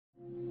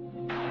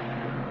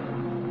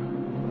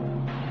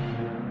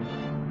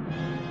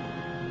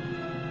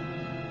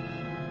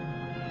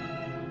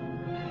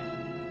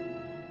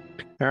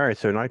All right,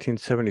 so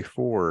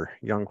 1974,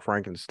 Young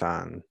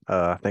Frankenstein.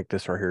 I think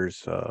this right here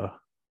is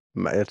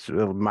it's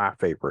my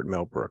favorite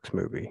Mel Brooks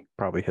movie,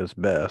 probably his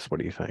best. What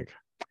do you think?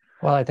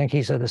 Well, I think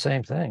he said the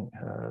same thing.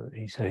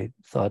 He said he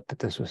thought that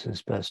this was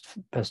his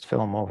best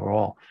film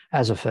overall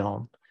as a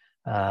film.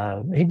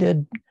 He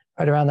did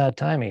right around that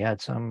time. He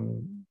had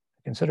some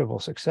considerable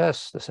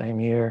success. The same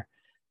year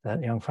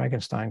that Young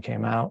Frankenstein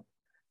came out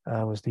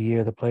was the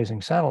year the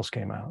Blazing Saddles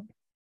came out.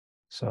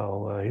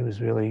 So he was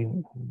really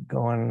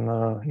going,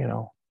 uh,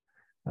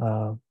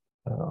 uh,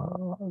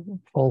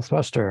 full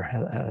thruster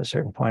at a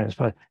certain point.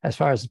 As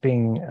far as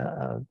being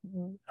uh,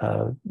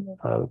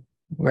 a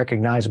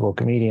recognizable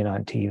comedian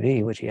on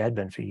TV, which he had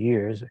been for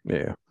years,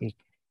 Yeah. he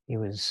he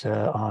was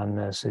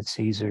on Sid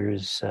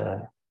Caesar's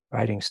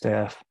writing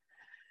staff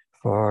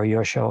for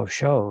Your Show of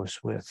Shows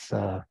with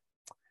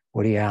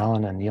Woody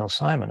Allen and Neil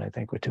Simon. I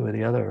think were two of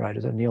the other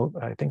writers. And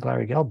I think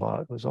Larry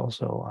Gelbart was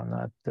also on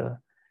that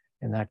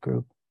in that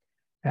group.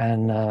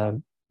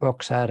 And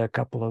Brooks had a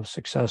couple of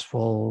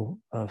successful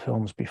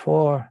films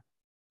before,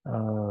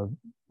 uh,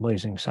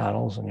 Blazing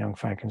Saddles and Young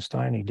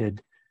Frankenstein. He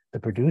did The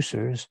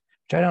Producers,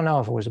 which I don't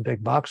know if it was a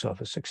big box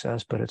office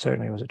success, but it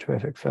certainly was a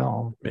terrific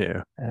film.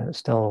 Yeah. And it's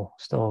still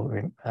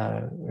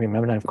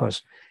remembered. And of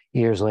course,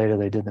 years later,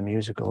 they did the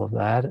musical of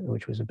that,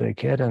 which was a big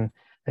hit. And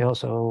they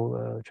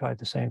also tried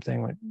the same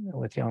thing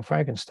with Young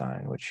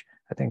Frankenstein, which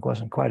I think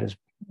wasn't quite as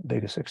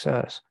big a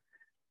success.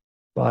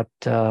 But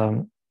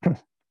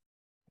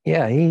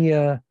yeah,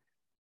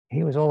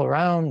 he was all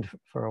around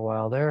for a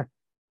while there,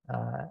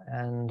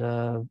 and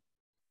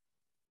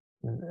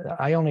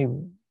I only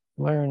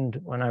learned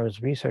when I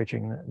was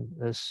researching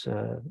this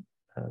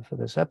for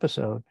this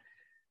episode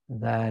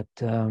that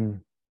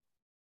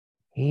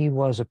he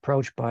was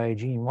approached by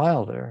Gene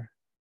Wilder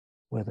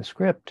with a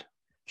script.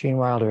 Gene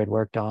Wilder had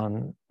worked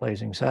on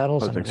Blazing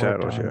Saddles and Blazing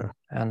had worked Saddles, on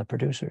yeah. and The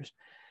Producers,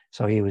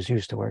 so he was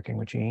used to working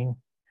with Gene.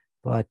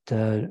 But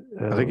I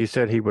think he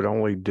said he would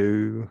only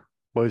do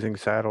Blazing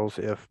Saddles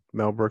if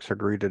Mel Brooks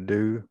agreed to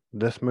do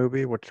this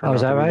movie, which turned oh,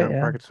 is out that to be right? Young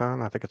Yeah.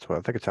 Frankenstein. I think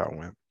it's how it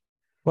went.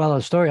 Well,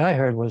 the story I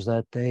heard was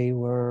that they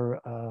were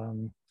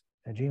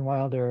Gene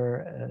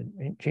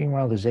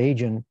Wilder's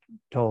agent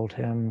told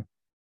him,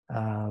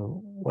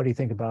 "What do you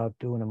think about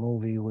doing a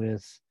movie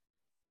with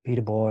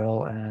Peter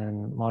Boyle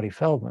and Marty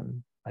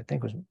Feldman?" I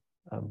think it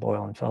was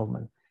Boyle and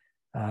Feldman,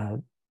 uh,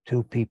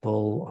 two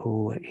people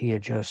who he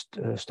had just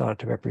started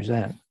to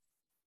represent.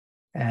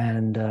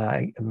 And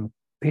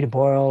Peter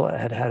Boyle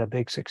had had a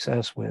big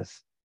success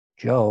with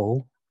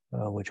Joe,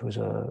 which was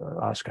a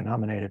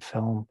Oscar-nominated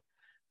film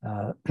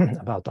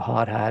about the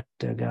hard hat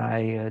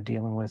guy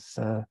dealing with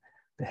the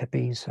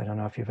hippies. I don't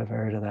know if you've ever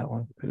heard of that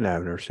one. No,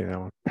 I've never seen that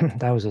one.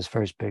 That was his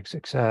first big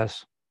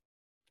success.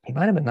 He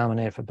might have been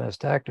nominated for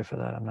Best Actor for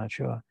that. I'm not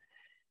sure.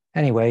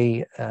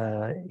 Anyway,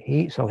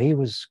 he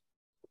was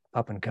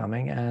up and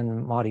coming,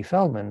 and Marty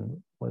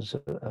Feldman was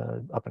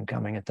up and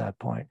coming at that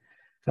point.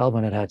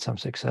 Feldman had had some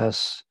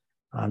success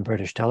on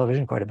British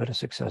television, quite a bit of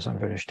success on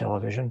British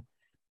television.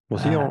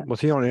 Uh,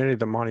 Was he on any of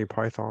the Monty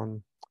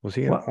Python? Was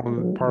he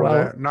on part of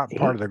well, that? Not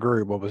part he of the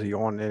group, but was he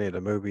on any of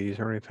the movies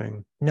or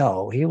anything?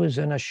 no, he was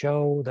in a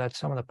show that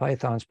some of the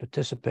Pythons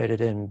participated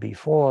in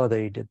before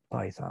they did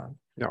Python.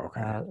 No,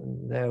 okay.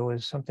 There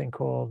was something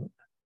called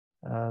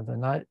the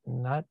not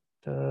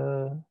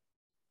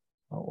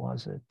what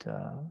was it?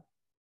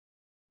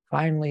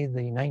 Finally,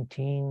 the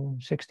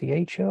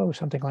 1968 show,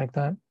 something like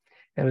that.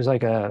 It was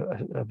like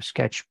a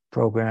sketch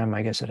program.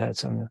 I guess it had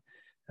some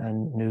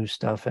news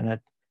stuff in it.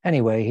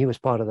 Anyway, he was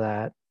part of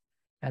that.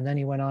 And then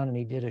he went on and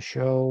he did a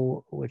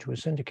show which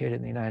was syndicated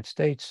in the United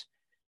States,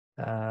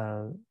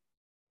 uh,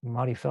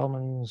 Marty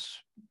Feldman's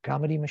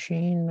Comedy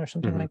Machine or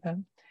something Hmm. like that,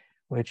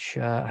 which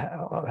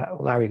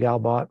Larry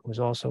Galbart was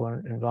also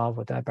involved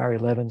with that. Barry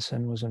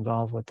Levinson was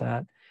involved with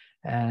that.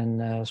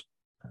 And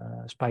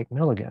Spike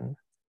Milligan,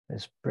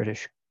 this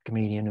British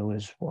comedian who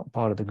was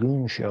part of the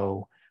Goon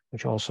Show,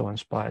 which also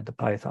inspired the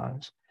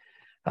Pythons.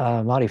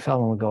 Marty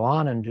Feldman would go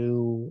on and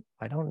do,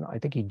 I don't know, I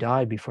think he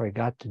died before he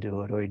got to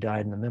do it, or he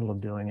died in the middle of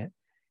doing it.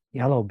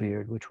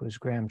 Yellowbeard, which was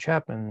Graham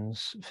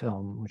Chapman's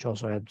film, which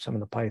also had some of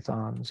the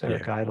Pythons,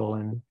 Eric Yeah. Idle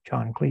and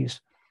John Cleese.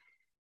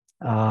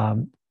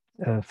 Um,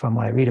 from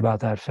what I read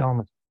about that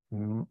film,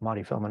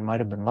 Marty Feldman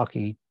might have been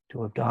lucky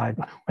to have died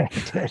when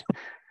he did.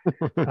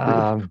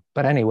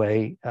 But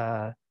anyway,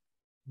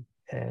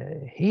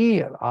 he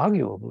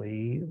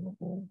arguably,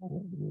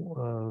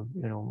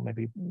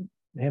 maybe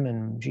him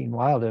and Gene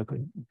Wilder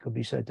could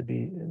be said to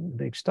be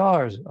big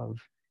stars of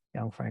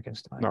Young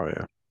Frankenstein, Oh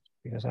yeah.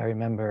 because I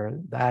remember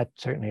that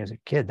certainly as a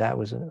kid, that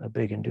was a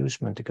big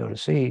inducement to go to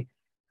see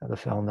the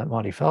film that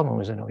Marty Feldman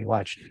was in. We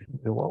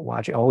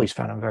always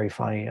found him very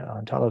funny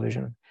on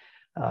television.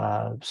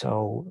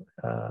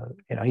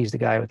 He's the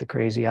guy with the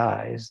crazy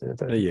eyes.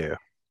 The Yeah.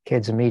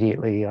 kids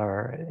immediately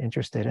are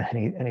interested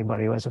in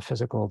anybody who has a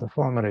physical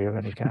deformity of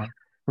any kind.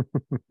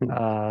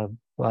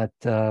 But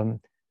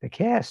the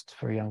cast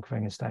for Young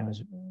Frankenstein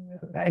was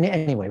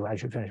anyway. I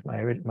should finish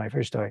my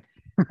first story.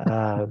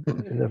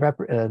 The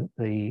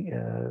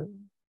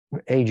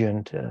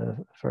agent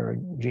for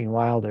Gene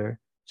Wilder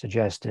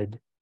suggested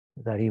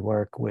that he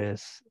work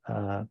with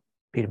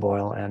Peter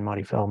Boyle and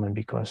Marty Feldman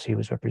because he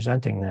was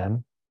representing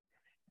them.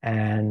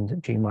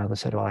 And Gene Wilder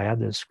said, well, I have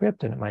this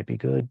script and it might be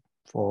good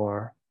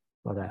for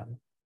them.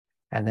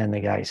 And then the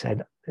guy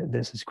said,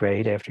 this is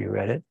great after you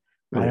read it.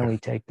 Why don't we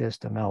take this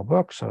to Mel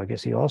Brooks? So I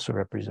guess he also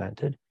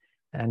represented.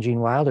 And Gene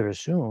Wilder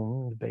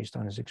assumed, based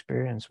on his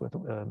experience with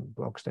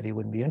Brooks, that he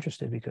wouldn't be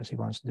interested because he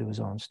wants to do his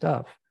own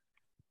stuff.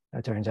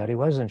 It turns out he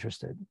was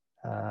interested.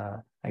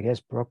 I guess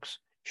Brooks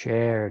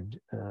shared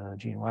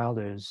Gene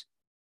Wilder's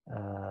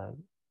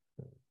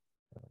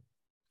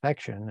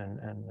affection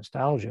and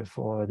nostalgia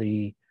for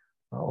the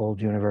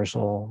old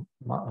Universal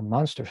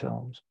monster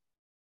films.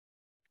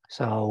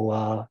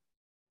 So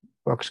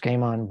Brooks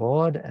came on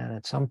board, and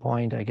at some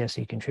point, I guess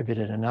he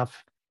contributed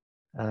enough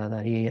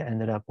that he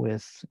ended up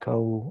with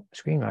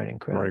co-screenwriting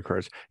credit. Right,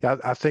 Chris. Yeah,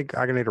 I think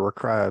I need to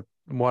recry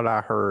what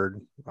I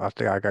heard. I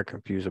think I got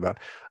confused about.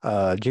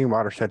 Gene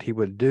Wilder said he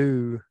would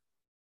do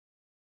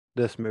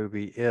this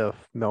movie if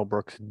Mel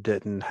Brooks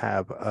didn't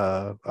have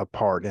a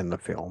part in the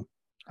film.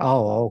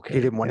 Oh, okay.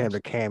 He didn't want him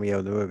to cameo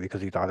in the movie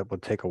because he thought it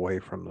would take away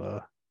from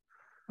the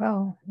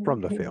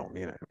film,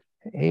 you know.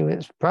 He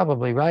was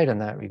probably right in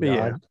that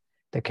regard. Yeah.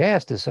 The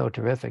cast is so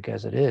terrific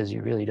as it is,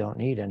 you really don't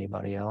need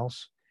anybody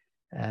else.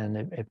 And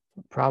it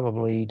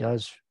probably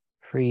does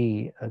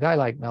free a guy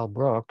like Mel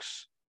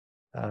Brooks,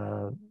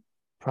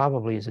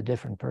 probably is a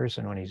different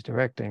person when he's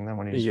directing than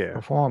when he's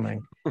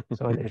performing.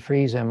 So it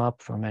frees him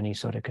up from any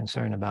sort of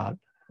concern about,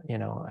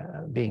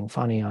 being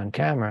funny on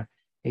camera.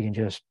 He can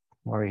just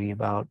worry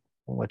about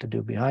what to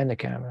do behind the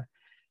camera.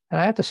 And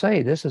I have to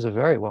say, this is a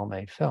very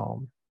well-made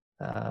film.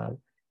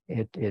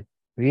 It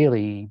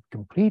really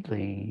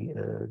completely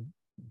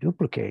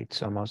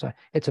duplicates almost.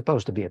 It's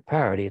supposed to be a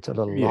parody. It's a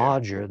little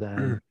larger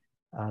than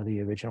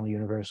the original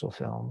Universal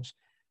films,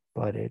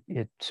 but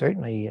it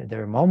certainly,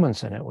 there are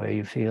moments in it where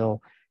you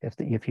feel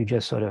if you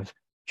just sort of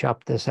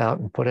chop this out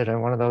and put it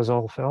in one of those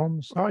old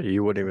films. Oh,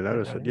 you wouldn't even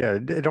notice it. Yeah,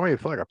 it don't even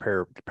feel like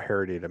a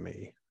parody to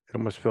me. It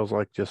almost feels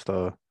like just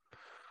a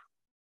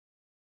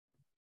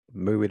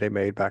movie they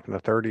made back in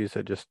the 30s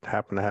that just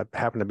happened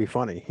to be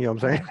funny. You know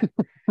what I'm saying?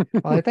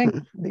 Well, I think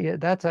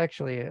that's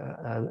actually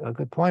a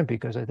good point,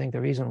 because I think the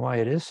reason why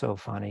it is so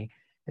funny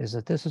is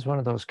that this is one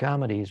of those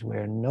comedies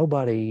where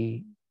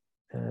nobody,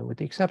 with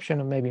the exception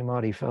of maybe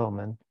Marty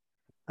Feldman,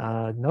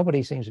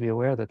 nobody seems to be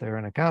aware that they're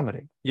in a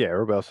comedy. Yeah,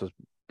 everybody else is,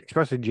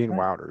 especially Gene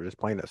Wilder, just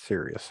playing it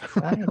serious.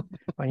 Right.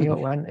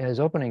 When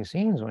his opening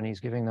scenes, when he's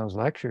giving those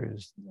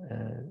lectures,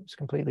 it's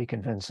completely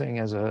convincing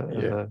as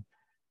a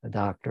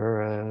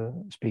doctor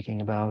speaking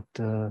about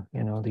the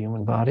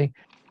human body.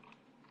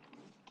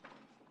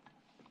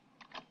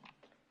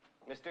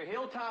 Mr.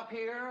 Hilltop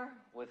here,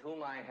 with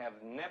whom I have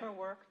never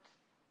worked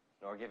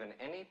nor given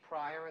any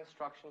prior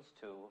instructions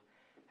to,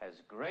 has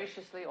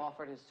graciously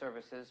offered his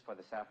services for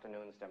this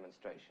afternoon's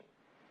demonstration.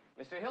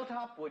 Mr.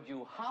 Hilltop, would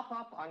you hop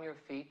up on your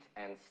feet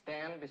and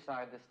stand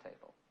beside this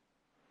table?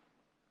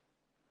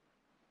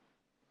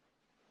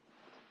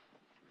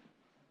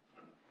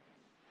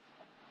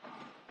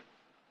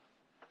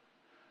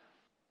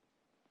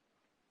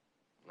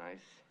 Nice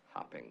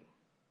hopping.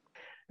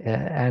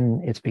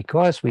 And it's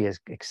because we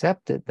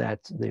accepted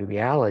that the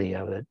reality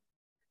of it,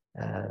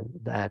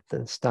 that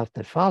the stuff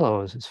that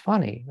follows is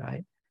funny,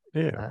 right?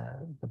 Yeah.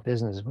 The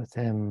business with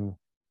him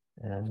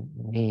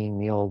being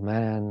the old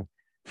man,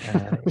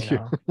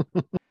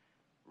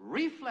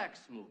 Reflex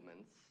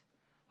movements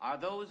are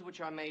those which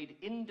are made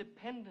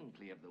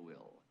independently of the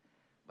will,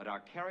 but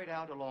are carried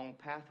out along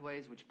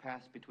pathways which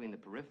pass between the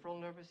peripheral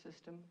nervous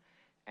system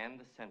and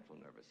the central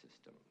nervous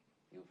system.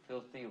 You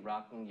filthy,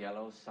 rotten,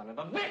 yellow son of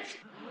a bitch!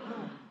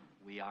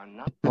 We are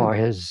not... Or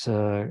his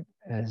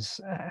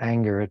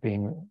anger at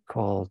being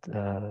called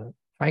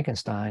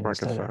Frankenstein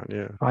instead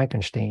of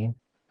Frankenstein.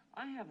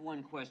 I have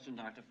one question,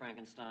 Dr.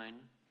 Frankenstein.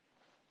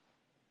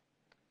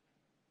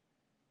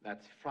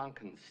 That's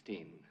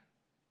Frankenstein.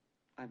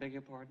 I beg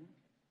your pardon?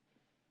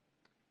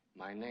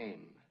 My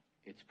name,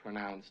 it's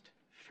pronounced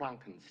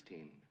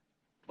Frankenstein.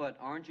 But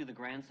aren't you the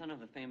grandson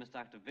of the famous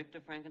Dr. Victor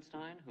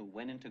Frankenstein, who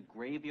went into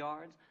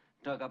graveyards,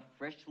 dug up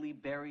freshly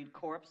buried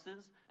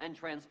corpses, and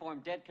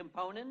transformed dead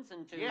components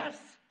into... Yes!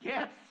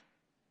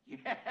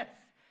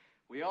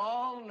 We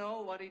all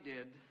know what he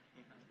did.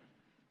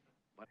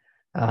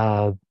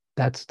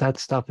 That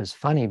stuff is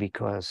funny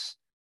because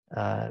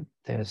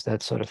there's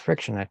that sort of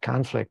friction, that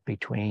conflict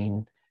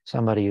between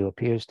somebody who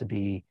appears to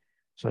be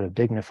sort of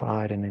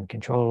dignified and in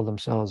control of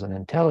themselves and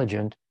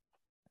intelligent,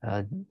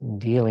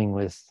 dealing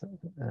with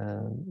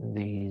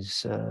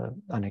these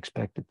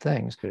unexpected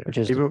things, which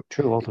is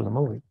true all through the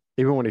movie.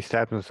 Even when he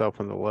stabs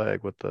himself in the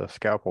leg with the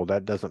scalpel,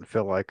 that doesn't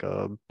feel like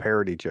a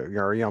parody joke. You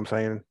know what I'm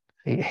saying?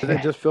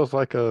 It just feels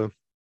like I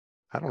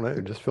don't know,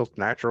 it just feels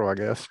natural, I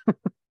guess.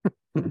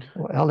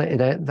 Well,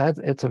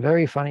 it's a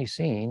very funny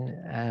scene,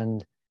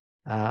 and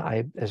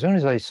as soon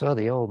as I saw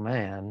the old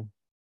man,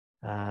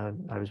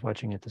 I was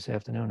watching it this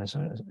afternoon. As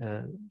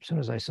soon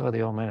as I saw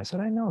the old man, I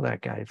said, I know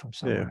that guy from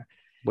somewhere.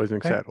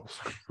 Blazing Saddles.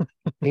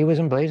 He was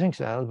in Blazing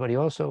Saddles, but he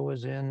also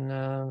was in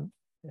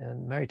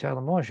Mary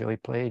Tyler Moore Show. He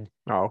played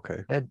Oh,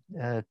 okay.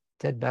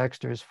 Ted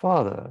Baxter's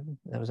father.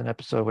 There was an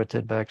episode where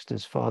Ted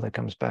Baxter's father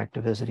comes back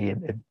to visit.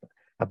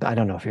 I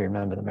don't know if you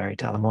remember the Mary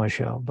Tyler Moore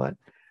Show, but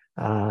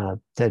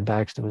Ted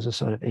Baxter was a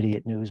sort of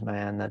idiot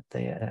newsman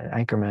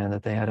anchorman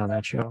that they had on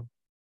that show.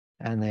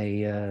 And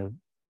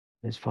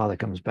his father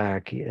comes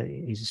back.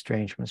 He's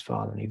estranged from his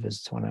father, and he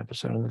visits one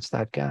episode, and it's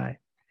that guy.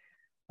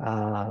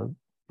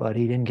 But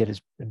he didn't get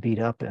as beat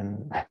up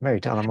in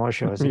Mary Tyler Moore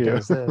Show as he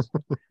does this.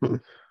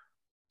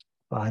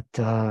 But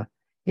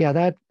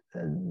yeah,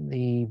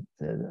 the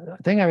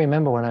thing I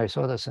remember when I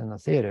saw this in the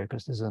theater,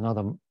 because this is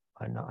another,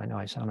 I know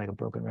I sound like a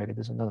broken record.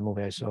 There's another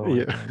movie I saw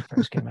when it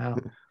first came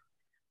out.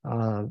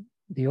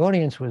 The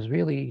audience was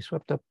really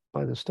swept up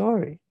by the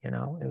story. It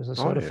was a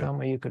sort of film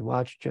where you could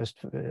watch just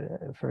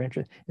for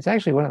interest. It's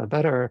actually one of the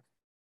better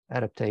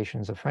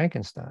adaptations of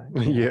Frankenstein.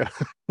 Yeah.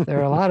 There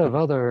are a lot of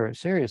other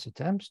serious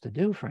attempts to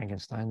do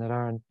Frankenstein that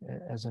aren't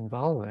as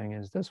involving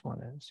as this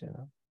one is.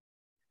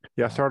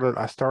 Yeah,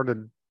 I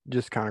started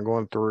just kind of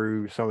going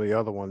through some of the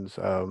other ones.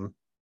 Son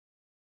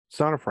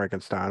of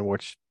Frankenstein,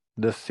 which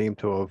this seemed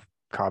to have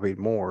copied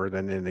more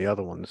than in the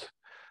other ones.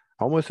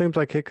 Almost seems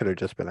like it could have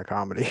just been a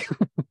comedy.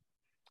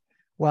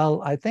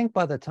 Well, I think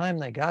by the time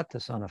they got to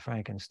Son of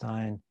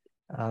Frankenstein,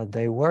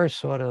 they were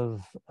sort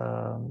of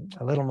a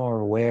little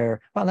more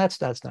aware. Well,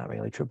 that's not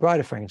really true.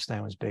 Bride of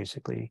Frankenstein was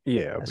basically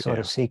a sort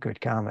of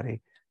secret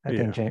comedy. I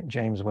think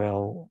James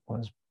Whale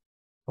was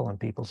pulling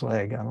people's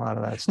leg on a lot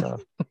of that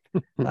stuff.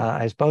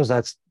 I suppose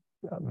that's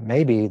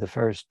maybe the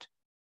first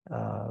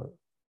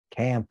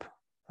camp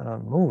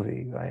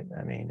movie, right?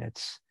 I mean,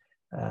 it's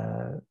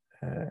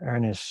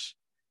Ernest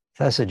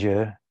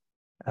Thesiger,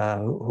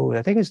 who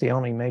I think is the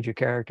only major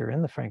character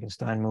in the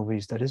Frankenstein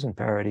movies that isn't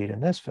parodied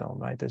in this film,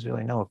 right? There's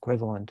really no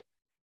equivalent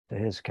to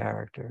his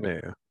character.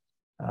 Yeah.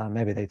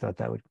 Maybe they thought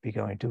that would be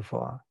going too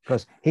far,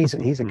 because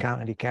he's a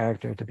comedy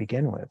character to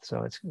begin with,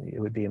 so it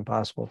would be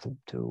impossible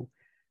to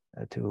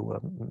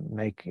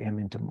make him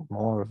into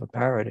more of a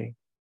parody.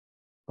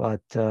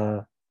 But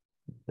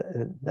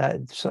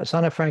that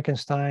Son of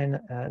Frankenstein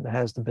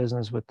has the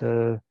business with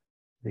the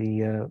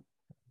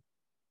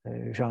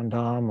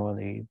gendarme or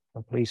the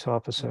police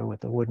officer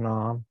with the wooden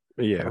arm.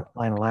 Yeah.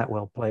 Lionel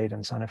Atwill played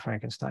in Son of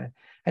Frankenstein.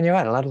 And you're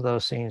right, a lot of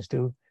those scenes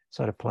do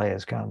sort of play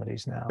as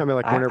comedies now. I mean,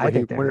 like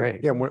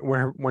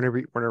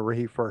whenever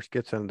he first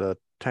gets into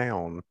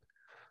town,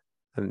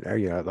 and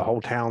the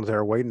whole town's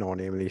there waiting on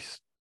him, and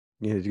he's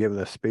giving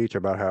this speech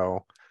about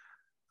how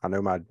I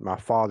know my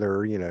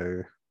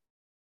father,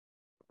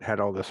 had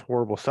all this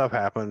horrible stuff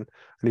happen, and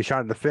he's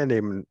trying to defend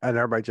him, and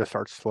everybody just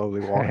starts slowly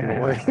walking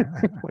away.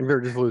 Like they're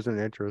just losing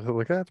interest. I'm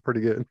like, that's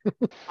pretty good.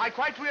 I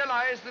quite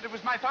realized that it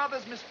was my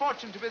father's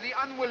misfortune to be the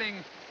unwilling,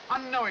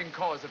 unknowing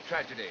cause of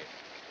tragedy.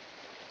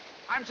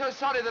 I'm so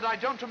sorry that I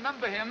don't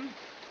remember him,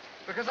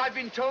 because I've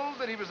been told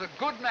that he was a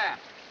good man.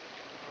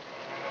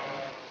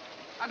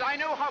 And I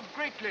know how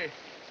greatly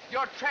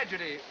your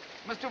tragedy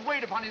must have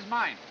weighed upon his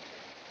mind.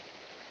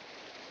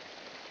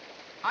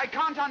 I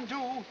can't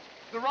undo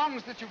the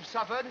wrongs that you've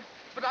suffered,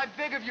 but I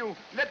beg of you,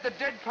 let the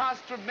dead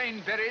past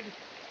remain buried.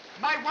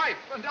 My wife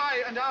and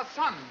I and our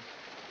son,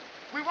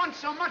 we want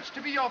so much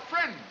to be your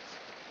friends.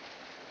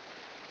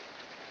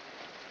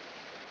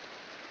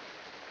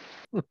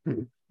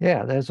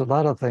 Yeah, there's a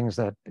lot of things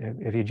that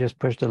if you just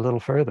pushed it a little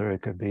further,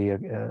 it could be a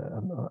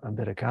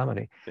bit of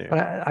comedy. Yeah.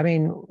 But I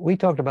mean, we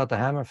talked about the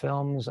Hammer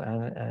films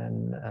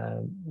and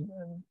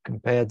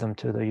compared them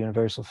to the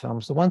Universal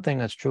films. The one thing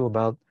that's true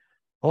about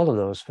all of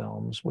those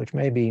films, which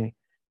may be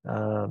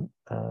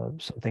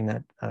something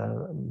that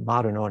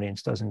modern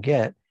audience doesn't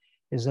get,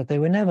 is that they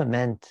were never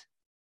meant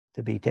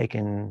to be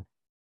taken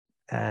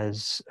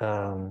as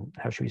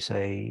how should we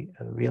say,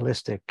 a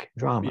realistic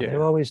drama. They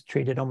were always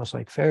treated almost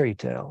like fairy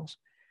tales,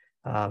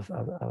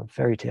 a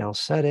fairy tale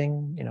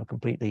setting,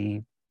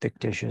 completely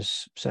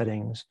fictitious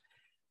settings,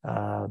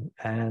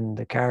 and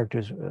the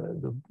characters,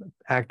 the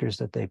actors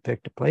that they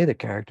picked to play the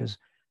characters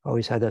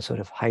always had that sort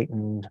of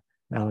heightened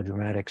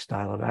melodramatic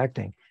style of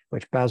acting,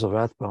 which Basil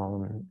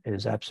Rathbone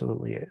is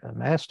absolutely a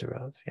master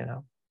of.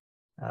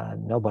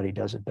 Nobody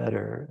does it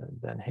better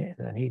than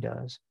he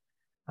does.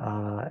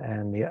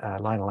 And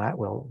Lionel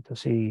Atwill, to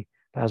see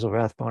Basil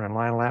Rathbone and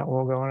Lionel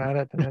Atwill going at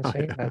it in that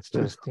scene, that's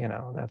just,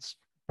 that's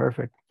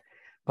perfect.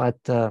 But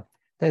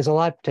there's a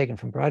lot taken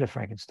from Bride of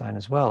Frankenstein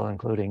as well,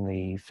 including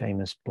the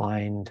famous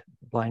blind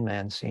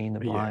man scene,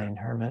 the blind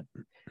hermit,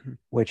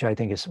 which I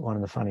think is one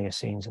of the funniest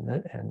scenes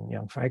in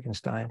Young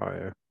Frankenstein. Oh,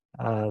 yeah.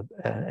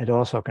 It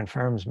also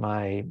confirms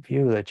my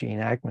view that Gene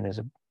Hackman is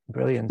a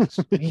brilliant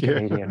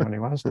comedian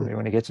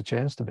when he gets a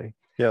chance to be.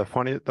 Yeah,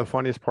 the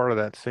funniest part of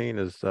that scene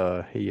is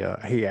he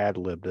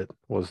ad-libbed it.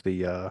 Was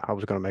I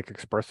was going to make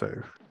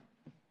espresso.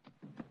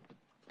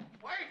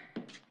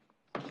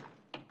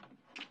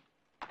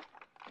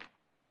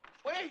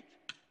 Wait!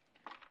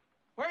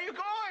 Where are you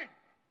going?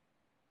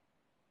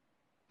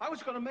 I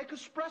was going to make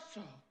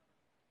espresso.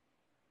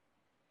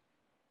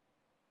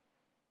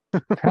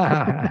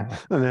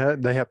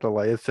 And they have to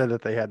like, it said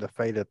that they had to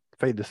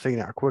fade the scene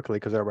out quickly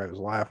because everybody was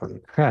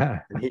laughing.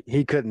 And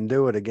he couldn't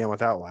do it again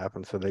without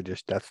laughing, so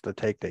that's the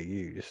take they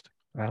used.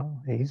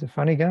 Well, he's a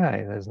funny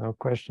guy. There's no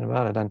question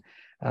about it.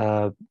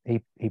 And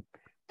he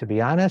to be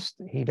honest,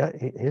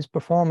 his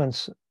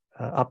performance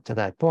up to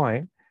that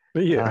point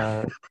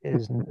Yeah.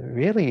 is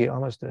really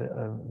almost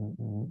a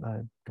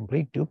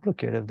complete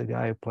duplicate of the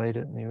guy who played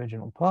it in the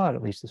original part,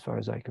 at least as far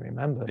as I can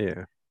remember.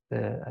 Yeah.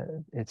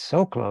 It's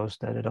so close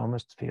that it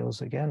almost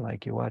feels again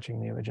like you're watching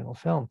the original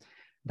film.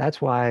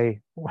 That's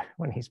why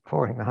when he's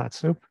pouring the hot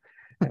soup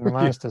in the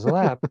monster's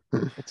lap,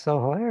 it's so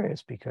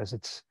hilarious because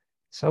it's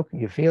so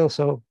you feel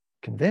so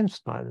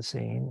convinced by the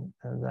scene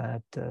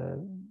that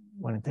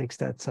when it takes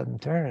that sudden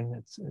turn,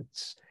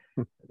 it's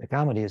the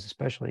comedy is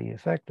especially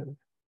effective.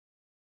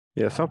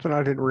 Yeah, something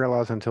I didn't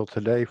realize until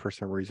today for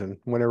some reason.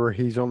 Whenever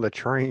he's on the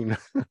train,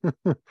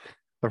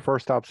 the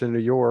first stop's in New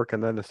York,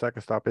 and then the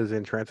second stop is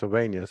in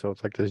Transylvania. So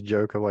it's like this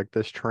joke of like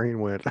this train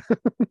went.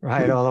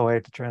 Right, all the way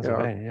to Yeah,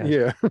 Transylvania.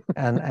 Yes. yeah,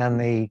 And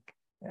the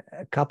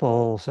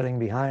couple sitting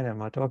behind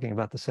him are talking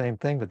about the same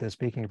thing, but they're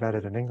speaking about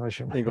it in English.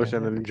 English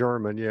and then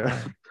German.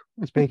 Yeah,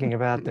 Speaking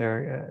about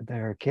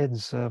their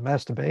kids'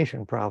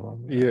 masturbation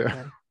problem.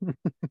 yeah,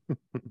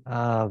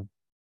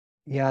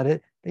 Yeah,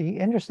 the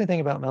interesting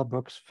thing about Mel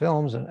Brooks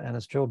films, and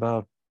it's true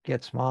about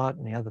Get Smart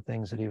and the other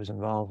things that he was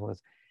involved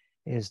with,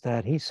 is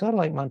that he's sort of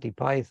like Monty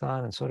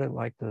Python and sort of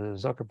like the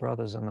Zucker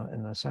brothers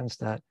in the sense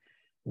that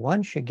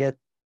once you get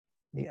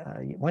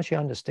once you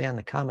understand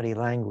the comedy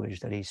language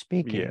that he's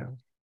speaking,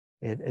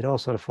 it all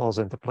sort of falls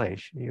into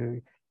place.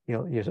 You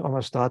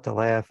almost start to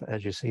laugh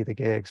as you see the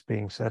gags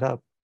being set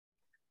up.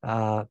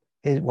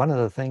 One of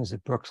the things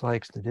that Brooks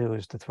likes to do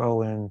is to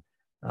throw in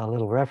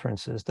little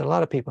references that a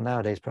lot of people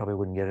nowadays probably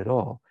wouldn't get at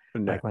all.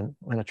 No. Like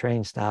when a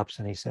train stops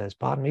and he says,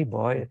 "Pardon me,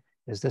 boy,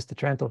 is this the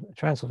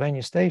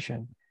Transylvania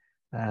station?"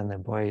 And the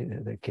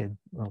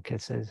little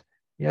kid says,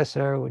 "Yes,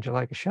 sir. Would you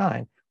like a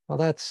shine?" Well,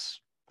 that's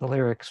the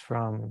lyrics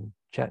from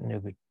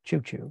Chattanooga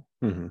Choo Choo.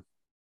 Mm-hmm.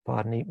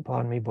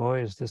 Pardon me,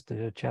 boy, is this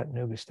the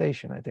Chattanooga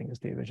station? I think is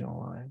the original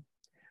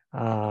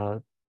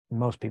line.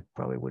 Most people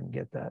probably wouldn't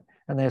get that.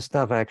 And there's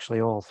stuff actually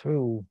all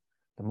through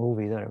the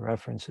movie that are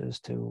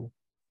references to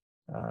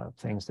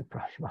things that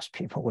probably most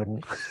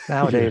people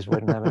nowadays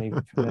wouldn't have any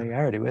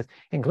familiarity with,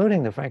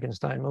 including the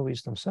Frankenstein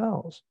movies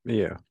themselves.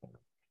 Yeah.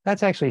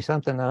 That's actually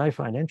something that I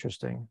find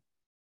interesting.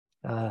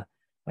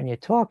 When you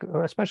talk,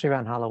 or especially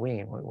around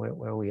Halloween,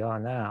 where we are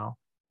now,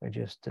 we're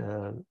just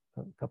a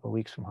couple of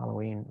weeks from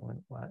Halloween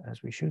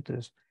as we shoot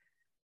this.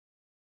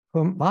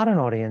 For a modern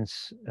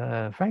audience,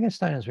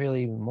 Frankenstein is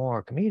really more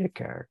a comedic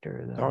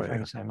character than the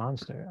Frankenstein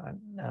monster.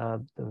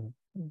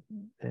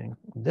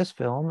 This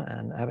film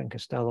and Abbott and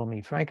Costello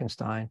Meet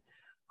Frankenstein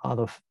are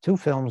the two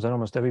films that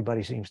almost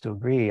everybody seems to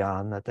agree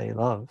on that they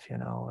love,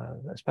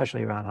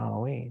 especially around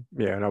Halloween.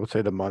 Yeah, and I would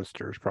say the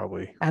Munsters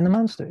probably. And the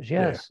Munsters,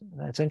 yes.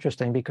 Yeah. That's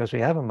interesting because we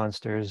have a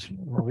Munsters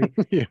movie.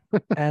 Yeah.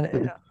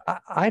 And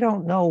I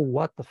don't know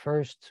what the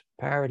first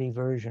parody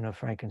version of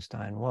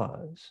Frankenstein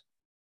was,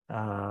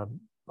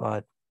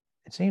 but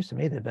it seems to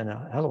me there've been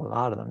a hell of a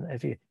lot of them.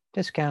 If you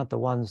discount the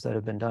ones that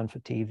have been done for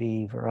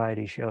TV,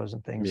 variety shows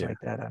and things like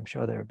that, I'm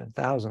sure there have been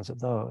thousands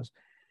of those.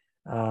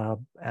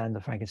 And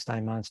the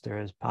Frankenstein monster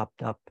has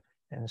popped up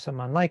in some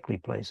unlikely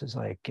places,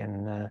 like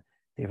in the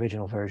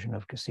original version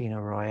of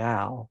Casino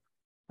Royale.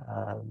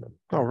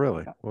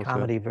 Really?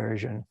 Comedy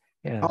version.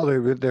 Yes. Oh,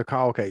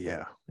 okay,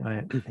 yeah.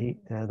 Right.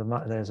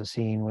 There's a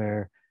scene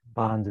where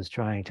Bond is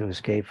trying to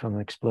escape from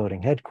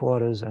exploding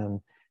headquarters, and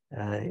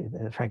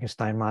the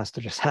Frankenstein monster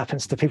just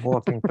happens to be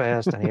walking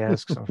past, and he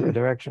asks him for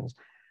directions.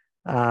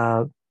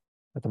 But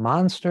the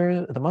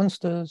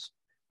Munsters,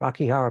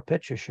 Rocky Horror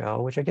Picture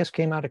Show, which I guess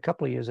came out a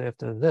couple of years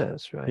after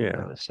this, right?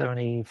 Yeah.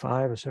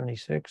 75 or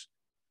 76.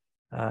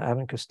 Abbott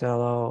and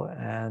Costello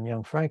and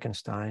Young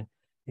Frankenstein.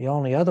 The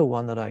only other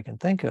one that I can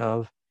think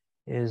of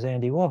is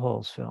Andy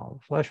Warhol's film,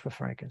 Flesh for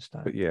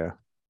Frankenstein. But yeah.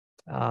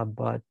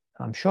 But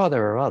I'm sure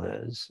there are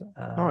others.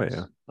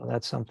 So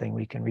that's something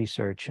we can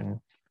research and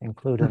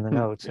include in the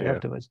notes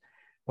afterwards.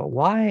 But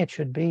why it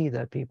should be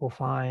that people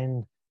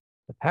find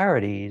the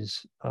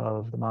parodies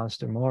of the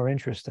monster more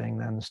interesting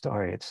than the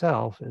story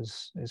itself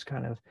is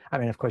kind of, I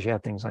mean, of course you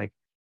have things like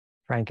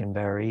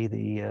Frankenberry,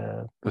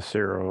 the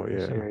cereal,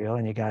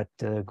 and you got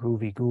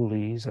Groovy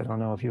Ghoulies. I don't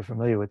know if you're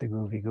familiar with the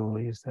Groovy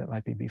Ghoulies. That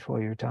might be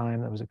before your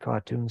time. That was a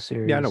cartoon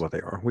series. Yeah, I know what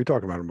they are. We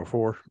talked about them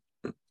before.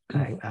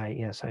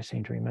 Yes, I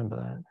seem to remember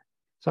that.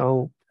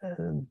 So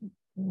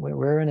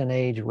we're in an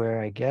age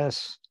where I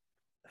guess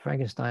the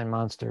Frankenstein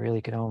monster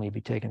really can only be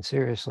taken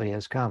seriously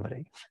as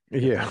comedy.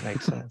 Yeah, that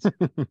makes sense.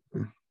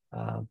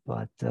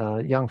 But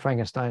Young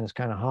Frankenstein is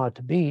kind of hard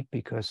to beat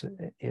because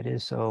it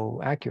is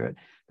so accurate.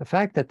 The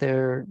fact that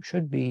there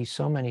should be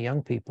so many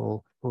young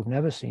people who've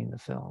never seen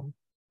the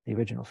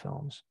original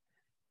films,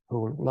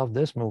 who love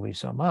this movie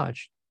so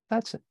much,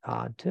 that's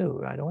odd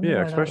too. I don't.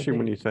 Yeah, especially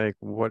when you think,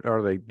 what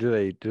are they? Do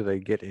they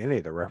get any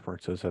of the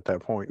references at that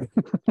point?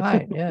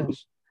 Right.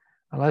 Yes,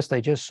 unless they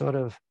just sort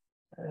of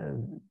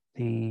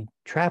the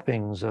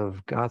trappings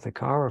of Gothic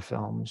horror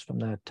films from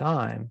that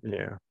time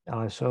Yeah.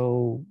 are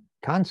so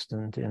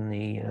constant in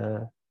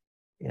the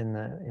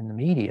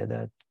media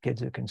that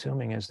kids are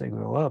consuming as they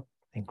grow up,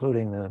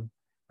 including the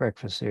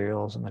breakfast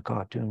cereals and the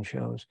cartoon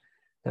shows,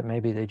 that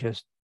maybe they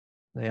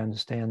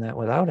understand that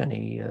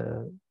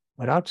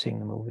without seeing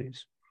the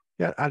movies.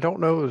 Yeah, I don't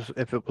know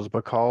if it was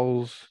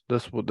because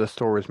this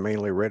story is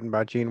mainly written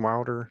by Gene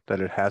Wilder that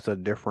it has a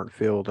different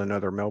feel than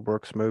other Mel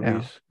Brooks Yeah,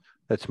 movies.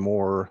 It's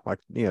more like,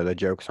 the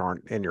jokes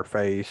aren't in your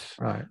face.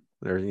 right.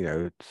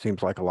 It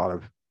seems like a lot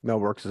of Mel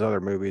Brooks's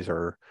other movies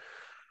are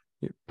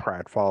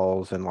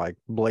pratfalls and like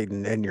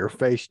blatant in your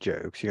face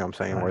jokes, you know what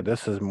I'm saying? Where Right.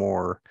 this is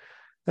more,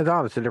 it's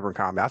honestly a different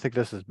comedy. I think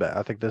this is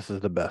I think this is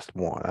the best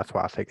one. That's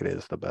why I think it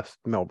is the best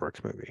Mel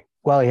Brooks movie.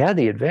 Well, he had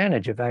the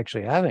advantage of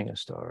actually having a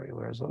story,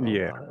 whereas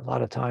Yeah. a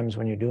lot of times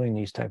when you're doing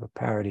these type of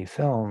parody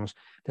films,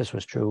 this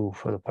was true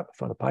for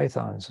the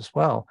Pythons as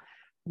well.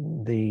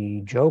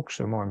 The jokes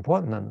are more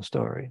important than the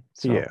story,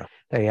 so Yeah.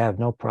 they have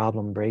no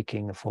problem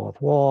breaking the fourth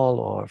wall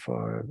or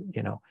for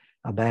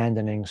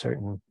abandoning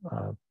certain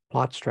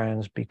plot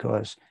strands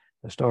because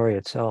the story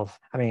itself.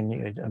 I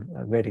mean,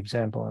 a great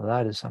example of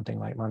that is something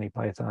like Monty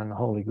Python, The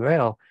Holy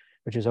Grail,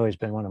 which has always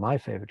been one of my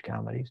favorite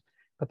comedies.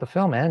 But the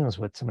film ends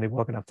with somebody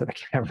walking up to the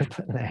camera,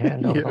 putting their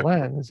hand over the Yeah.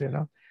 lens, I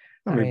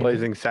I mean, mean,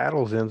 Blazing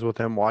Saddles ends with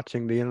him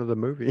watching the end of the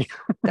movie.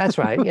 that's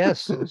right.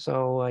 Yes.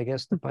 So I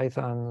guess the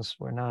Pythons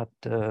were not,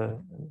 that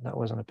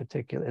wasn't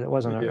it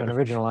wasn't an Yeah.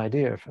 original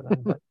idea for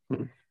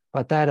them.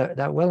 But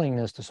that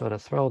willingness to sort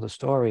of throw the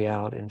story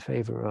out in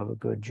favor of a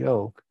good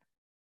joke,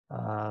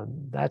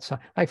 that's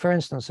like, for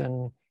instance,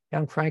 in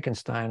Young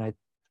Frankenstein, I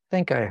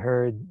think I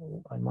heard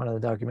on one of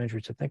the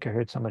documentaries, I think I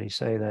heard somebody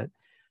say that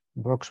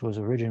Brooks was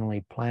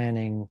originally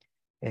planning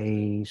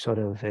a sort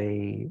of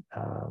a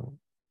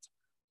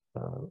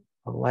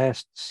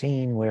last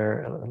scene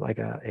where like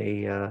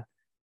a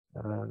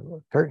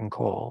curtain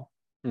call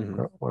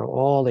Mhm. where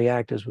all the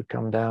actors would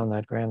come down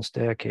that grand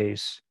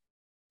staircase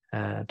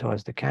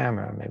towards the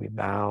camera, maybe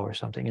bow or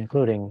something,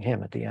 including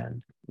him at the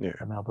end, Yeah.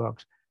 Mel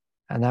Brooks.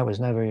 And that was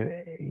never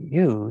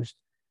used.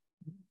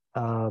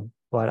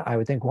 But I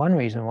would think one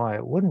reason why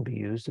it wouldn't be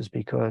used is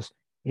because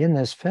in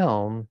this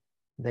film,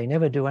 they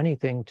never do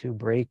anything to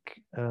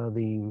break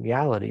the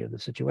reality of the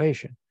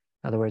situation.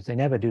 In other words, they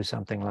never do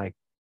something like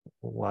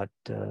what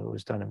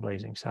was done in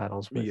Blazing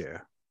Saddles with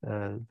Yeah.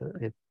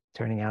 it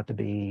turning out to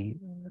be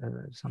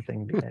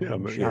something Yeah.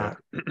 being Yeah. shot,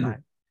 right?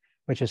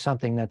 Which is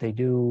something that they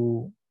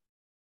do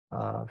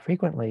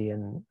frequently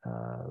in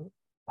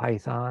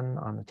Python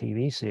on the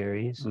TV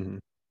series. Mhm.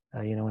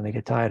 When they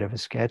get tired of a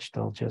sketch,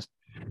 they'll just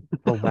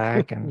pull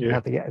back and Yeah.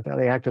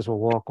 the actors will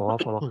walk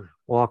off or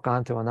walk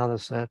onto another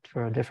set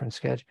for a different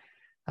sketch.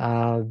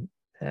 Uh,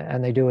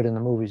 and they do it in the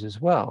movies as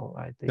well,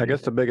 right? I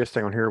guess the biggest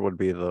thing on here would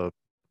be the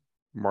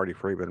Marty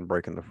Freeman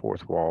breaking the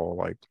fourth wall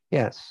like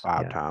Yes,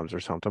 5 times or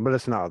something, but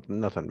it's not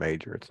nothing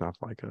major. It's not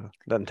like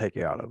doesn't take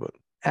you out of it.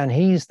 and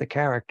he's the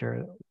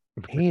character.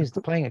 He's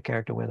playing a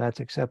character where that's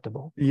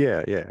acceptable.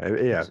 Yeah, yeah,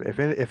 yeah. Yes. If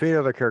any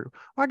other character,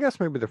 well, I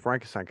guess maybe the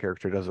Frankenstein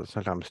character does it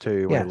sometimes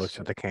too when he looks Yes,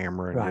 at the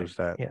camera and right. gives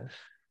that Yes,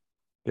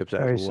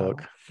 very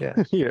look. subtle.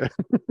 Yes, Yeah.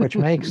 which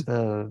makes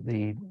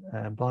the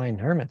blind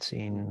hermit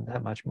scene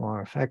that much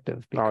more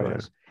effective Oh yeah.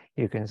 because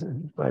you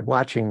can, by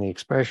watching the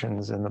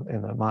expressions in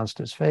the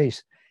monster's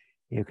face,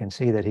 you can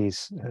see that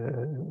he's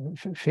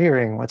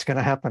fearing what's going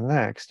to happen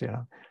next.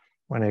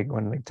 When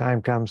the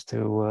time comes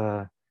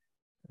to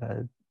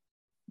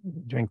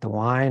drink the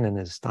wine and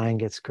his stein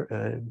gets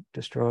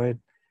destroyed,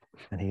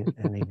 and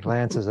he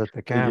glances at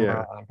the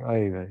camera Yeah.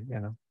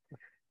 like, oh,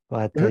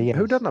 But Who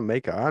yes, done the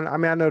makeup? I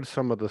mean, I noticed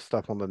some of the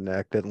stuff on the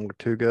neck didn't look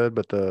too good,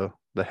 but the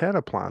head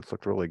appliance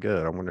looked really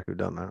good. I wonder who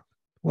done that.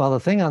 well, the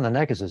thing on the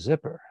neck is a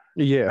zipper.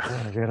 Yeah.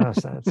 If you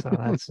notice that, so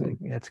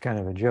that's kind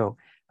of a joke.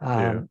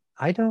 Yeah.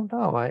 I don't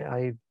know.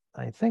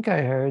 I think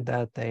I heard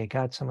that they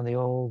got some of the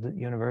old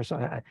Universal.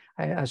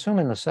 I assume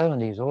in the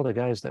 70s, all the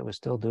guys that were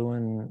still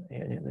doing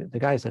the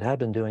guys that had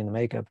been doing the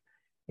makeup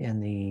in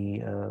the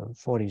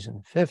 40s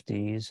and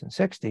 50s and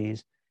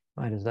 60s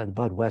might have done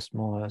Bud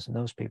Westmore's and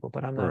those people,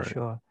 but I'm not Right.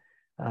 sure.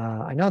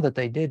 I know that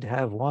they did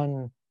have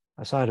one,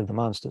 aside of the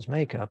monsters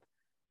makeup,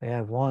 they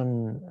have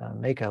one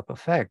makeup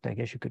effect, I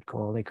guess you could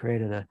call. They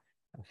created a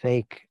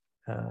fake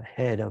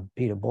head of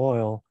Peter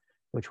Boyle,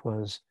 which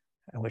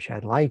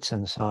had lights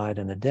inside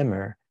and a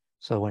dimmer.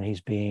 So when he's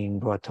being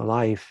brought to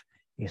life,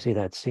 you see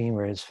that scene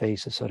where his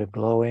face is sort of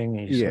glowing,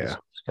 and you see his Yeah.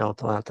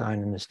 skeletal outline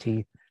in his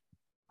teeth.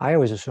 I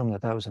always assumed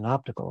that was an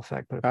optical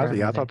effect, but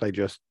apparently I thought they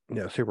just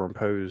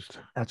superimposed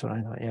that's what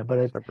I thought. Yeah,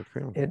 but separate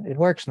film. it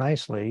works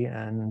nicely,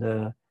 and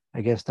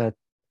I guess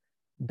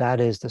that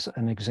is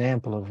an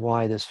example of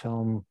why this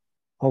film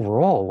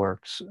overall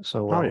works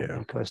so well, yeah.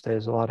 because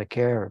there's a lot of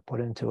care put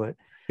into it.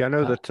 Yeah, I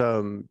know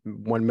that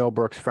when Mel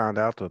Brooks found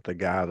out that the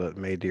guy that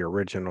made the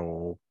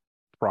original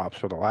props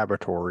for the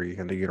laboratory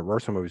and the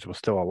Universal movies was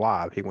still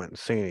alive, he went and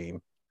seen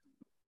him,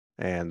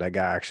 and that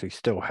guy actually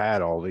still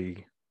had all the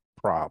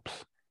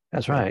props.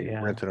 That's And right. he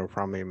Yeah. rented them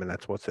from him, and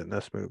that's what's in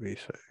this movie.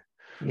 So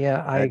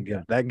Yeah,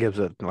 That gives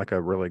it like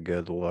a really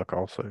good look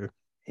also.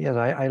 yes,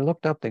 I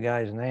looked up the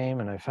guy's name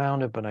and I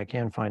found it, but I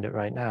can't find it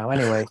right now.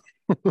 Anyway,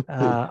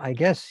 I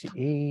guess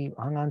he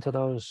hung on to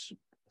those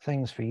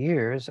things for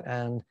years,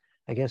 and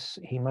I guess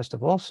he must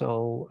have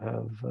also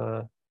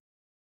have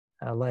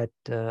let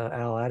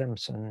Al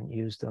Adamson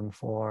use them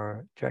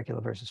for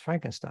Dracula versus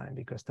Frankenstein,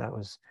 because that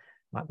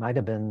might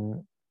have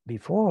been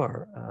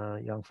before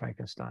Young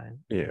Frankenstein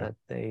Yeah.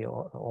 that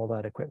all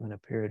that equipment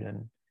appeared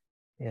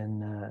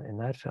in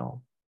that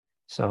film.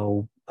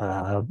 So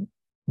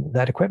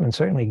that equipment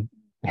certainly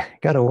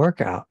got a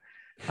workout.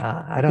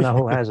 I don't know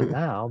who has it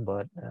now,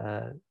 but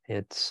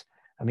it's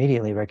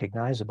immediately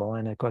recognizable,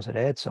 and of course it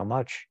adds so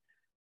much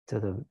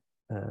to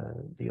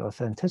the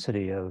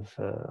authenticity of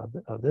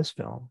this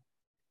film.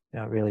 You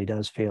know, it really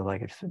does feel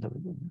like it,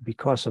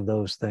 because of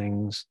those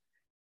things,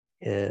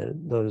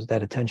 that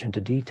attention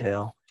to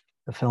detail.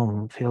 The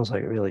film feels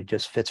like it really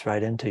just fits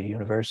right into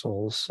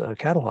Universal's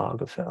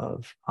catalog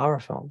of horror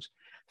films.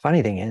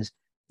 Funny thing is,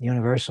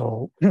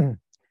 Universal,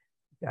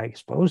 I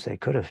suppose they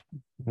could have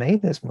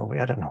made this movie.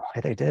 I don't know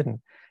why they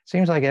didn't.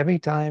 Seems like every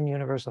time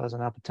Universal has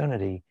an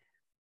opportunity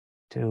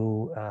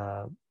to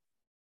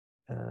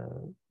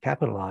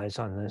capitalize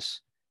on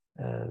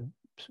uh,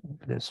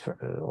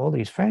 all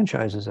these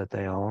franchises that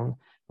they own,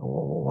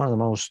 one of the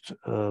most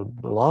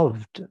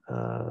beloved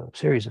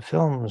series of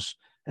films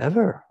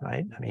ever,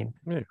 right? I mean,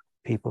 Yeah.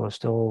 people are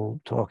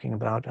still talking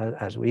about,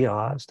 as we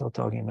are, still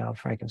talking about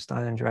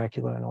Frankenstein and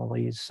Dracula and all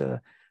these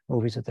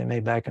movies that they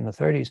made back in the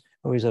 30s,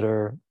 movies that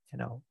are,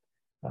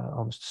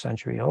 almost a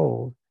century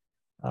old.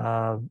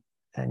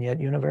 And yet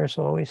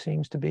Universal always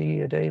seems to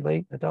be a day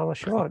late, a dollar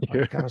short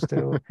when it comes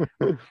to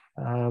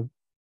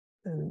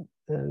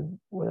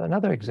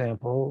another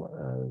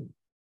example.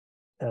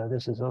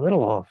 This is a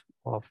little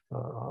off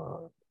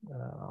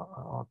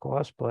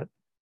course, but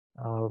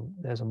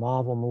there's a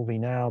Marvel movie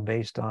now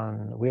based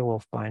on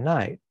Werewolf by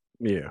Night.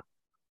 Yeah.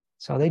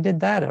 So they did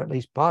that, or at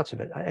least parts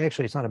of it.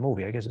 Actually, it's not a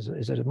movie. I guess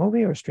is it a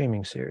movie or a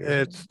streaming series?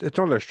 It's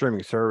on their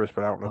streaming service,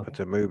 but I don't know if Okay. it's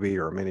a movie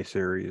or a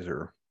miniseries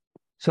or.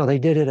 So they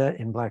did it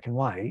in black and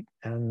white,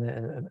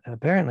 and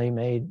apparently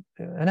made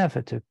an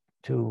effort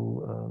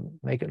to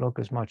make it look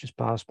as much as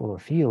possible or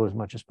feel as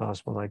much as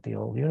possible like the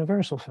old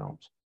Universal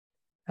films.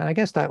 And I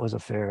guess that was a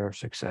fair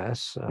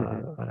success.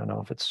 I don't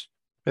know if it's.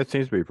 It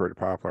seems to be pretty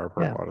popular. I've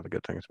heard Yeah. a lot of the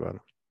good things about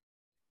it.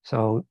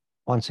 So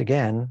once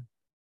again,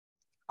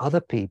 other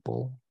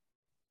people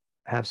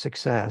have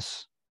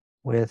success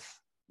with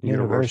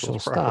Universal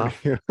Universal's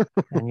property.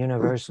 stuff, and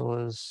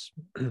Universal is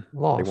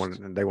lost.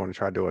 They want to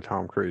try to do a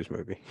Tom Cruise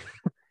movie.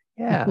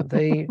 Yeah,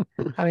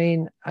 I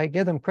mean, I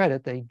give them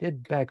credit. They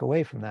did back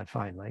away from that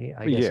finally,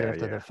 I guess,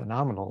 after the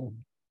phenomenal,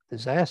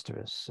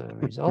 disastrous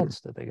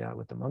results that they got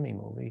with the Mummy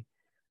movie.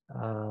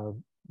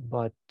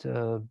 But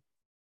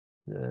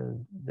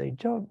they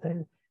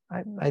don't.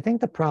 I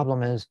think the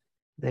problem is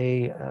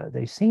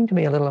they seem to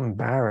be a little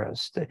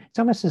embarrassed. It's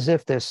almost as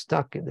if they're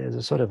stuck. There's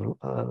a sort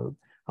of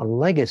a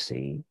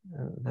legacy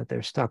that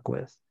they're stuck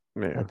with.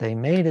 Yeah. That they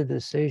made a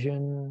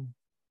decision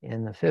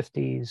in the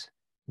 50s,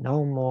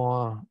 no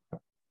more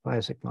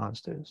classic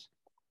monsters.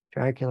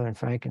 Dracula and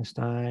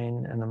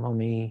Frankenstein and the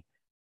Mummy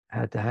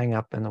had to hang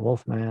up, and the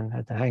Wolfman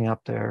had to hang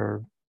up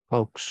their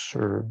cloaks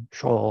or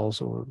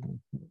shawls or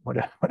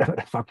whatever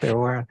the fuck they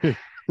were wearing.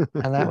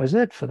 And that was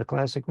it for the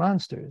classic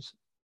monsters,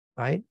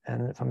 right?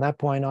 And from that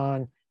point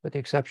on, with the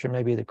exception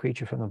maybe the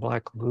Creature from the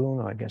Black Lagoon,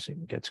 or I guess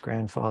it gets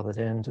grandfathered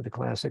into the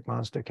classic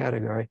monster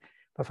category.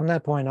 But from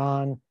that point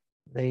on,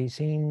 they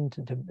seemed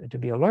to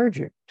be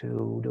allergic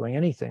to doing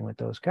anything with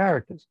those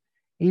characters,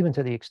 even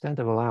to the extent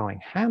of allowing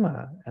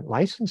Hammer and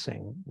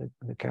licensing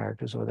the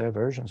characters or their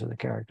versions of the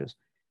characters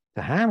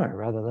to Hammer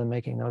rather than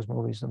making those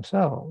movies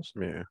themselves.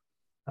 Yeah.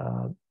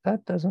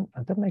 That doesn't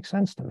make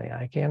sense to me.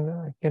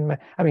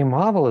 I mean,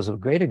 Marvel is a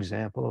great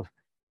example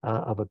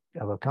of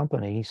a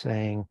company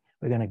saying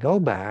we're going to go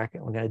back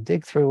and we're going to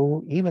dig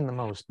through even the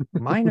most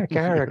minor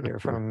character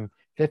from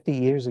 50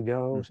 years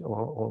ago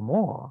or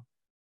more,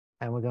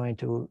 and we're going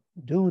to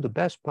do the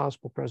best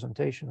possible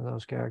presentation of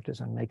those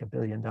characters and make $1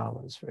 billion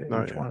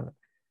for each one of them.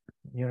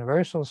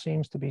 Universal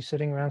seems to be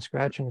sitting around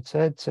scratching its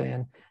head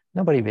saying,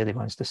 nobody really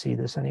wants to see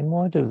this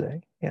anymore, do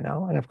they?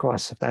 And of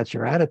course, if that's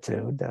your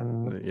attitude,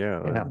 then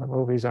the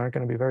movies aren't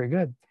going to be very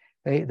good.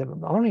 The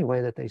only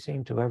way that they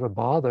seem to ever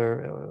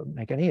bother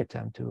make any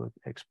attempt to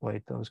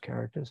exploit those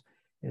characters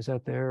is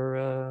at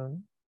their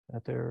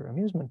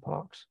amusement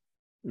parks.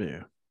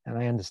 Yeah. And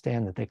I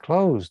understand that they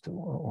closed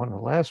one of the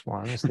last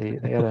ones. They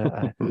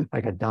had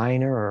like a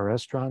diner or a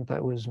restaurant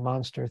that was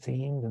monster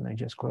themed, and they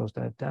just closed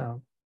that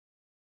down.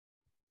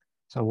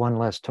 So one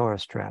less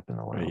tourist trap in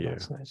the world. Yeah.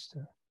 That's nice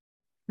too.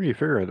 You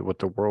figure that with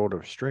the world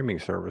of streaming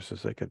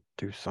services, they could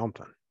do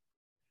something.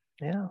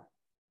 Yeah.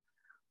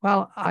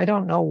 Well, I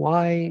don't know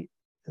why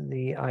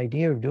the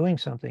idea of doing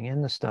something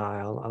in the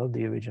style of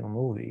the original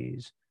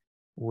movies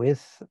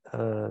with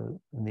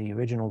the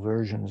original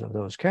versions of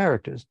those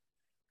characters,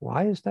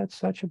 why is that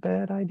such a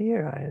bad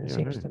idea? It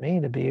seems to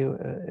me to be,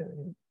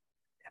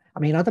 I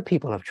mean, other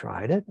people have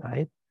tried it,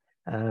 right?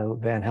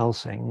 Van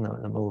Helsing,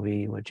 the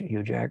movie with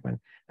Hugh Jackman.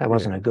 That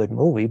wasn't Yeah. a good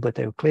movie, but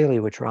they clearly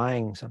were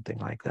trying something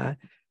like that.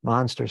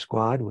 Monster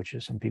Squad, which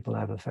is some people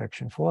have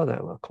affection for,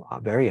 that were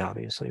very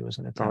obviously was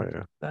an Oh attempt yeah.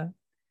 at that.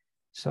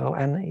 So,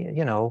 and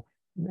you know,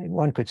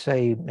 one could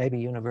say maybe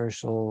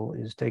Universal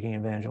is taking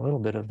advantage a little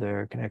bit of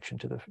their connection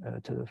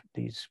to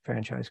these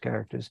franchise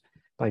characters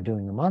by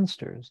doing the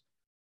monsters.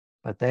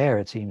 But there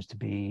it seems to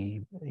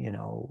be, you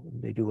know,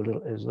 they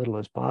do as little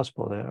as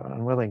possible. They're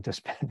unwilling to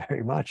spend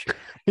very much.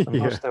 The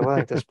Yeah. most they're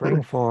willing to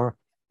spring for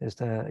is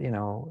to, you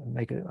know,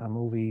 make a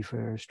movie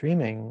for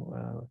streaming.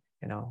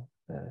 You know,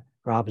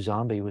 Rob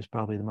Zombie was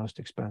probably the most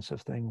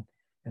expensive thing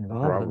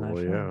involved in that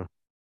Probably, film. yeah.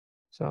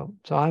 So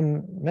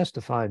I'm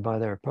mystified by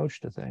their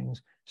approach to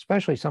things,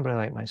 especially somebody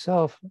like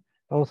myself.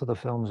 Both of the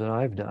films that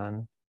I've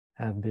done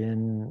have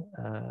been,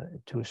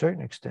 to a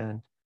certain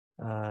extent,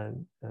 uh,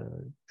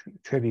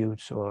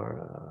 tributes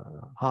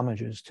or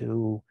homages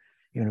to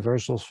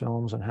Universal's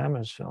films and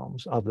Hammer's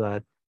films of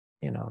that,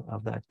 you know,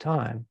 of that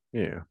time.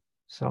 Yeah.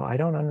 So I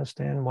don't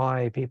understand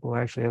why people who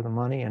actually have the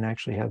money and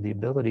actually have the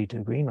ability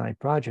to greenlight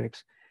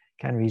projects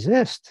can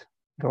resist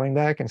going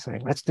back and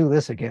saying, let's do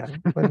this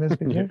again. Wouldn't this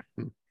be Yeah.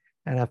 good?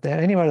 And if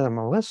anybody of them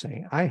are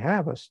listening, I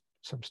have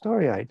some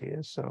story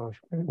ideas, so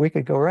we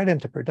could go right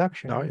into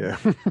production. Oh yeah.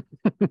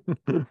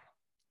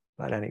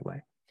 But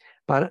anyway,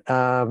 but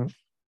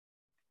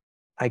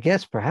I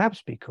guess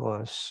perhaps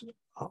because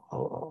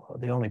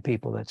the only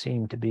people that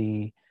seem to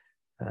be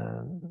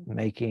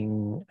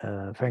making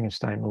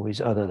Frankenstein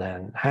movies other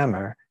than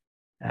Hammer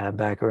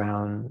back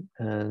around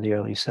the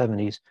early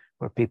 70s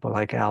were people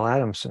like Al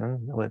Adamson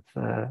with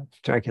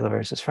Dracula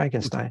versus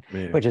Frankenstein,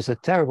 Yeah. which is a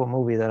terrible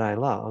movie that I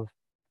love.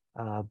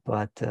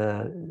 But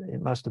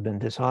it must have been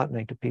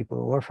disheartening to people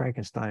who were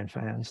Frankenstein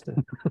fans to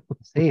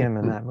see him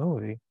in that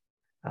movie.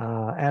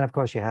 And of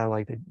course, you have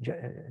like the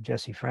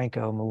Jesse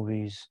Franco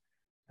movies,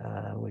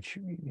 which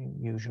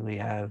usually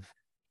have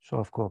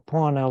softcore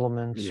porn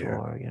elements, Yeah.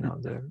 or you know,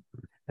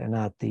 they're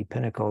not the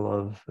pinnacle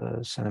of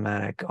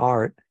cinematic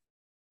art.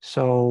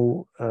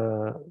 So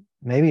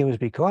maybe it was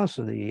because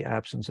of the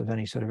absence of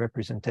any sort of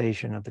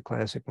representation of the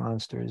classic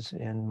monsters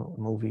in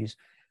movies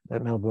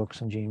that Mel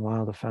Brooks and Gene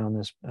Wilder found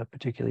this a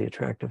particularly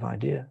attractive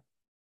idea.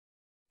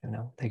 You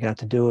know, they got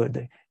to do it.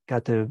 They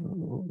got to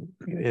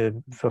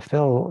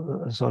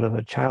fulfill a sort of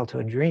a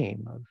childhood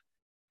dream of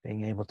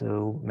being able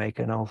to make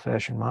an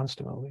old-fashioned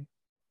monster movie.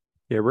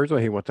 Yeah,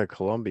 originally he went to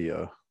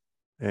Columbia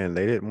and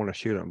they didn't want to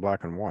shoot it in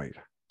black and white.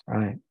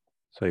 Right.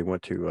 So he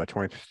went to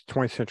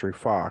 20th Century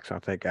Fox. I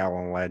think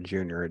Alan Ladd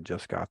Jr. had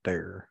just got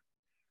there.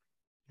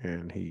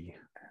 And he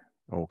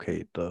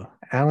okayed the...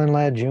 Alan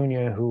Ladd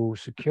Jr., who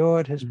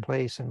secured his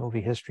place in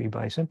movie history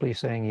by simply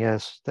saying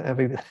yes to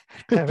every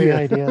Yeah.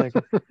 idea.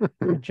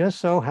 It just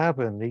so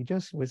happened he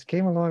just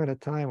came along at a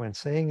time when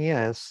saying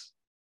yes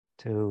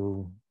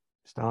to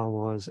Star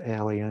Wars,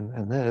 Alien,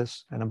 and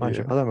this, and a bunch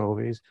of Yeah. other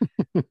movies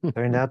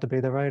turned out to be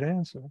the right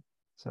answer.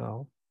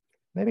 So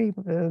maybe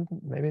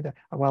that.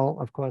 Well,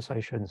 of course, I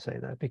shouldn't say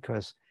that,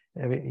 because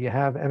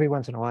every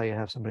once in a while you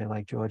have somebody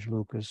like George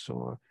Lucas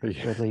or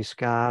Yeah. Ridley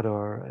Scott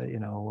or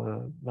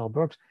Mel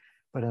Brooks,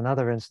 but in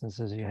other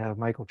instances you have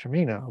Michael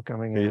Cimino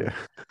coming in Yeah.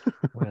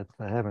 with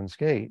Heaven's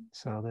Gate.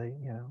 So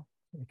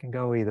it can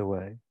go either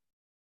way.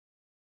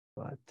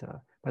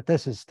 But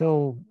this is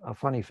still a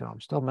funny film.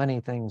 Still many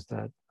things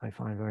that I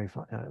find very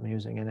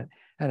amusing in it,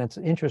 and it's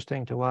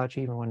interesting to watch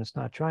even when it's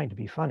not trying to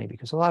be funny,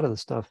 because a lot of the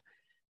stuff,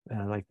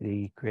 like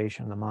the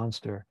creation of the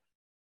monster,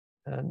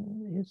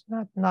 it's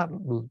not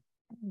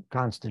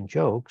constant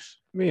jokes.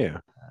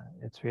 Yeah.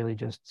 It's really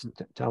just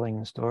telling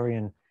the story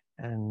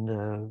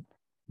and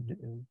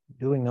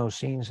doing those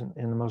scenes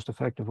in the most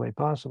effective way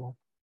possible.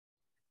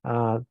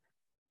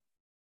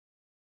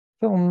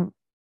 Film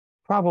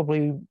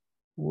probably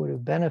would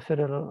have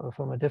benefited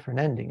from a different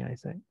ending, I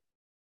think.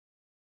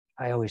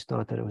 I always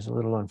thought that it was a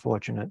little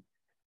unfortunate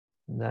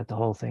that the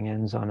whole thing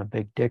ends on a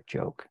big dick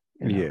joke.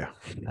 Yeah.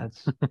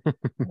 That's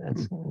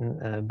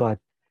but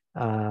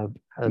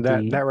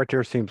that right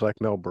there seems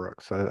like Mel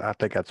Brooks. I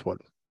think that's what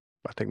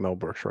I think Mel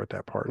Brooks wrote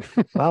that part.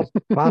 Well,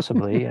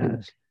 possibly,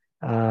 yes.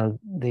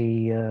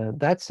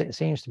 That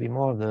seems to be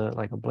more of the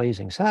like a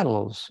Blazing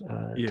Saddles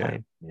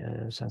type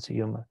sense of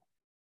humor.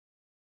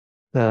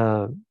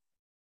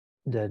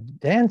 The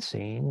dance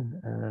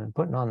scene,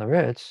 putting on the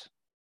Ritz,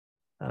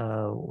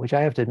 which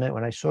I have to admit,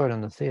 when I saw it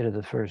in the theater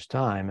the first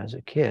time as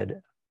a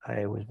kid,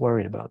 I was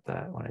worried about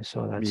that. When I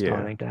saw that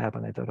starting to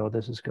happen, I thought, oh,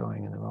 this is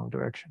going in the wrong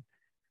direction.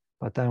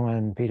 But then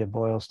when Peter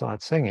Boyle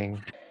starts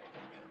singing,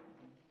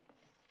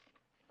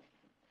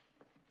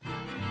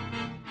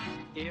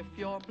 if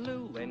you're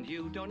blue and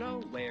you don't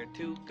know where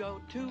to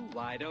go to,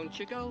 why don't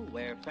you go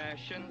where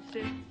fashion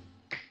sits?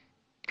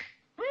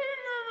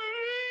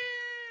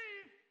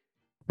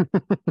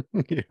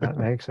 that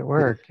makes it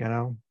work,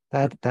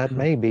 That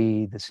may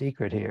be the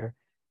secret here,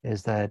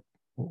 is that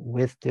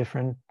with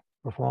different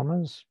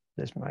performers,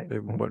 this might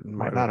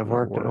not have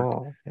worked at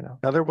all,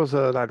 Now there was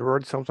I'd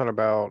read something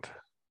about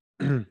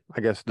I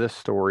guess this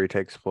story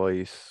takes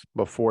place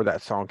before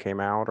that song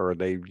came out, or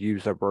they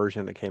used a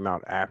version that came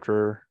out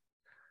after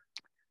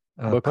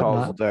Putting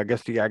because on, I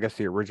guess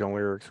the original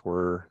lyrics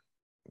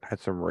had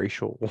some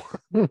racial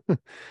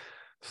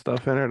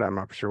stuff in it. I'm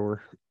not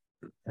sure.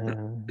 uh,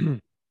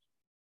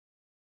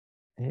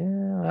 yeah,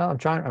 well,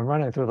 I'm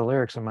running through the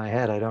lyrics in my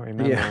head. I don't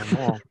remember Yeah, them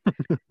all.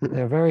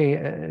 They're very,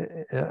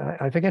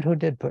 I forget who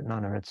did Putting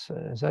on the Ritz.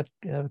 Is that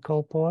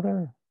Cole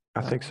Porter?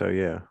 I think so.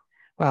 Yeah,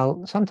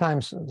 Well,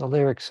 sometimes the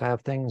lyrics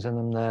have things in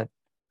them that,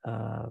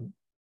 uh,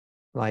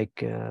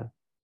 like,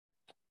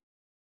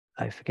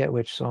 I forget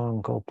which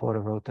song Cole Porter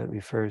wrote that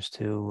refers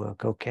to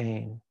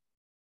cocaine.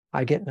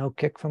 I get no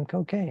kick from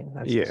cocaine.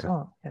 That's the yeah,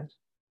 song. Yes.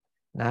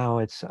 Now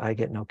it's I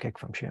get no kick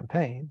from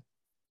champagne.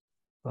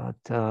 But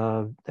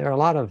there are a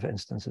lot of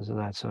instances of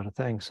that sort of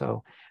thing.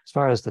 So as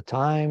far as the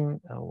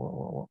time,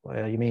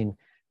 you mean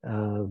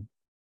uh,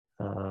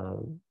 uh,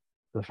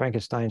 the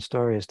Frankenstein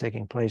story is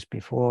taking place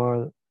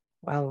before?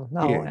 Well,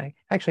 no, yeah.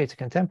 actually, it's a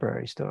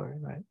contemporary story,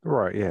 right?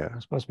 Right. Yeah,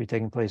 It's supposed to be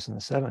taking place in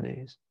the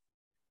 70s.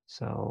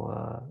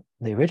 So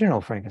the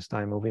original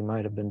Frankenstein movie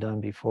might have been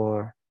done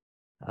before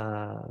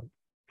uh,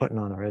 Putting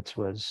on the Ritz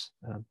was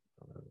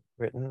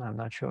written. I'm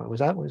not sure. Was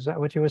that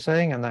what you were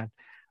saying? I'm not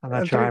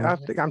sure. I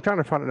think I'm trying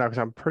to find it now because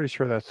I'm pretty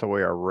sure that's the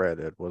way I read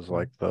it. Was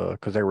like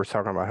because they were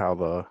talking about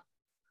how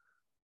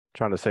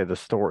trying to say the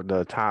story,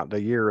 the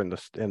year in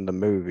the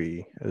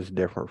movie is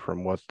different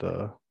from what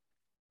the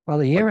Well,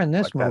 the year in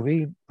like this that.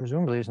 movie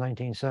presumably is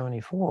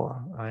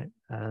 1974, right?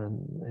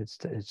 And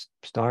it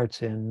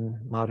starts in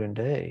modern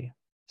day.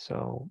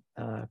 So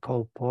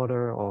Cole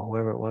Porter or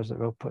whoever it was that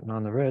wrote Putting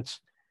on the Ritz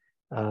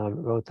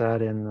wrote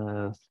that in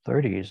the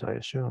 30s, I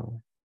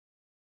assume.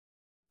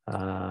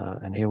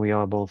 And here we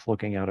are both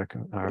looking at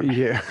our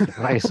Yeah.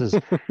 devices,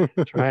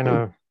 trying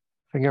to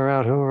figure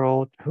out who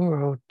wrote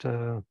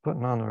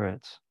Putting on the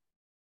Ritz.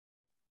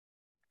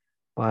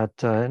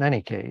 But in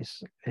any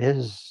case,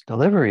 his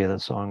delivery of the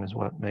song is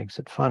what makes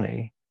it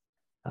funny.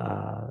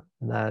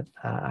 That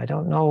I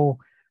don't know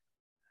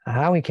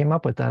how he came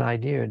up with that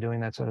idea of doing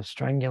that sort of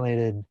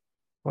strangulated,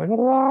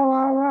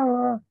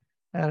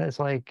 and it's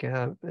like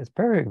it's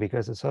perfect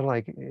because it's sort of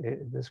like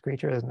this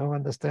creature has no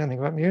understanding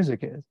what music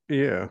is.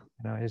 Yeah.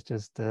 He's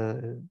just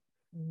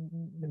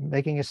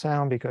making a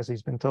sound because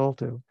he's been told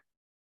to.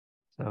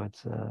 So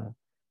it's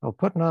well,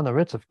 Putting on the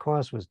Ritz, of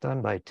course, was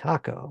done by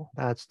Taco.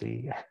 That's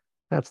the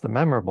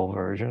memorable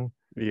version.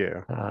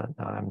 Yeah. No,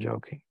 I'm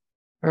joking.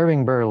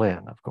 Irving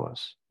Berlin, of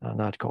course,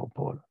 not Cole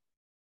Porter.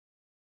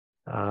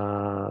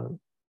 Uh,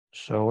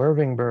 so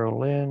Irving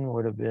Berlin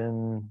would have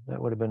been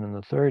in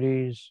the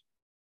 30s.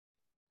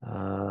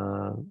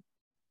 Uh,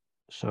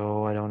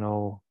 so I don't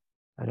know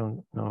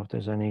if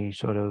there's any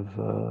sort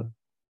of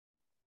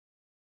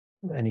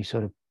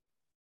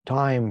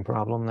time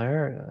problem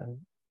there,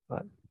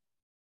 but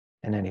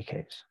in any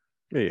case,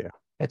 Yeah.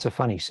 it's a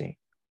funny scene.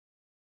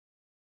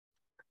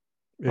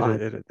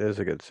 But It is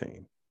a good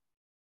scene.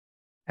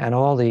 and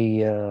all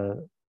the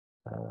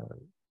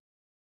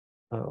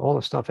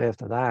stuff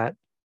after that,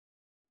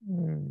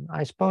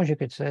 I suppose you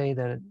could say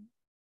that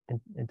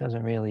it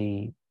doesn't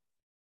really.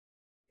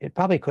 It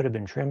probably could have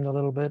been trimmed a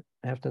little bit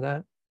after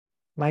that.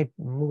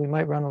 Movie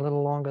might run a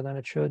little longer than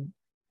it should.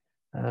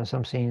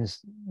 Some scenes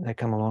that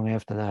come along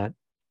after that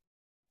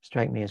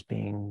strike me as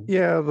being,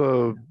 Yeah,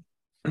 the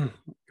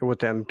with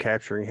them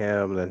capturing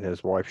him and then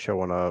his wife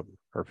showing up,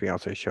 her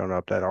fiance showing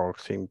up, that all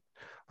seemed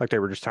like they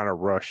were just trying to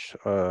rush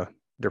a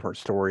different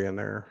story in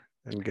there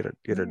and get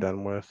it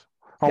done with.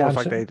 yeah,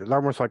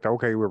 Almost like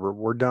okay,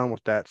 we're done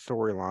with that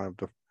storyline of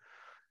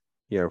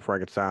the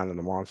Frankenstein and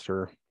the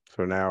monster.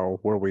 So now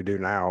what do we do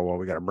now? Well,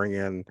 we got to bring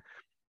in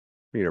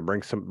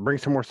bring some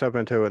more stuff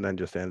into it and then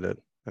just end it.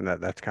 And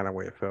that's kind of the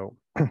way it felt.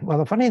 well,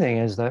 the funny thing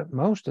is that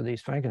most of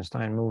these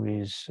Frankenstein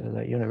movies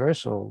that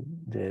Universal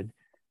did,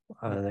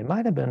 they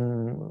might have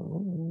been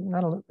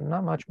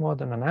not much more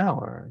than an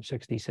hour,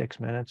 66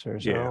 minutes or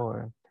so.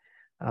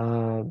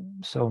 Yeah.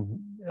 So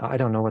I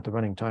don't know what the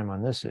running time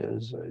on this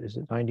is. Is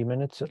it 90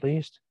 minutes at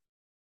least?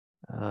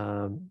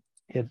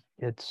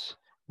 It's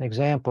an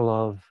example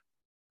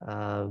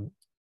of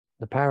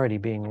the parody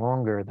being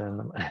longer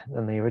than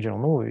the original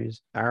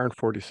movies. Hour and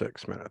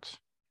 46 minutes.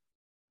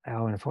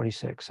 Hour and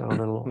 46, so a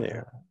little.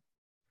 Yeah.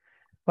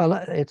 Well,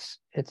 it's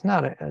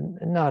not a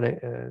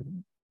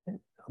It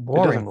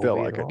boring doesn't feel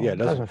movie at like it. all. Yeah, it It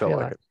doesn't doesn't feel feel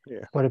like that. it.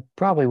 Yeah. But it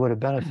probably would have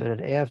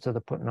benefited after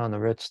the Putting on the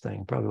Ritz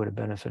thing. Probably would have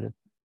benefited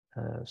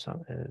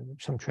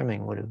some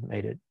trimming would have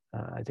made it,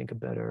 I think, a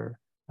better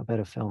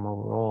film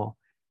overall,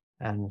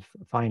 and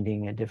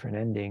finding a different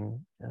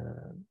ending,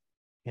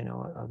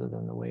 other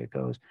than the way it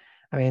goes.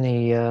 I mean,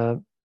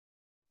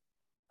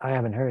 I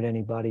haven't heard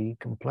anybody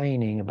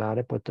complaining about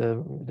it, but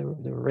the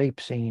rape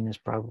scene is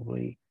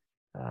probably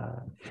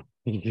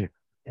Yeah.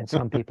 in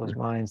some people's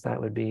minds that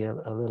would be a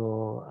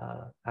little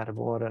out of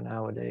order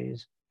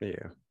nowadays.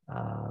 Yeah.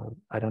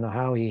 I don't know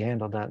how he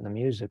handled that in the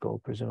musical.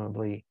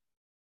 Presumably,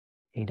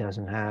 he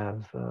doesn't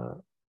have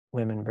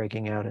women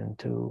breaking out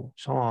into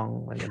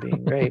song when they're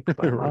being raped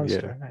by a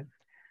monster. Yeah. Right?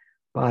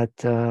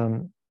 But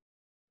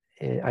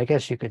I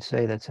guess you could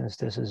say that since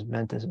this is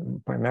meant as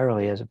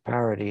primarily as a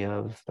parody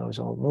of those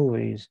old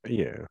movies,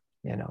 Yeah.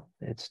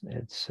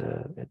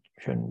 it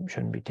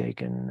shouldn't be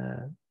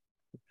taken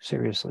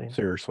seriously.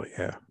 Seriously,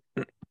 yeah.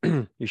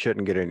 You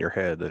shouldn't get in your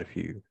head that if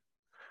you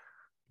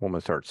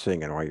woman starts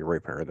singing while you're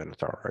raping her, then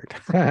it's all right.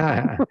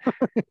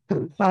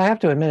 Well, I have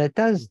to admit, it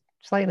does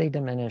slightly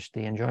diminish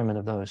the enjoyment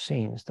of those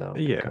scenes, though,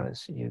 Yeah.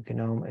 because you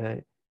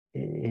can,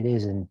 it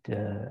isn't.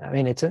 I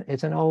mean, it's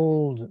an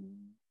old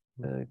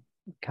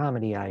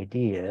comedy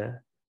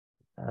idea.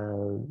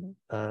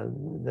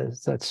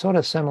 That's sort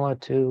of similar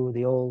to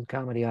the old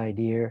comedy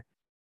idea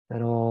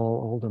that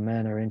all older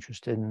men are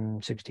interested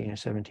in 16 or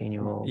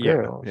 17-year-old Yeah,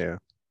 girls. yeah.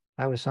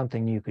 That was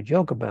something you could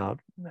joke about,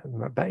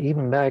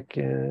 even back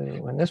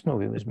when this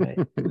movie was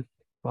made.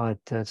 But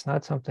it's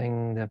not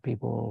something that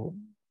people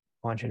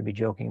want you to be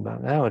joking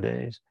about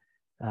nowadays.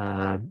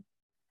 And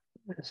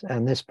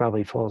this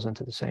probably falls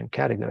into the same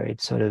category.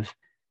 It sort of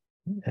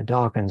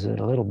darkens it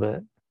a little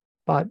bit.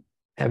 But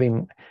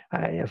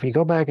if you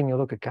go back and you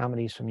look at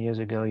comedies from years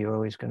ago, you're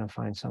always going to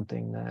find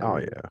something that. Oh,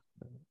 yeah.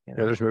 Yeah,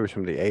 there's movies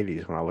from the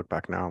 80s when I look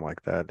back now, I'm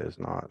like, that is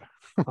not,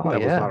 Oh, that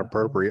was not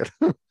appropriate.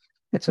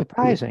 It's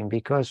surprising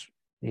because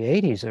the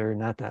 80s are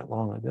not that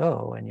long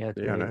ago, and yet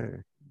Yeah, I they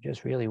know.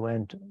 just really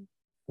went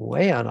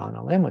way out on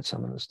a limb with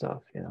some of the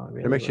stuff. It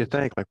It makes you was.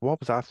 think, like, what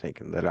was I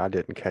thinking that I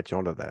didn't catch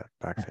on to that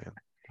back then?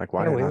 Like,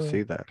 why Yeah, didn't I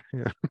see that?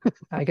 Yeah,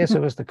 I guess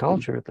it was the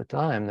culture at the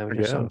time. There were I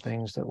just some guess.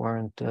 things that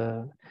weren't,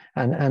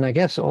 and I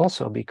guess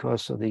also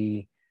because of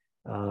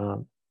uh,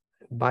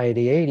 by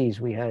the 80s,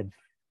 we had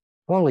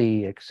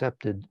fully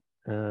accepted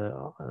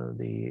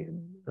the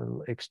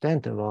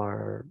extent of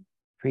our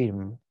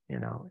freedom,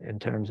 in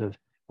terms of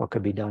what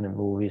could be done in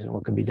movies and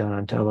what could be done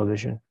on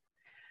television.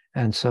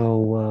 And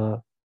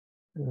so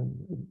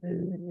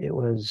it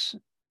was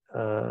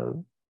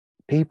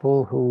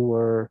people who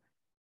were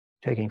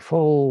taking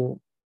full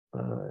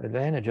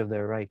advantage of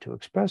their right to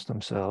express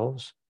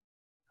themselves,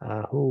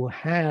 who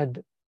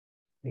had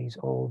these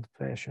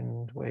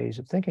old-fashioned ways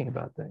of thinking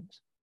about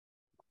things.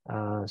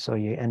 So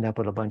you end up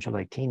with a bunch of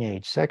like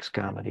teenage sex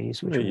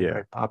comedies, which was a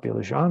very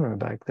popular genre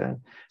back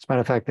then. As a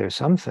matter of fact, there's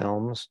some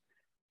films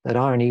that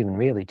aren't even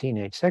really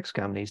teenage sex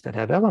comedies that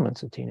have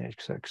elements of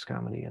teenage sex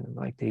comedy in them,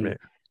 like the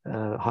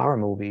horror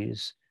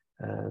movies,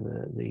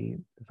 the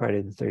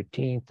Friday the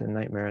 13th and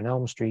Nightmare on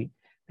Elm Street.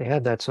 They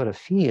had that sort of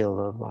feel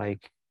of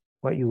like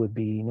what you would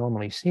be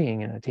normally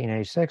seeing in a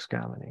teenage sex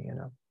comedy,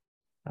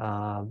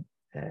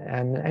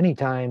 and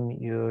anytime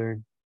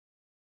you're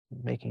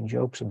making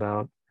jokes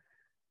about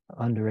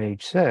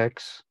underage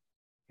sex,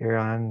 you're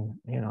on,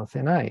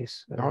 thin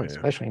ice, Oh, yeah.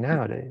 especially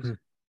nowadays.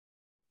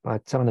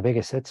 But some of the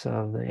biggest hits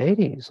of the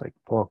 80s, like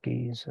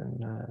Porky's,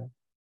 and,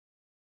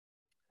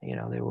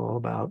 they were all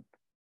about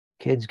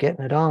kids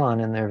getting it on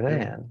in their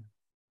van.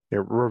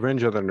 Yeah,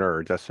 Revenge of the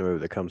Nerds. That's the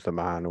movie that comes to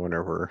mind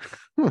whenever,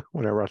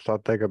 whenever I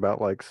start thinking about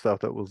like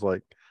stuff that was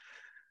like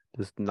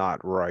just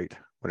not right.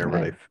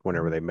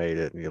 Whenever they made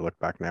it, and you look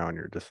back now, and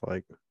you're just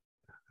like,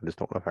 I just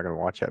don't know if I can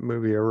watch that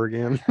movie ever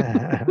again.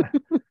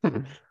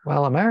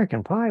 Well,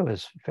 American Pie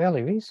was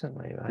fairly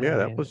recently, right? Yeah,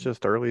 that was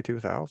just early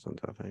 2000s,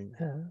 I think.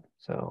 Yeah.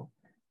 So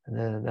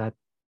that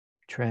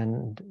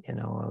trend,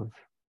 of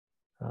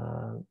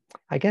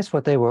I guess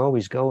what they were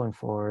always going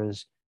for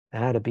is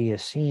there had to be a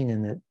scene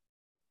in it,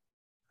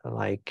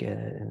 like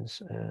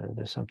there's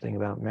something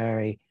about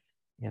Mary,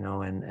 and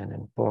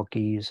in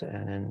Porky's,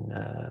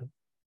 and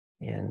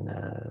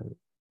in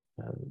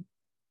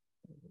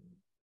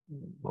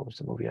what was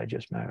the movie I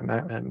just married?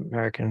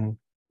 American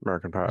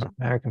Pie.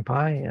 American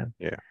Pie, yeah.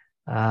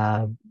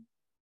 Yeah.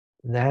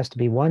 There has to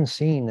be one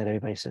scene that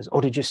everybody says,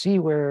 "Oh, did you see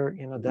where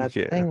that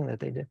thing that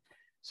they did?"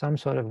 Some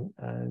sort of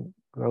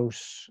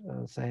gross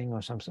thing,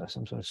 or some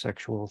sort of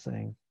sexual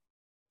thing.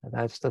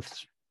 That's the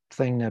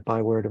thing that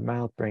by word of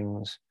mouth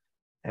brings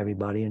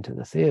everybody into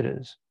the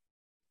theaters.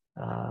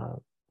 But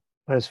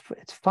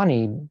it's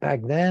funny,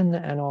 back then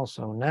and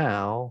also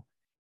now,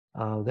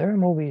 there are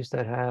movies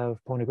that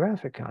have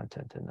pornographic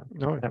content in them.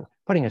 Oh,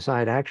 putting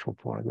aside actual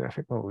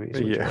pornographic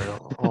movies, which are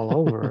all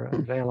over,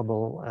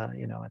 available, at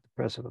the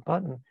press of a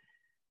button.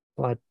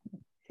 But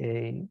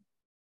there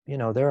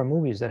are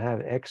movies that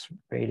have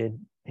X-rated,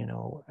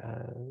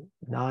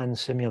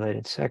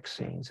 non-simulated sex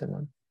scenes in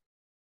them,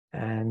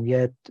 and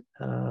yet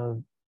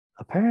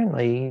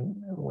apparently,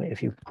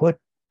 if you put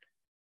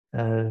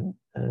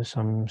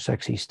some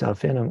sexy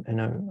stuff in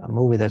a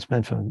movie that's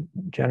meant for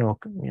general,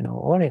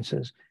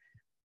 audiences,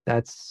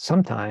 that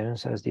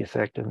sometimes has the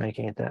effect of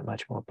making it that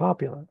much more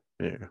popular.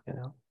 Yeah.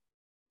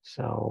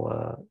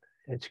 So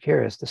it's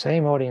curious. The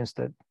same audience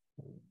that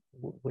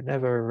would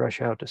never rush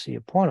out to see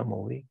a porno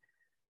movie,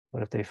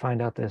 but if they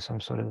find out there's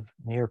some sort of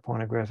near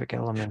pornographic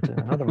element in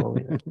another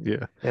movie,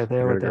 they're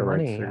there with their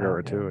money. Go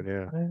right to it,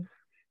 yeah.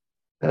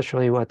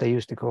 Especially what they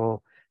used to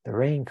call the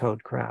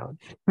raincoat crowd.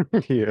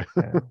 Yeah.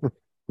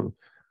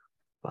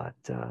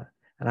 But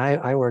and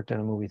I worked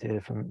in a movie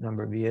theater for a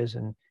number of years,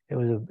 and it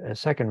was a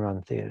second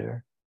run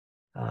theater,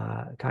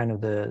 kind of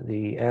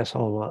the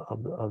asshole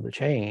of the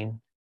chain.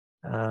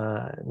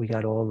 We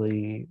got all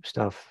the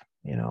stuff,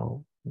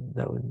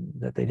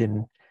 that they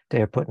didn't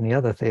dare put in the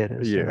other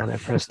theaters, their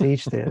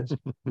prestige theaters.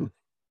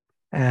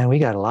 And we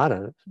got a lot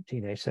of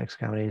teenage sex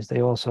comedies.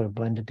 They all sort of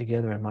blended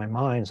together in my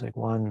mind. It's like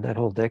that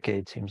whole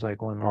decade seems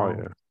like one Oh long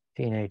yeah.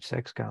 teenage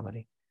sex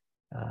comedy.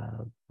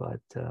 But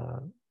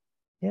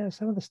yeah,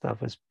 some of the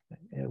stuff it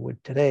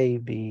would today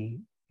be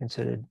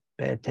considered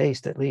bad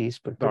taste at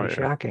least, but Oh pretty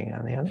yeah. shocking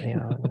on the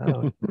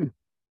other.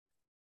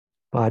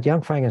 But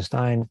Young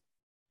Frankenstein,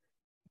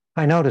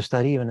 I noticed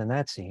that even in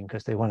that scene,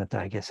 because they wanted to,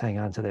 I guess, hang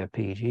on to their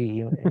PG.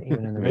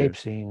 Even in the Yeah. rape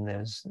scene,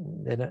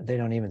 they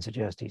don't even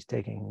suggest he's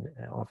taking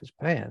off his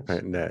pants.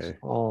 No. It's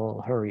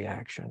all her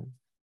reaction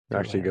to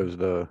Actually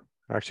him.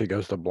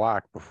 goes to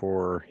black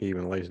before he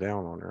even lays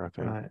down on her, I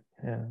think. Right.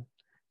 Yeah.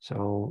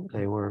 So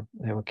they were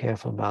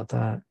careful about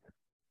that.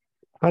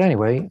 But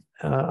anyway,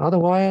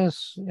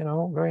 otherwise,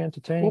 very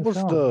entertaining What was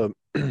film.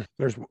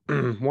 there's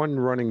one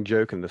running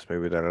joke in this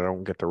movie that I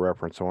don't get the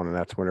reference on, and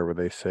that's whenever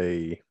they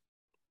say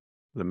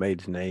the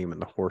maid's name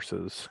and the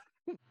horses.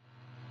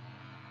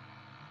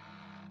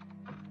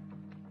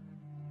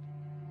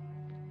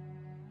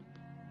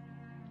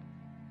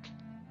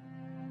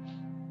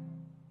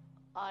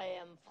 I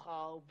am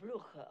Frau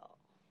Blucher.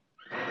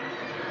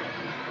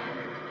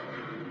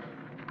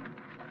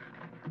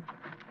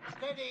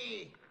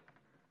 Steady!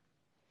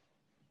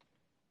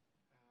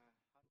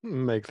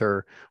 Make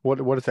their what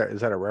is that? Is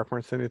that a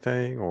reference to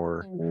anything,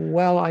 or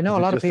Well, I know is a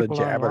it lot of just a people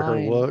jab at her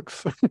online.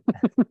 looks?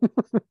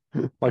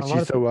 Like A lot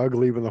she's of so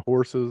ugly, even the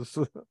horses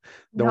no,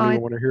 don't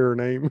even want to hear her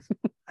name.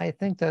 I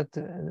think that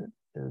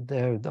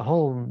the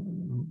whole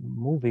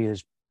movie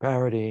is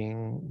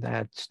parodying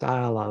that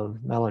style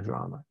of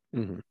melodrama.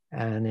 Hmm.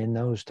 And in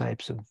those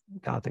types of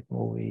Gothic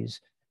movies,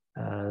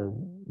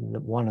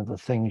 one of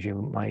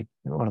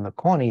the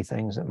corny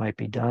things that might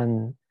be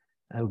done,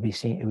 it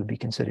would be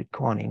considered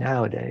corny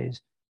nowadays,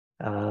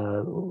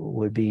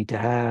 would be to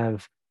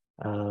have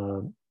uh,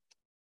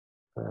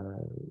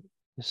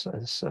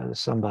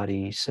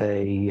 somebody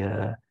say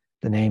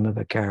the name of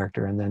a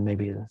character and then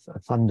maybe a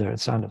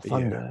sound of Yeah.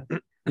 thunder.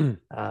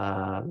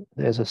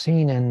 There's a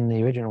scene in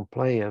the original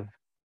play of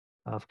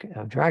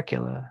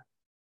Dracula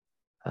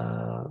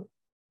uh,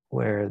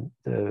 where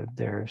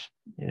there's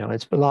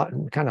it's a lot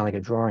kind of like a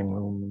drawing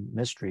room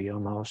mystery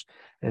almost.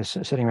 They're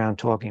sitting around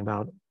talking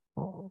about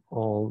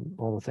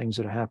all the things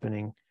that are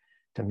happening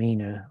to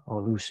Mina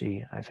or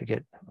Lucy. I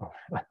forget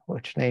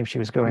which name she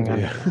was going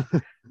Yeah.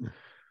 under.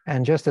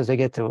 And just as they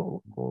get to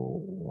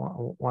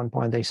one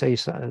point, they say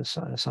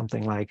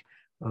something like,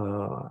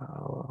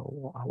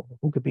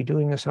 "Who could be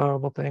doing this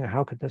horrible thing? Or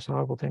how could this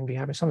horrible thing be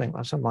happening?"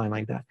 Some line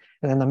like that.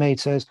 And then the maid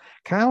says,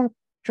 "Count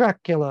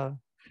Dracula,"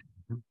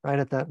 right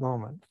at that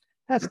moment.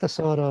 That's the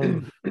sort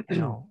of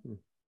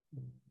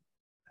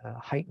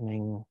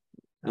heightening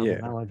of the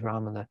Yeah.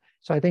 melodrama.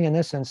 So I think in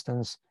this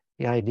instance,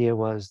 the idea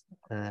was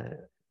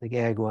the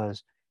gag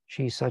was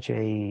she's such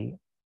a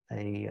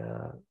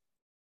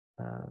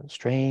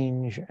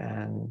strange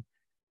and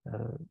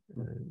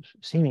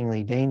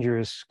seemingly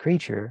dangerous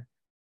creature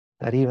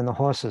that even the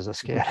horses are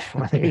scared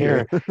when they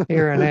Yeah.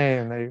 hear her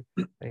name.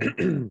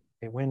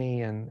 They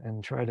whinny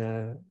and try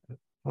to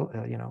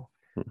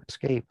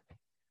escape.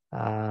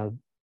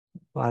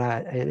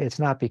 But it's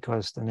not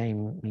because the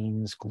name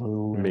means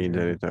glue Means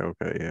and anything.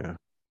 Okay, yeah.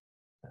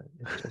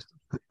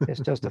 it's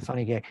just a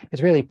funny gag.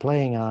 It's really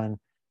playing on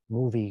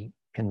movie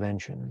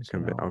conventions,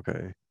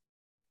 Okay.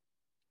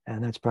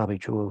 and that's probably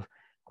true of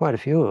quite a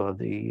few of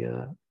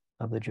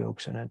the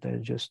jokes in it. They're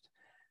just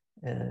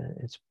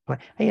it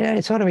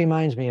sort of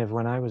reminds me of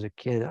when I was a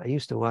kid. I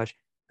used to watch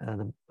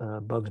the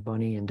Bugs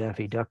Bunny and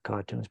Daffy Duck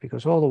cartoons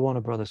because all the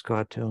Warner Brothers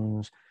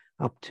cartoons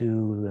up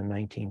to the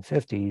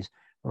 1950s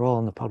were all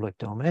in the public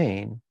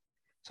domain.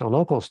 So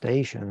local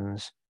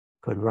stations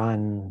could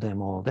run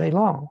them all day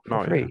long for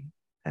Oh yeah. free.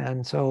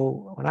 And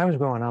so when I was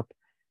growing up,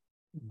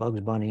 Bugs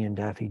Bunny and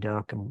Daffy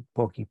Duck and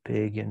Porky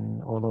Pig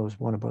and all those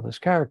Warner Brothers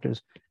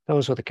characters,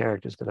 those were the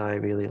characters that I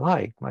really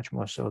liked, much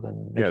more so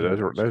than Yeah,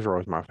 Mickey Mouse. those were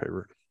always my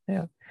favorite.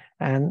 Yeah.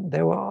 And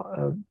there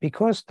were,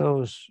 because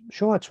those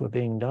shorts were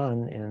being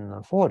done in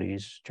the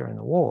 40s during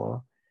the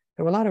war,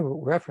 there were a lot of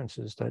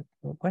references that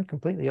went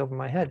completely over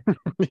my head.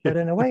 But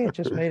in a way, it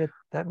just made it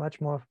that much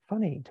more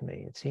funny to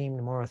me. It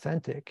seemed more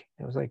authentic.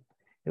 It was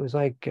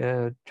like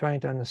trying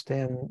to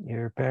understand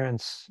your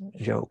parents'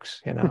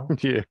 jokes,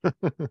 Yeah.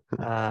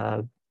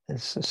 Uh,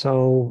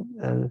 so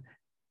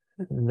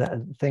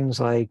things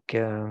like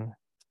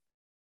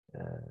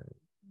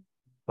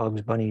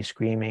Bugs Bunny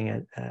screaming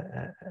at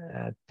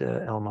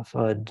Elmer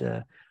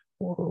Fudd,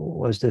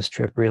 was this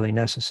trip really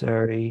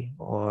necessary?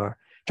 Or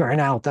turn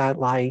out that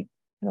light.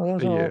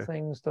 Those are all Yeah.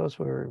 things. Those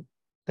were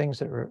things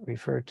that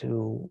refer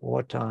to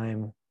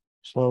wartime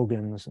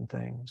slogans and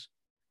things.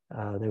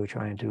 They were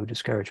trying to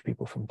discourage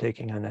people from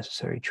taking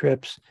unnecessary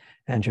trips.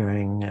 And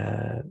during,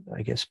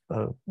 I guess,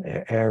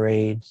 air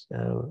raids,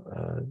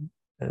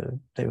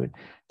 they would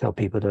tell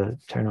people to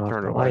turn off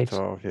Turn the the lights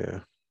lights. off, yeah.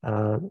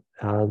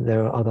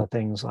 There are other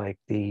things like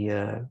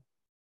there's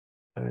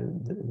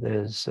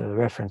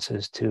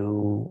references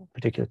to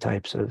particular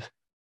types of,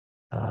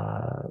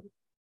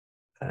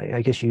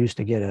 I guess you used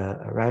to get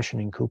a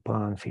rationing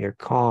coupon for your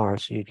car,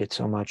 so you'd get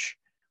so much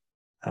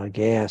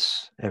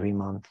gas every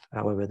month,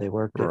 however they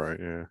worked it. Right,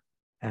 yeah.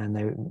 And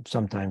they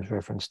sometimes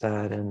referenced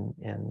that in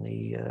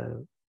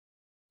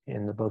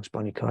the Bugs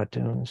Bunny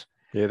cartoons.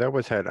 Yeah, that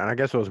was had, and I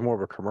guess it was more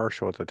of a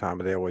commercial at the time,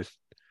 but they always,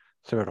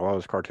 similar to a lot of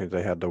those cartoons,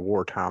 they had the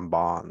wartime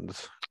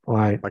bonds,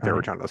 Right, like they were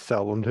right. trying to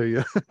sell them to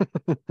you.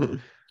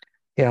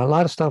 Yeah, a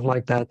lot of stuff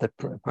like that that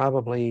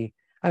probably,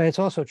 I mean, it's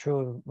also true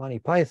of Monty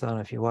Python.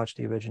 If you watch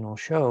the original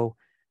show,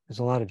 there's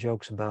a lot of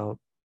jokes about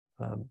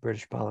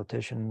British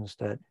politicians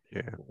that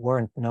Yeah.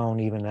 weren't known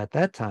even at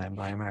that time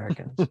by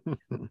Americans.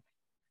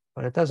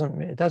 But it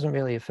doesn't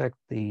really affect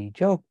the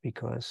joke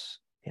because,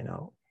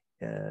 uh,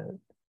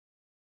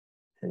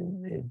 I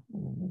mean,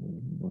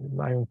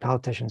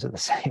 politicians are the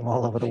same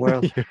all over the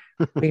world. Yeah.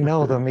 We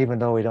know them even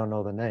though we don't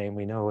know the name.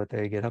 We know what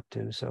they get up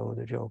to, so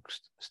the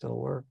jokes still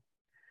work.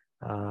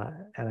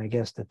 And I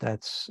guess it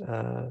adds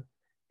a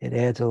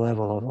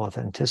level of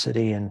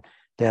authenticity and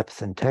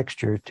depth and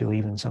texture to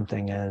even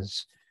something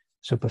as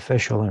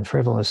superficial and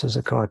frivolous as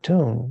a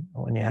cartoon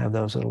when you have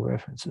those little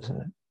references in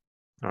it.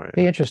 Oh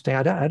Be yeah. interesting.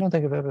 I don't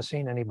think I've ever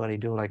seen anybody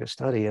do like a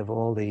study of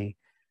all the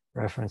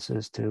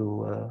references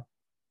to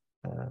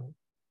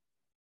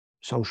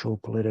social,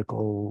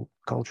 political,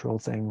 cultural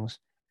things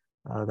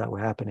that were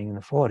happening in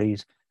the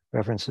 40s,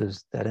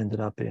 references that ended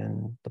up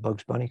in the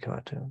Bugs Bunny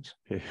cartoons.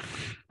 Yeah.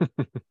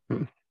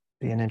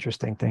 Be an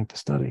interesting thing to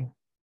study.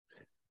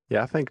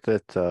 Yeah, I think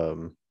that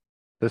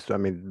I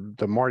mean,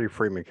 the Marty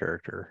Freeman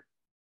character,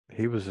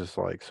 he was just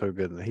like so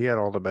good. He had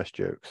all the best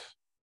jokes.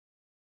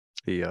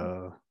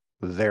 The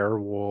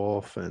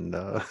Werewolf and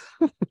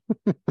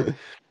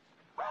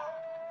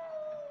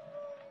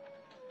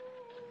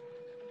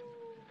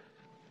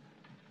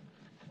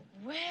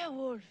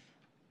Werewolf.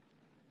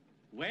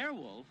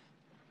 Werewolf?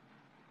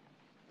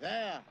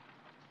 There.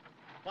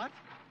 What?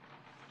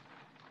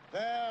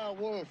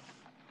 Werewolf.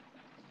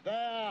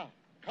 There.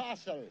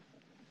 Castle.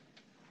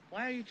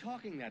 Why are you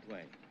talking that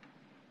way?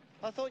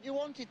 I thought you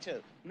wanted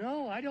to.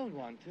 No, I don't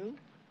want to.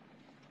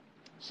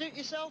 Suit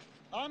yourself.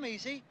 I'm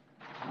easy.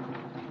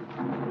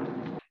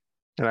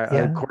 and of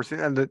Yeah. course,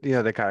 and they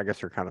kind of, I guess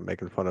they're kind of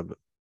making fun of,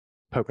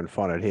 poking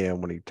fun at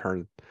him when he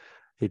tells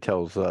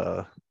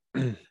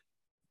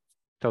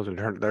tells him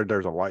to turn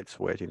there's a light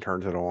switch. He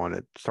turns it on,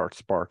 it starts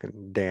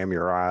sparking. Damn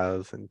your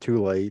eyes, and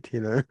too late.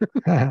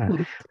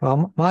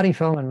 Well, Marty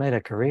Feldman made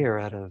a career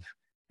out of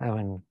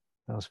having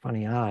those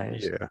funny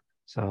eyes. Yeah.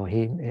 So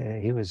he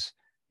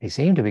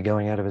seemed to be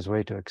going out of his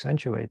way to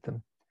accentuate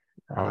them.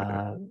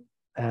 Oh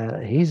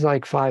yeah. He's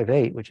like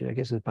 5'8", which I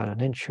guess is about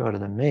an inch shorter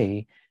than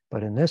me.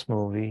 But in this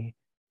movie,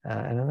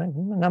 and in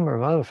a number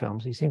of other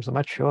films, he seems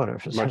much shorter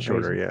for some Much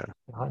shorter, reason,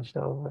 yeah. hunched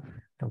over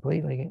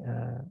completely.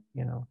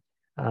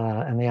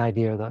 And the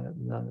idea of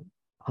the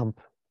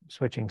hump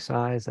switching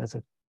sides—that's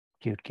a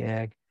cute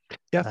gag.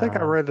 Yeah, I think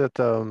I Uh, read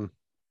that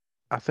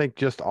I think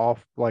just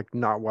off, like,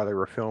 not while they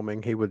were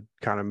filming, he would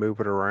kind of move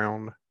it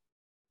around,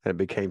 and it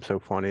became so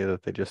funny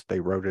that they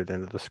wrote it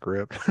into the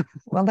script.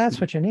 Well,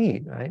 that's what you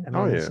need, right? I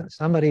Oh mean, yeah.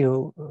 somebody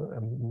who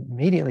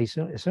immediately,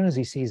 as soon as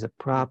he sees a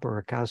prop or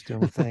a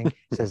costume thing,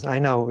 says, "I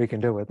know what we can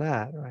do with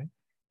that," right?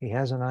 He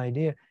has an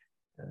idea.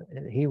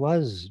 He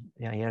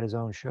had his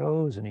own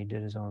shows and he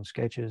did his own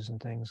sketches and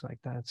things like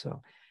that.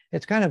 So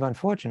it's kind of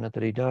unfortunate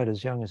that he died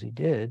as young as he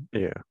did,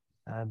 Yeah.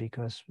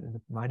 because there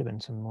might have been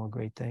some more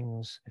great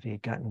things if he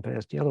had gotten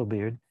past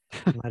Yellowbeard.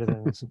 There might have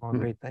been some more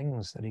great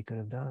things that he could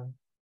have done.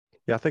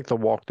 Yeah, I think the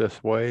Walk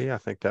This Way, I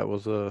think that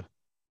was a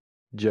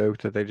joke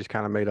that they just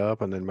kind of made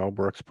up, and then Mel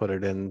Brooks put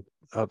it in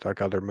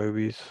like other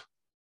movies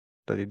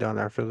that he done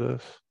after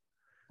this.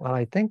 Well,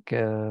 I think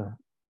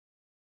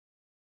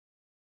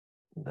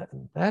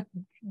that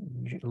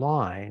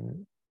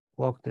line,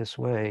 "Walk This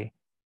Way,"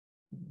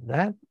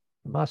 that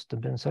must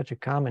have been such a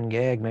common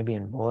gag, maybe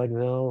in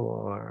vaudeville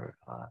or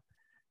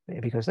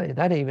because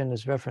that even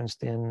is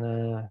referenced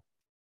in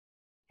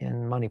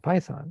Monty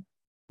Python.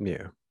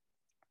 Yeah.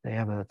 They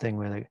have a thing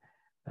where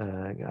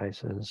the guy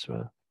says,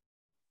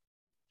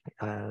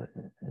 uh,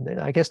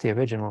 I guess the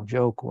original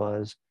joke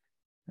was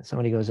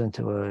somebody goes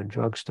into a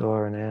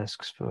drugstore and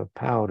asks for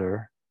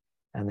powder,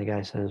 and the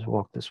guy says,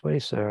 "Walk this way,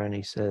 sir," and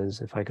he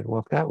says, "If I could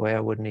walk that way, I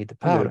wouldn't need the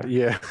powder."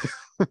 Yeah.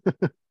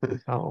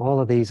 All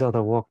of these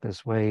other "walk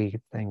this way"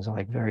 things are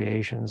like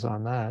variations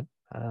on that,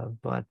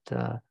 but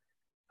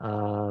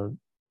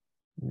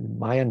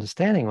my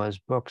understanding was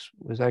Brooks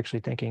was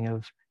actually thinking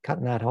of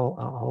cutting that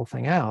whole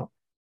thing out,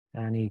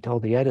 and he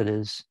told the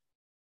editors,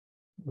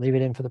 "Leave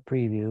it in for the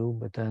preview,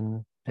 but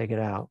then take it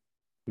out."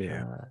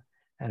 Yeah.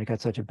 And it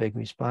got such a big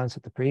response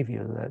at the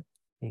preview that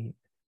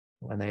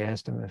when they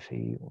asked him if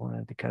he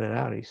wanted to cut it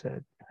out, he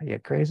said, "Are you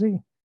crazy?"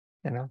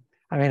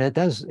 I mean, it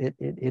does. It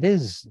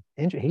is.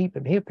 He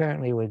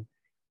apparently would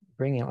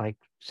bring in like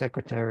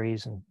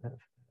secretaries and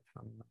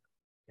from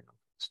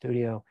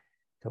studio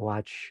to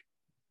watch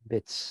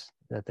bits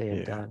that they had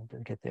Yeah. done to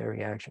get their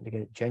reaction, to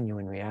get a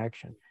genuine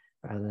reaction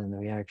rather than the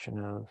reaction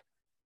of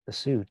the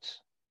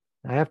suits.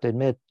 I have to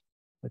admit,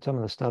 with some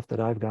of the stuff that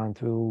I've gone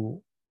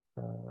through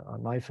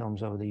on my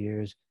films over the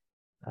years,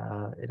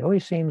 it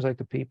always seems like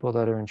the people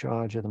that are in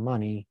charge of the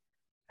money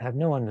have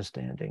no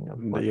understanding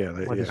of what, Yeah,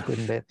 what is yeah. good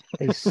and bad.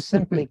 They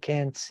simply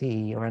can't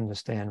see or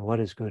understand what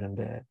is good and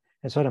bad.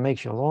 It sort of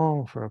makes you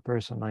long for a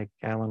person like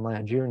Alan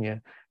Ladd Jr.,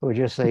 who would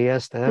just say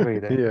yes to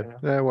everything. Yeah, You know?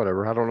 yeah,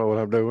 whatever. I don't know what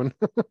I'm doing.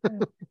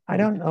 I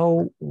don't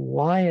know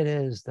why it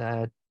is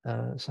that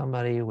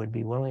somebody would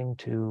be willing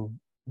to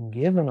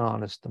give an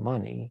artist the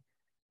money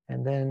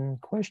and then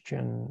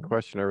question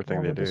Question everything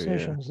all they the do. Yeah.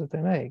 decisions that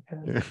they make.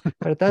 Yeah.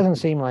 But it doesn't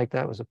seem like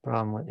that was a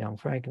problem with Young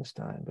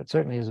Frankenstein, but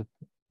certainly is a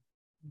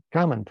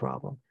common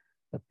problem.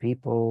 The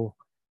people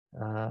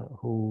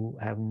who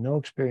have no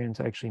experience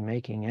actually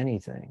making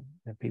anything,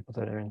 the people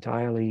that are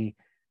entirely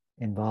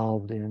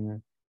involved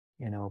in,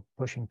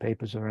 pushing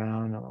papers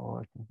around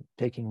or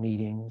taking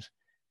meetings,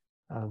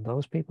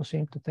 those people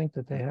seem to think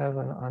that they have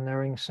an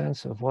unerring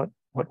sense of what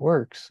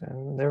works,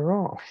 and they're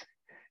wrong.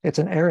 It's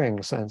an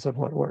erring sense of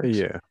what works.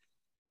 Yeah.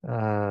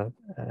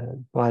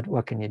 But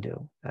what can you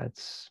do?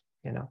 That's,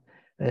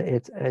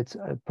 it's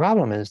a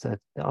problem is that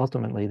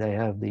ultimately they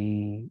have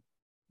the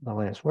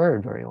last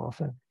word very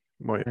often.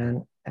 Well, yeah.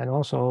 And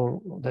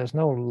also there's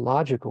no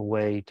logical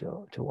way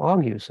to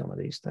argue some of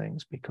these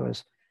things,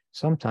 because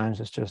sometimes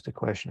it's just a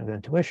question of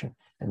intuition.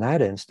 In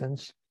that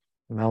instance,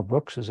 Mel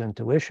Brooks's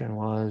intuition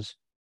was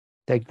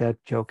take that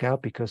joke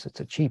out because it's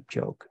a cheap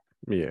joke.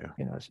 Yeah.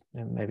 It's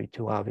maybe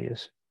too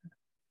obvious.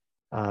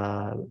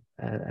 And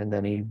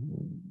then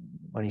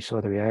when he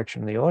saw the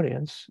reaction of the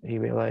audience, he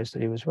realized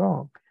that he was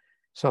wrong.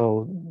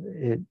 So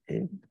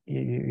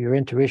your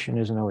intuition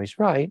isn't always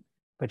right,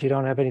 but you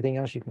don't have anything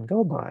else you can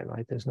go by,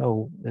 right? There's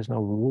no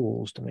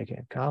rules to making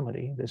a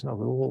comedy. There's no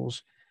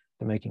rules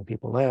to making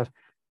people laugh.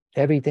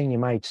 Everything you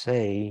might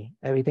say,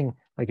 everything,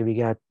 like if you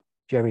got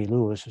Jerry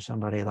Lewis or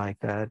somebody like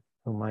that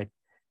who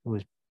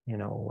was,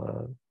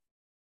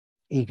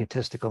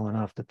 egotistical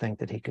enough to think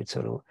that he could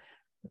sort of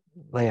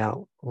lay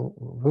out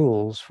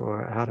rules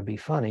for how to be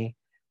funny,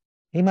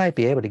 he might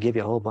be able to give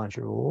you a whole bunch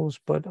of rules,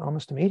 but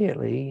almost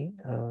immediately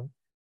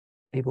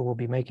people will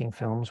be making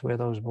films where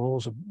those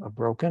rules are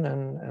broken,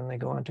 and they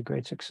go on to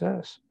great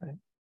success. Right?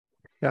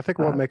 Yeah, I think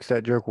what makes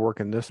that joke work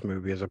in this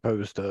movie as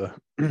opposed to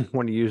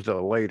when you used it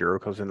later,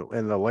 because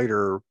in the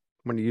later,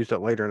 when you used it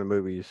later in the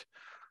movies,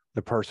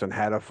 the person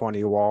had a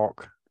funny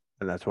walk,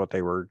 and that's what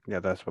they were,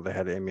 that's what they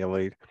had to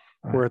emulate.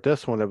 Right. Where at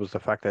this one, it was the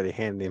fact that he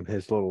handed him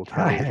his little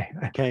tiny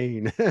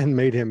cane and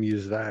made him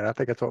use that. I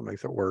think that's what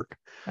makes it work.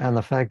 And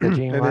the fact that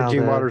Gene and then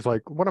Gene Wilder's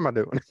like, "What am I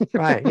doing?"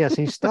 Right. Yes,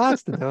 he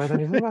starts to do it, and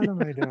he says, "What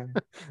am I doing?"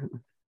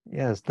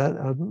 Yes,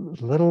 that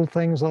little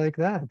things like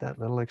that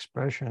little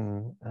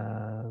expression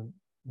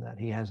that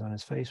he has on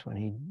his face when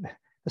he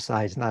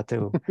decides not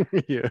to.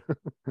 Yeah.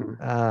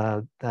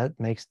 That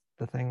makes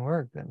the thing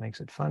work. That makes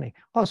it funny.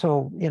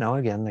 Also,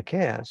 again, the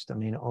cast. I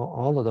mean,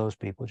 all of those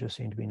people just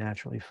seem to be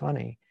naturally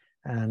funny.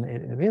 And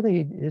it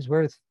really is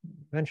worth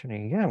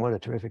mentioning again what a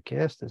terrific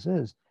cast this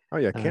is. Oh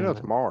yeah,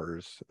 Kenneth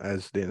Mars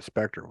as the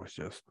inspector was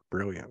just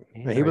brilliant.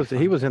 And He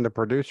was in the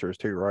producers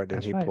too, right?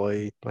 Didn't he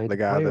played the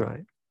guy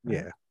playwright. that?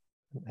 Yeah.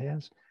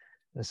 Yes.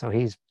 So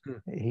he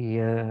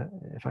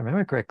if I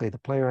remember correctly, the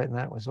playwright in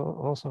that was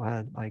also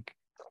had like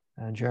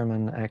a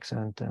German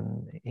accent,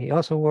 and he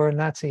also wore a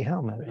Nazi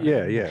helmet.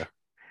 Yeah, yeah.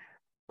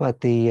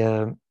 But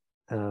the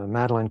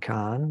Madeline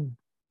Kahn.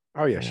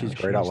 Oh yeah, she's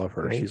great. I love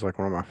her. Great. She's like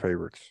one of my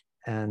favorites.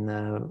 And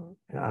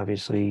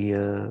obviously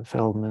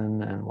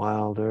Feldman and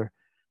Wilder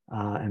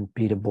and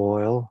Peter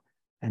Boyle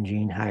and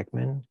Gene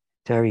Hackman,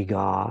 Terry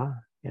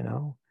Garr,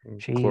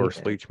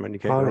 Cloris Leachman. You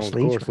can't go wrong with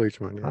Cloris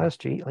Leachman. Yeah. Cloris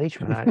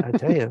Leachman, I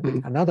tell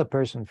you, another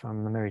person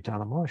from the Mary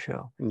Tyler Moore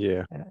Show.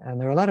 Yeah. And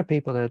there are a lot of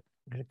people that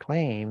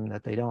claim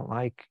that they don't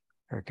like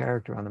her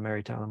character on the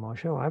Mary Tyler Moore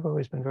Show. I've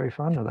always been very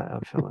fond of that,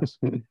 of Phyllis.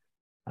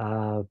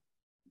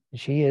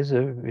 She is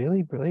a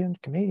really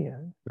brilliant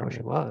comedian. Or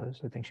she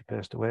was. I think she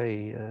passed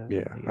away.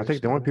 Yeah. I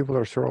think the only people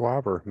that are still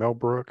alive are Mel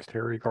Brooks,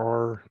 Terry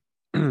Garr,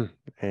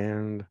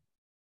 and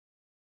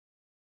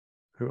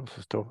who else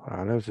is still?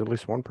 I know there's at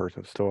least one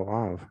person still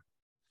alive.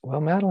 Well,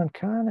 Madeline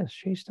Kahn, is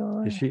she still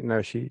alive?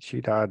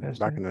 She died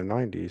back in the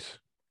 90s.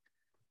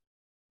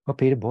 Well,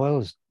 Peter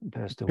Boyle has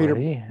passed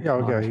away.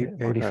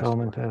 Woody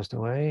Feldman passed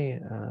away.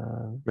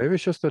 Maybe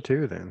it's just the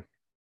two then.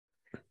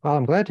 Well,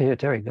 I'm glad to hear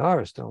Terry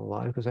Garr is still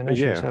alive, because I know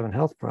she was having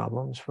health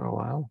problems for a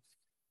while.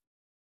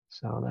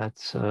 So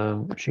that's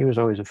she was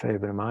always a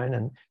favorite of mine,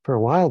 and for a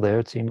while there,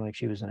 it seemed like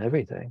she was in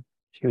everything.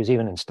 She was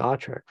even in Star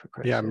Trek, for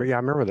Christ's sake. Yeah, I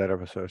remember that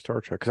episode of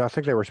Star Trek, because I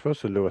think they were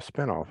supposed to do a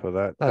spinoff of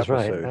that. That's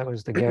episode. Right. That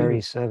was the Gary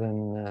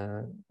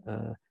 7.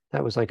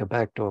 That was like a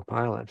backdoor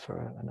pilot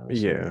for another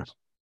series.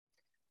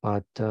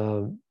 But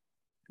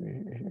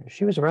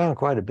she was around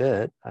quite a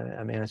bit.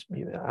 I mean,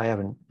 I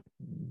haven't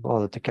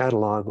bothered to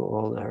catalog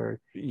all her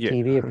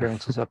TV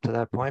appearances up to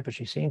that point, but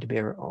she seemed to be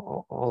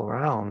all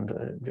around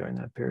during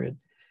that period.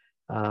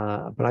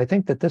 But I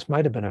think that this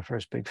might have been her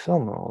first big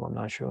film role. I'm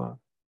not sure.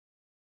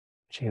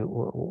 She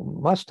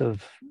must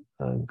have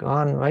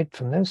gone right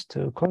from this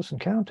to Close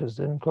Encounters.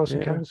 Didn't Close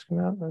Encounters come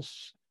out?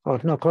 Oh,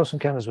 no, Close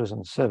Encounters was in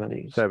the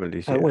 70s.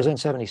 70s, It was in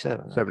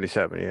 77.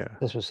 77, yeah.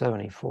 This was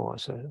 74,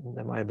 so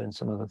there might have been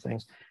some other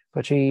things.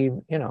 But she,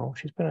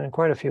 she's been in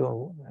quite a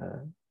few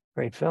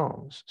great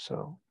films.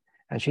 So,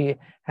 and she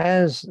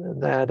has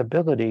that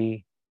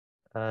ability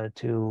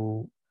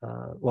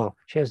well,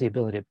 she has the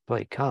ability to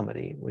play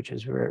comedy, which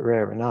is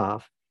rare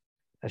enough.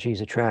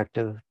 She's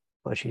attractive,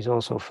 but she's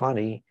also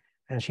funny.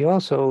 And she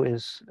also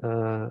is,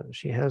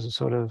 she has a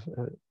sort of,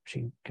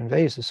 she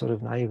conveys a sort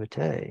of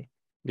naivete.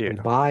 We Yeah.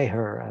 buy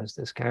her as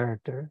this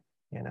character,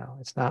 you know,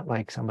 it's not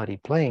like somebody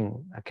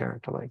playing a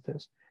character like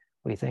this.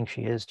 We think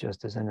she is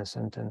just as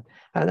innocent. And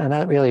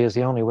that really is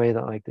the only way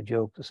that like the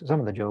jokes, some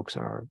of the jokes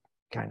are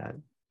kind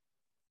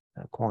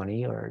of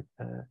corny or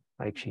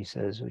like she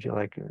says, would you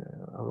like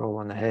a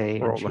roll in the hay?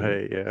 Roll And the she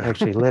hay, yeah.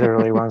 actually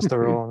literally wants to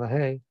roll in the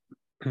hay.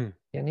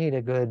 You need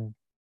a good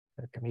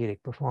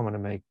comedic performer to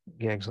make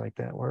gags like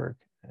that work.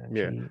 And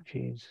Yeah.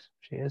 she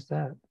is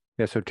that.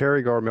 Yeah, so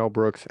Terry Garr, Mel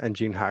Brooks, and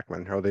Gene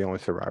Hackman are the only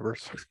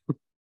survivors. I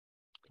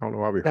don't know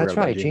why we That's forgot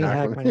about right. Gene Gene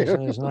Hackman. Hackman is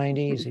in his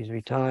 90s. He's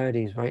retired.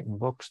 He's writing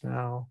books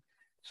now.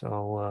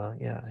 So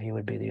yeah, he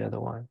would be the other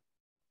one.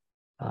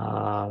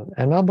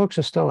 And Mel Brooks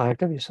is still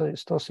active. You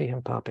still see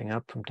him popping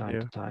up from time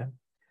Yeah. to time.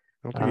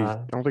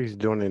 I don't think he's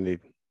doing any. I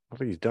don't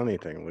think he's done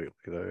anything lately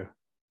though.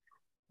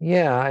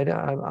 Yeah,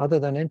 other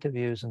than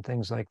interviews and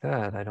things like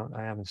that, I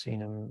haven't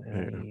seen him in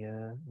Yeah. any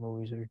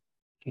movies or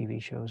TV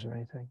shows or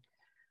anything.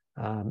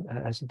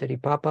 Did he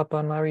pop up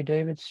on Larry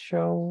David's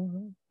show?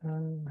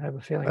 I have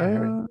a feeling I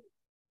heard.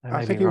 I I may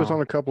be think he was on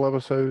wrong. a couple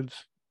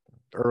episodes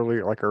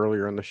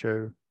earlier in the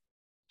show.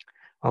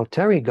 Well,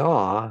 Terry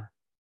Garr,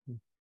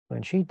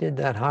 when she did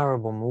that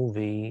horrible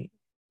movie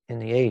in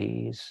the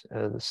 80s,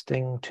 The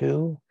Sting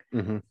 2,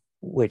 Mm-hmm.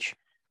 which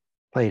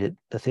played at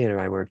the theater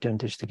I worked in,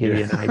 just to give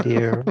you Yeah. an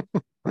idea of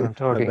what I'm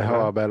talking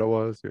How about. bad it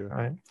was.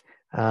 Yeah.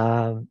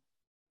 Right.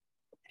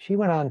 She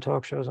went on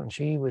talk shows and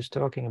she was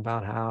talking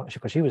about how,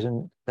 because she was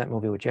in that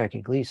movie with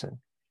Jackie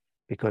Gleason,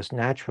 because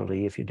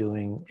naturally, if you're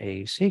doing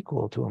a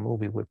sequel to a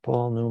movie with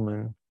Paul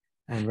Newman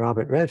and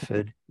Robert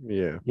Redford,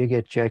 Yeah. you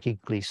get Jackie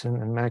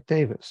Gleason and Mac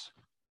Davis.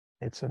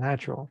 It's a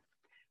natural.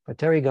 But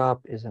Terry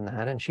Gopp is in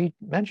that, and she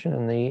mentioned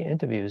in the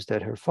interviews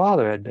that her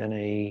father had been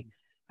I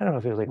don't know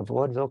if he was like a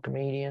vaudeville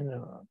comedian,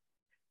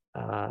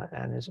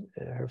 and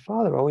her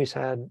father always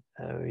had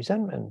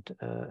resentment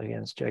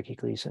against Jackie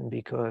Gleason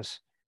because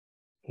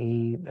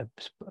he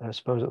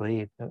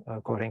supposedly,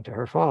 according to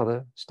her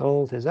father,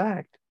 stole his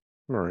act.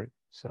 All right.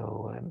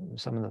 So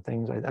some of the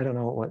things, I don't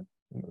know what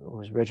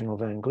was Reginald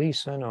Van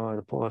Gleason or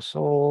the Poor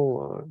Soul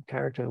or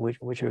character,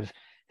 which of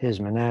his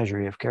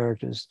menagerie of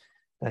characters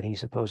that he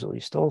supposedly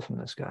stole from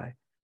this guy.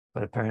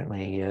 But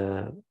apparently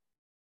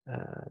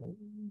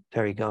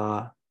Terry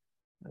Garr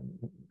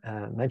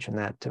mentioned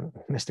that to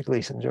Mr.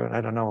 Gleason.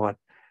 I don't know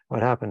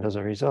what happened as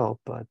a result,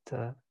 but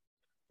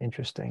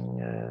interesting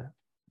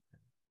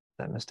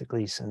that Mr.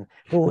 Gleason,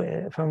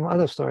 who from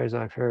other stories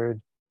I've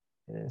heard,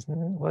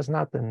 was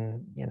not the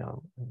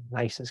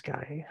nicest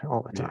guy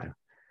all the time.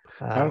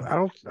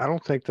 Yeah. I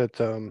don't think that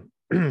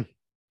I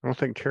don't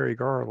think Terry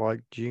Garr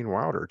liked Gene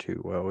Wilder too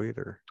well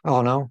either.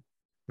 Oh no.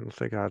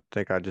 I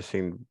think I just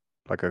seen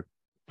like a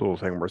little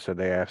thing where it said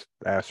they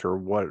asked her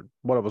what it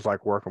was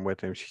like working with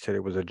him. She said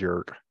it was a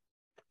jerk.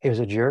 He was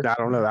a jerk. I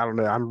don't know.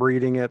 I'm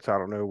reading it, so I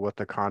don't know what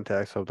the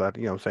context of that.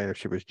 I'm saying if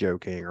she was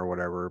joking or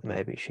whatever.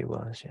 Maybe she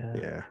was. Yeah.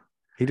 Yeah.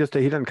 He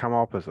doesn't come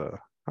off as a.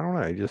 I don't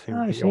know. He just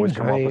No, he always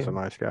come off as a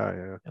nice guy.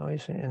 Yeah.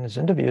 Always in his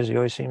interviews, he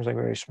always seems like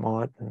very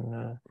smart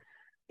and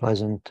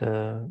pleasant. But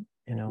I'm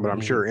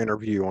easy. sure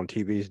interview on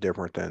TV is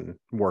different than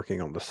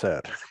working on the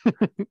set.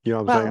 You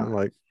know what I'm Well, saying?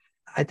 Like,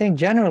 I think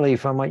generally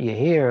from what you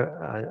hear,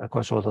 of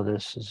course, all of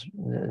this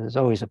there's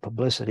always a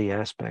publicity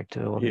aspect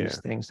to all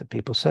these things that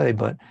people say,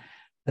 but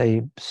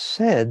they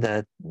said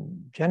that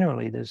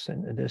generally this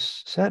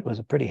set was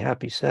a pretty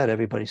happy set.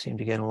 Everybody seemed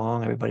to get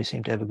along. Everybody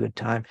seemed to have a good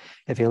time.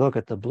 If you look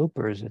at the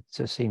bloopers, it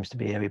just seems to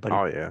be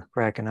everybody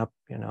cracking up,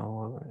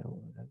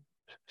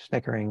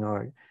 snickering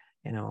or,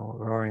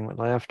 roaring with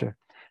laughter.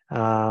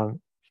 I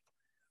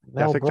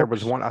think there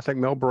was one. I think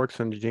Mel Brooks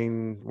and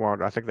Gene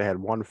Wilder, I think they had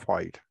one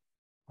fight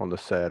on the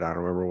set. I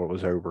don't remember what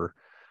was over.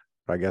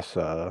 But I guess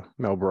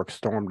Mel Brooks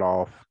stormed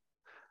off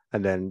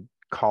and then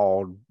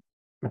called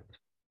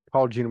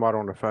Gene Wilder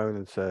on the phone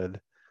and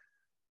said,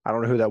 I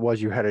don't know who that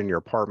was you had in your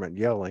apartment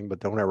yelling, but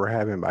don't ever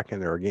have him back in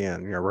there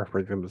again,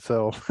 referencing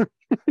himself.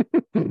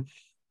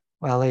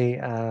 Well,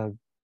 I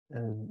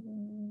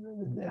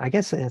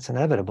guess it's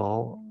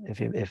inevitable if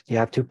you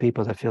have two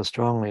people that feel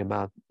strongly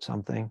about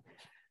something,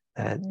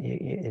 that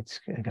it's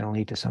going to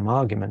lead to some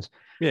arguments.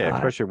 Yeah,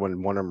 especially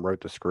when one of them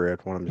wrote the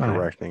script, one of them's Right.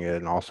 directing it,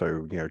 and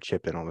also,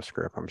 chip in on the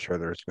script. I'm sure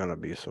there's going to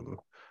be some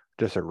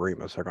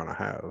disagreements they're going to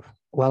have.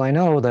 Well, I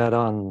know that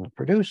on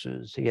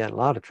producers, he had a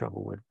lot of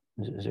trouble with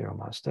Zero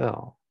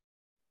Mostel.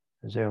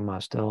 Zero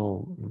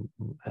Mostel,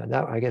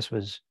 that I guess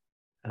was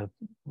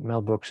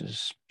Mel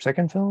Brooks's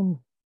second film.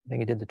 I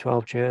think he did the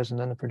 12 Chairs and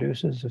then the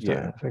Producers,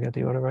 if I got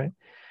the order right.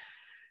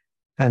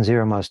 And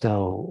Zero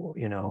Mostel,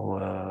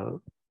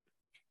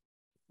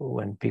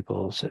 when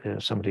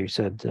somebody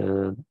said,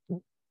 the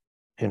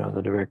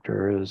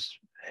director has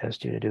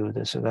asked you to do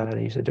this or that,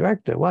 he said,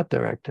 director? What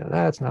director?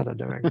 That's not a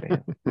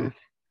director.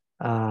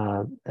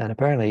 And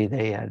apparently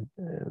they had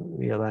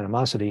real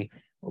animosity.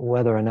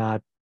 Whether or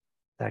not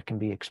that can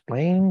be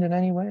explained in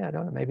any way, I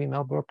don't know. Maybe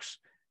Mel Brooks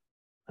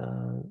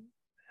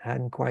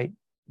hadn't quite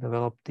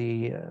developed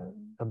the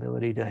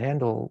ability to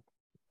handle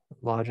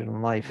larger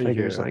than life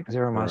figures Yeah. like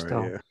Zero All right.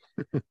 Mostel.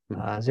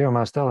 Yeah. Zero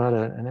Mostel had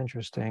an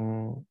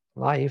interesting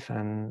life,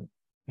 and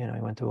he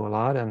went through a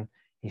lot, and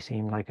he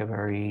seemed like a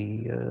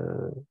very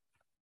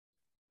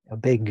a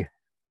big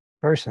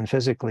person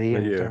physically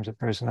and in Yeah. terms of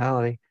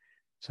personality.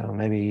 So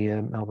maybe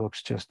Mel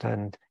Brooks just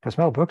hadn't, because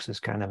Mel Brooks is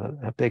kind of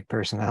a big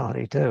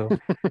personality too.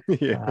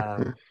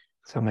 Yeah.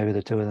 So maybe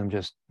the two of them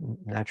just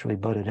naturally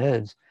butted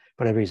heads,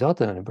 but it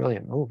resulted in a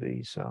brilliant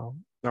movie. So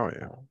Oh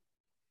yeah.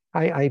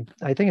 I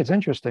think it's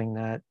interesting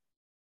that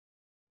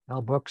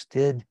Mel Brooks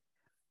did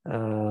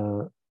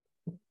 12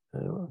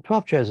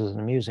 Chairs is an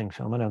amusing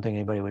film. I don't think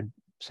anybody would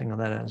single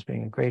that as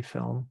being a great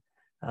film.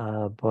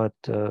 But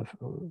the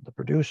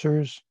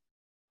producers,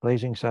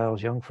 Blazing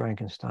Saddles, Young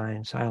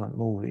Frankenstein, Silent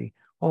Movie,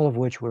 all of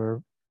which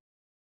were,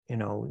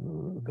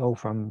 go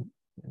from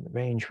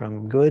range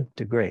from good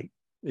to great.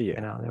 Yeah.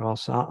 They're all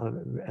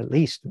at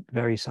least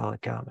very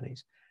solid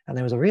comedies. And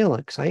there was a real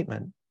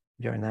excitement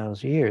during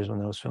those years when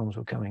those films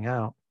were coming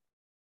out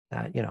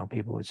that,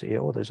 people would say,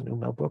 oh, there's a new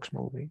Mel Brooks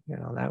movie.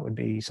 That would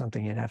be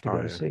something you'd have to Oh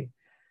go to yeah. see.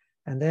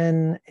 And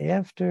then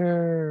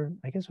after,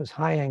 I guess it was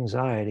High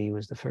Anxiety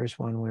was the first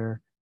one where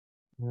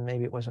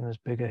maybe it wasn't as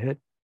big a hit,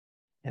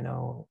 and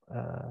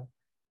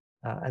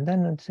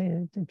then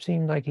it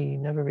seemed like he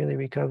never really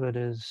recovered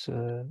his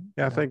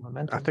Yeah. I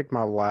momentum. think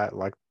my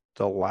like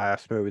the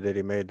last movie that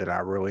he made that I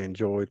really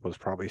enjoyed was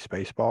probably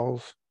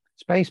Spaceballs.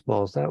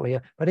 Spaceballs, that way, yeah.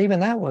 But even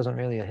that wasn't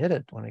really a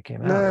hit when it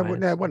came out, No,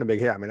 right? it wasn't a big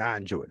hit. I mean, I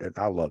enjoyed it.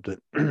 I loved it.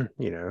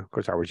 Of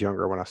course, I was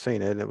younger when I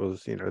seen it. It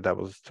was, that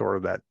was sort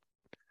of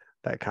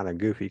that kind of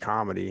goofy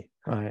comedy.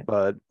 Right.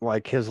 But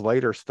like his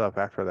later stuff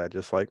after that,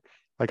 just like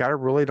I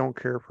really don't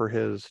care for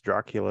his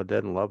Dracula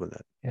Dead and Loving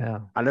It. Yeah.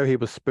 I know he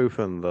was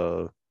spoofing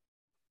the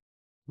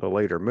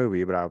later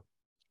movie, but I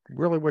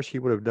really wish he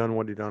would have done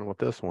what he done with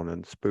this one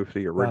and spoofed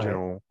the Right.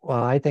 original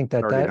Well, I think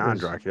that 39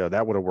 Dracula.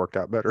 That would have worked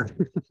out better.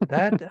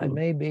 that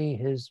may be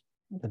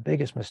the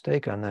biggest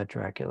mistake on that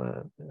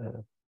Dracula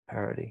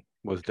parody.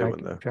 Was doing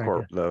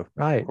Dracula. the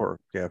Right.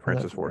 yeah,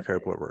 Francis Ford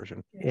Coppola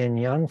version. In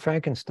Young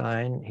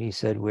Frankenstein, he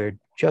said, we're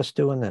just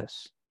doing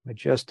this. We're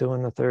just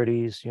doing the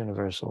 30s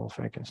Universal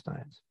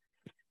Frankensteins.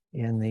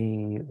 In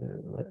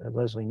the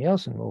Leslie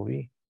Nielsen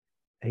movie,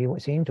 he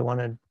seemed to want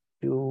to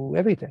do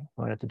everything.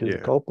 He wanted to do the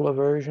Coppola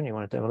version. He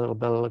wanted to have a little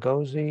Bela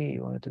Lugosi. He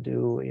wanted to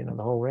do,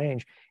 the whole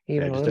range.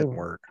 Even it just didn't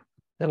work.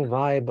 Little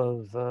vibe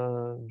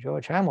of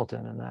George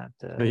Hamilton in that.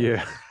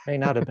 Yeah. May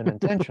not have been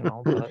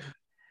intentional,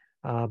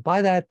 but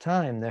by that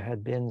time, there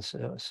had been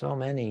so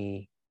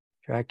many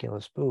Dracula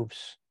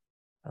spoofs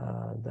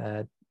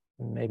that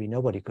maybe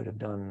nobody could have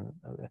done.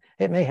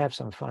 It may have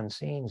some fun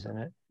scenes in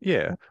it.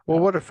 Yeah. Well,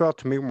 what it felt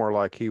to me more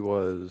like he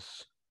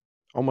was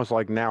almost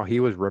like now he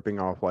was ripping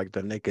off like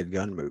the Naked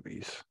Gun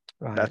movies.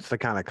 Right. That's the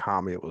kind of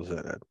comedy it was in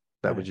it.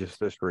 That was just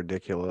this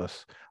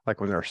ridiculous,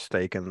 like when they're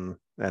staking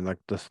and like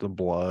the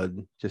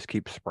blood just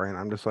keeps spraying.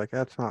 I'm just like,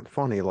 that's not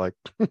funny. Like,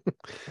 I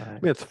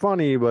mean, it's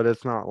funny, but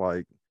it's not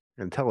like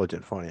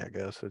intelligent funny, I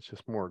guess. It's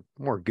just more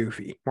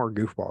goofy, more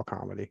goofball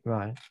comedy.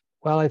 Right.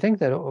 Well, I think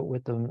that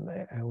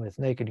with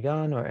Naked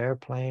Gun or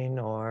Airplane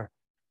or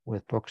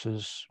with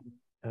Brooks's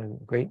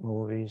great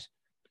movies,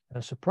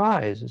 a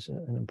surprise is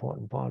an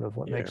important part of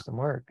what makes them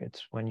work.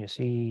 It's when you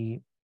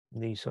see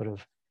these sort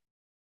of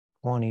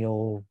corny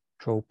old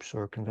tropes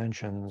or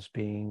conventions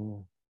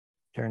being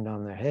turned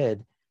on their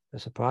head, the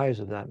surprise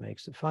of that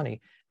makes it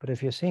funny. But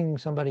if you're seeing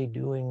somebody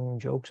doing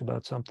jokes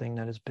about something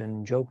that has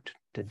been joked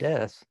to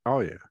death,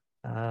 oh yeah,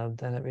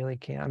 then it really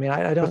can't. I mean,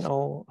 I don't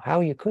know how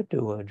you could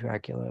do a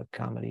Dracula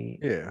comedy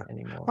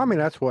anymore. I mean,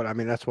 that's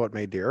what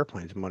made the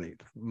Airplanes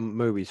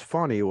movies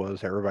funny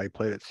was everybody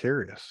played it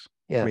serious.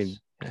 Yes. I mean,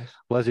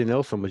 Leslie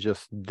Nielsen was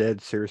just dead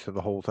serious of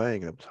the whole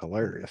thing. It was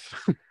hilarious.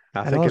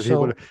 I think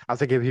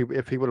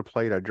if he would have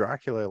played a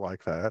Dracula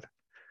like that,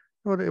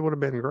 it would have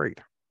been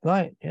great.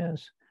 Right.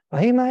 Yes.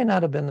 Well, he might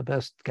not have been the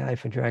best guy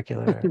for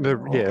Dracula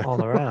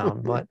all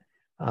around, but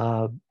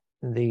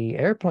the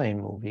Airplane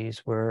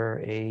movies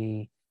were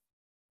a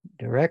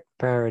direct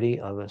parody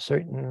of a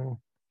certain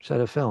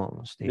set of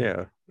films.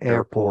 The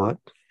Airport.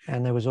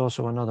 And there was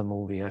also another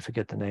movie, I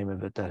forget the name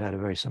of it, that had a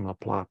very similar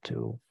plot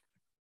to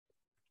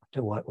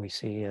what we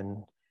see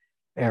in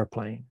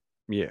Airplane.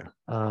 Yeah.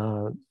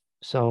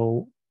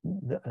 So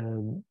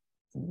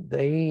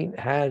they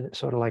had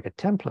sort of like a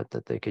template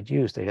that they could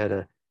use. They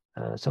had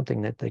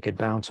something that they could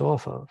bounce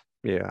off of.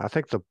 Yeah, I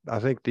think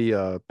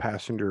the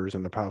passengers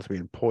and the pilots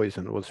being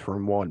poisoned was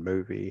from one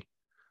movie,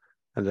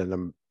 and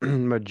then the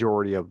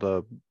majority of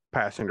the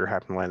passenger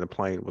happened to land the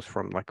plane was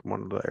from like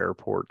one of the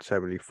Airport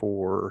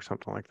 74 or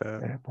something like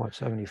that. Airport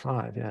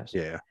 75, yes.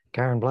 Yeah.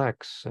 Karen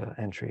Black's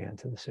entry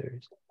into the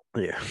series.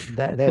 Yeah.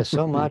 There's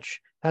so much.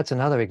 That's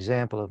another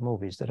example of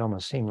movies that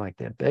almost seem like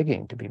they're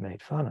begging to be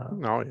made fun of.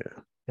 Oh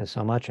yeah. there's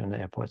so much in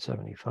Airport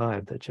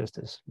 75 that just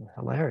is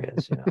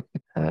hilarious, you know.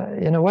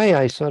 In a way,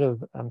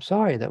 I'm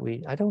sorry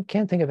that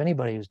can't think of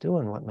anybody who's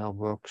doing what Mel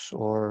Brooks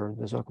or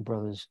the Zucker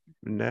brothers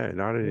No,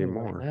 not do right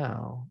anymore.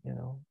 now, you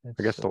know.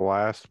 I guess the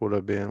last would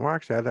have been, well,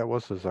 actually, that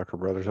was the Zucker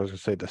brothers. I was gonna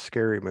say the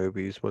scary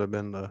movies would have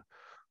been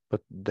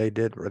but they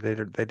did write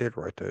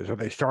those, or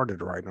they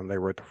started writing them. They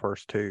wrote the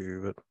first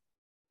two, but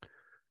so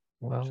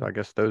well, I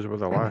guess those were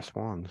the last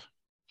ones.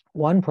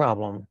 one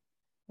problem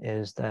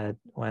is that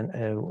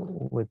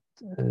with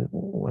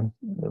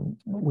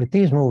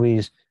these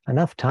movies,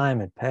 enough time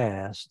had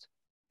passed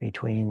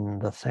between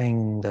the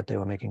thing that they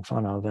were making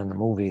fun of and the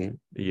movie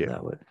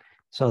Yeah.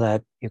 so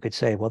that you could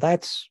say, well,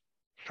 that's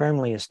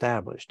firmly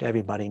established.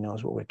 Everybody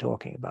knows what we're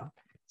talking about.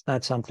 It's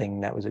not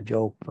something that was a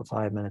joke for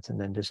 5 minutes and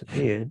then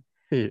disappeared.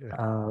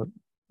 Yeah.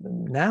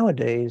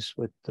 Nowadays,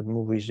 with the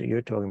movies that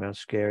you're talking about,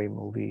 Scary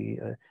Movie,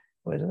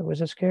 was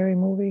it Scary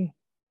Movie?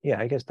 Yeah,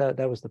 I guess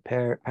that was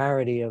the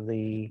parody of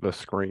the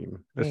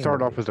Scream. It Scream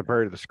started off movies. as a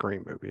parody of the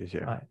Scream movies,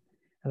 yeah. Right.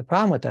 And the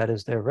problem with that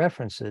is their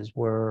references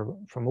were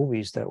from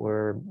movies that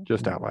were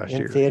Just out last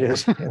year. in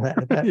theaters in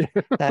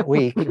that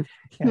week, you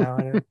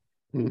know,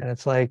 and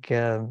it's like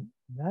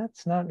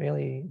that's not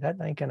really, that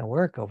ain't going to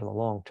work over the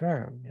long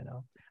term, you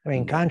know. I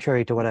mean,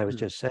 contrary to what I was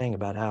just saying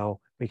about how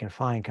we can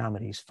find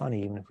comedies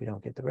funny even if we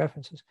don't get the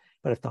references,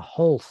 but if the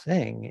whole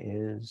thing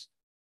is,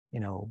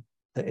 you know,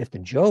 if the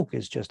joke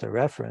is just a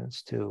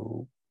reference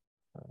to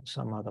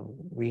some other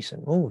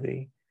recent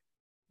movie,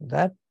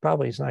 that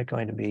probably is not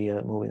going to be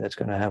a movie that's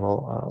going to have a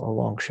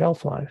long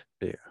shelf life.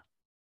 Yeah.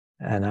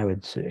 And I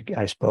would say,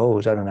 I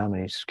suppose, I don't know how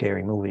many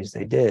scary movies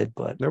they did,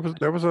 but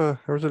there was a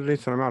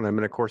decent amount of them,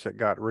 and of course it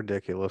got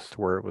ridiculous to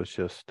where it was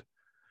just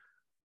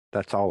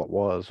that's all it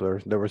was.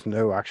 There was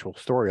no actual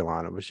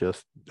storyline. It was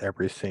just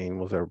every scene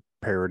was a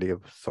parody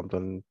of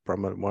something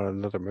from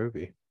another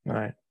movie.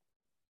 Right.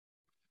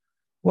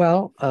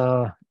 Well,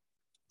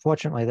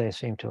 fortunately, they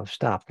seem to have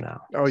stopped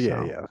now. Oh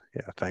yeah,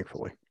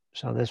 thankfully.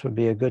 So this would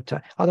be a good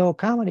time. Although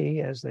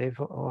comedy, as they've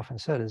often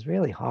said, is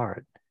really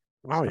hard.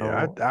 Oh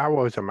yeah, I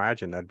always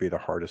imagined that'd be the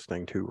hardest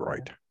thing to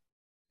write.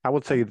 I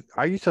would say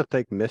I used to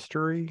think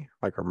mystery,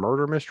 like a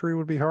murder mystery,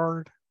 would be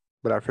hard,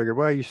 but I figured,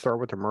 well, you start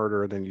with the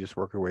murder, then you just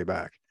work your way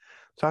back.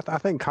 So I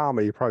think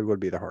comedy probably would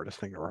be the hardest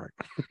thing to write.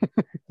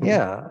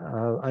 Yeah,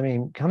 I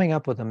mean, coming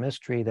up with a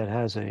mystery that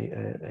has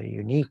a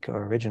unique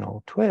or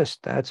original twist,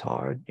 that's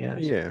hard.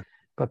 Yes. Yeah,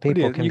 but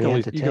people can be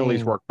entertained. You can at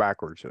least work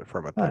backwards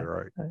from it, though,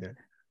 right? Yeah.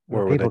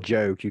 Where with a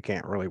joke, you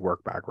can't really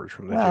work backwards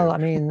from the joke. Well, I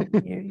mean,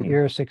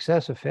 your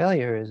success or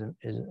failure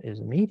is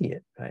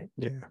immediate, right?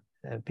 Yeah.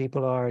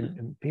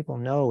 People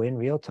know in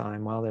real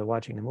time while they're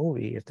watching the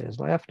movie if there's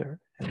laughter,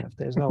 and if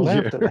there's no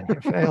laughter, then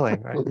you're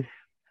failing, right?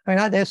 I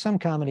mean, there's some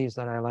comedies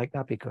that I like,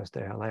 not because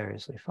they're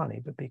hilariously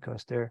funny, but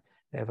because they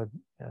have a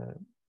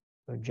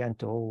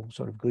gentle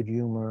sort of good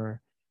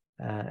humor,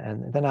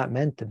 and they're not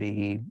meant to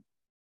be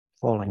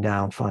falling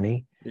down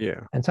funny.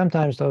 Yeah. And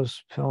sometimes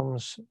those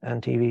films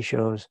and TV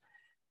shows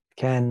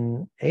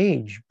can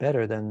age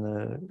better than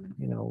the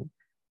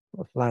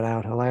flat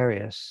out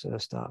hilarious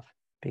stuff,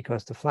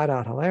 because the flat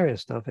out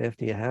hilarious stuff,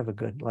 after you have a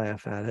good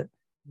laugh at it,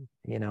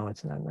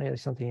 it's not really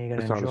something you're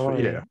going to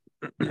enjoy.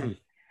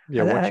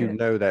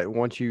 Yeah.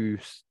 Once you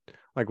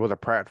like with a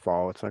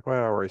pratfall, it's like, well,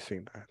 I've already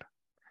seen that.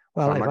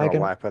 Well, so I'm not going to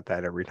laugh at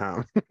that every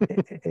time.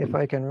 If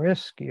I can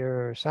risk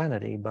your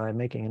sanity by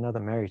making another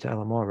Mary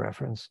Tyler Moore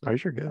reference. Oh,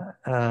 you're good.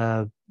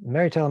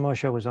 Mary Tyler Moore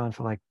show was on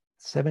for like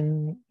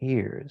 7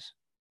 years.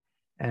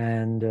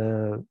 And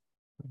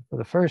for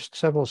the first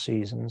several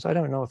seasons, I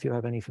don't know if you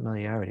have any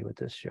familiarity with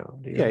this show.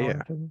 Do you?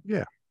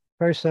 Yeah.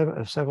 First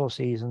several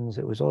seasons,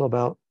 it was all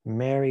about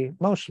Mary,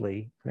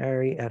 mostly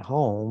Mary at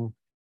home,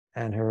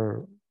 and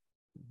her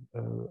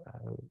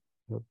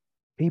the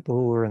people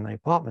who were in the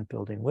apartment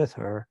building with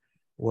her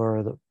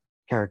were the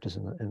characters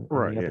in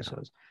the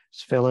episodes.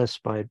 It's Phyllis,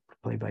 played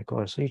by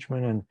Cloris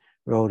Leachman, and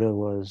Rhoda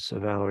was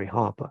Valerie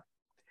Harper.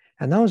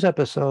 And those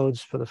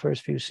episodes for the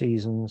first few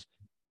seasons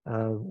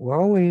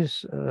were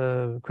always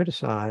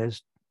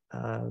criticized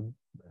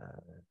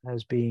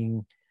as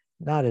being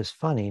not as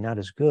funny, not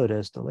as good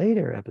as the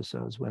later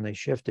episodes when they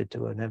shifted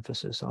to an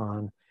emphasis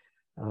on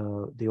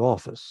The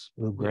Office,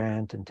 Lou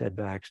Grant and Ted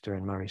Baxter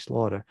and Murray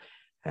Slaughter.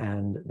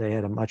 And they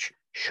had a much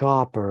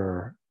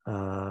sharper,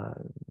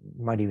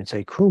 might even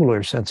say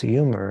crueler sense of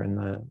humor in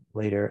the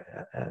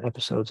later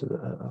episodes of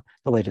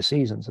the later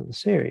seasons of the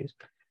series.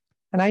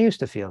 And I used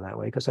to feel that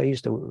way because I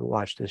used to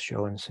watch this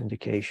show in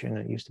syndication.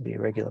 It used to be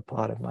a regular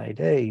part of my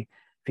day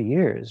for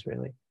years,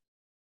 really.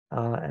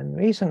 And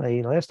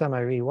recently, last time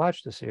I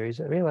rewatched the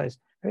series, I realized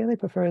I really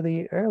prefer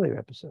the earlier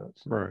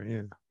episodes. Right,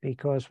 yeah.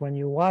 Because when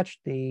you watch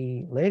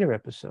the later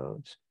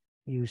episodes,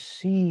 you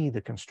see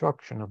the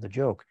construction of the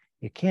joke.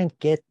 You can't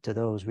get to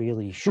those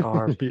really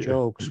sharp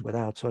jokes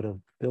without sort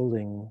of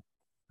building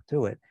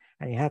to it.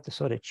 And you have to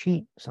sort of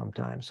cheat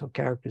sometimes so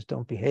characters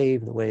don't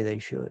behave the way they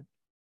should,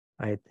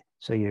 right?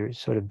 So you're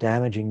sort of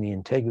damaging the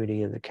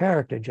integrity of the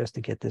character just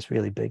to get this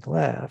really big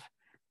laugh.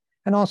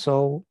 And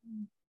also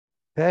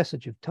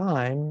passage of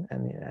time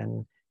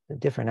and the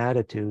different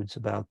attitudes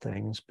about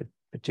things, but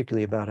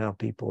particularly about how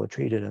people are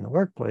treated in the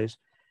workplace,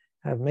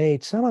 have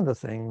made some of the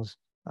things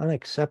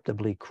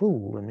unacceptably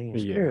cruel and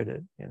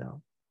mean-spirited, you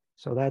know.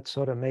 So that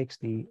sort of makes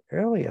the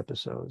early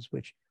episodes,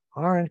 which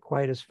aren't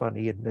quite as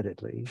funny,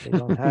 admittedly. They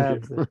don't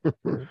have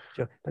the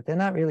joke, but they're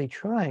not really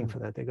trying for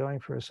that. They're going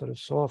for a sort of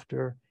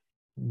softer,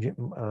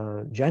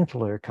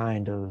 gentler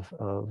kind of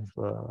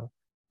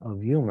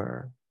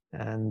humor.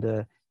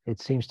 And it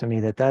seems to me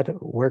that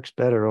that works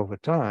better over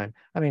time.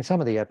 I mean, some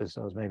of the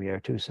episodes maybe are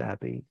too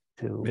sappy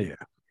to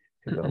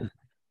go,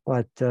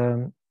 but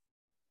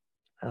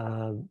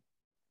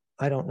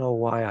I don't know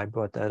why I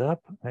brought that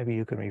up. Maybe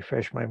you can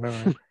refresh my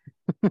memory.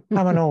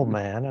 I'm an old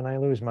man and I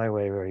lose my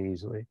way very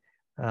easily.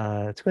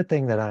 It's a good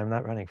thing that I'm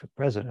not running for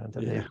president.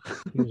 And they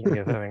accuse me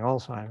of having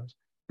Alzheimer's.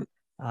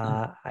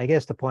 I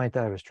guess the point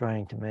that I was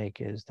trying to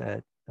make is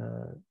that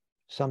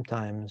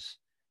sometimes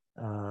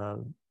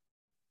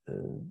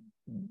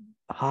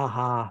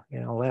ha-ha, you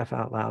know, laugh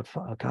out loud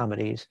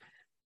comedies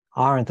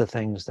aren't the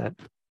things that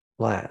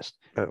last.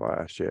 At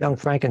last, yeah. Young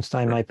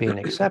Frankenstein might be an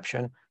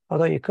exception,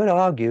 although you could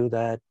argue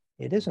that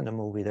it isn't a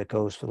movie that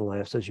goes for the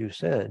laughs, as you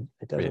said.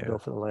 It doesn't go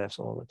for the laughs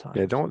all the time.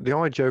 Yeah, the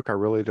only joke I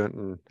really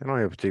didn't, I don't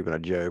know if it's even a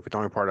joke, but the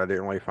only part I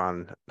didn't really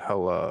find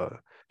hella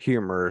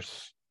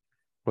humorous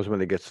was when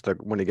he gets to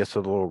the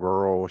little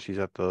girl. She's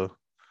at the,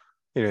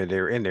 you know,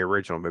 they're in the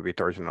original movie,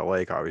 throws her in the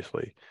lake,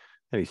 obviously,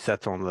 and he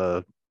sets on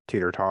the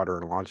teeter totter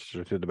and launches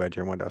her through the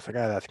bedroom window. It's like,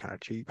 that's kind of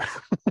cheap.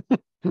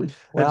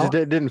 Well,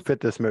 it didn't fit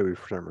this movie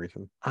for some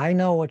reason. I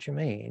know what you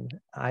mean.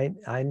 I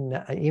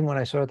even when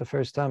I saw it the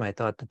first time, I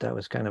thought that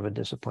was kind of a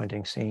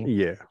disappointing scene.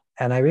 Yeah.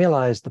 And I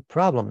realized the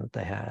problem that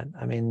they had.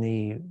 I mean,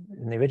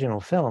 in the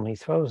original film, he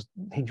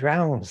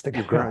drowns the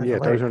guy. Yeah,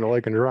 throws her in the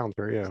lake and drowns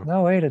her. Yeah. There's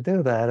no way to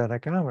do that in a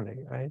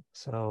comedy, right?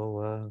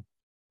 So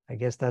I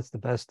guess that's the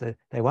best that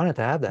they wanted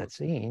to have that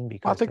scene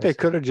because I think they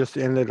could have just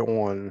ended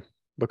on,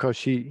 because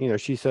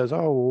she says,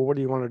 "Oh, well, what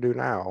do you want to do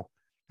now?"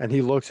 And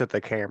he looks at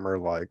the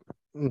camera like,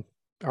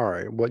 all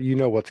right, well, you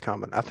know what's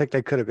coming. I think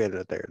they could have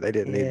ended it there. They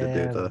didn't need to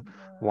do the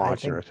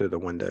launching her through the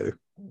window.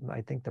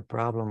 I think the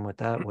problem with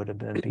that would have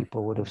been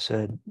people would have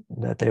said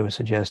that they were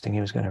suggesting he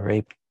was going to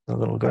rape the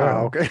little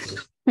girl. Oh, okay.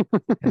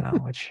 You know,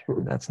 which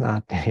that's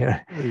not.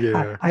 Yeah.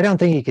 I don't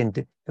think he can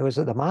do. It was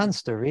the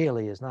monster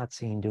really is not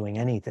seen doing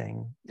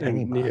anything to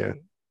anybody. Yeah,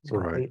 it's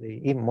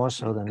completely, even more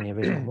so than the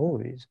original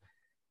movies.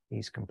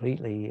 He's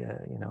completely,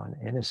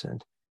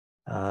 innocent.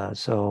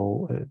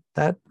 So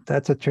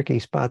that's a tricky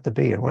spot to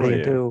be in. What do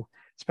you do,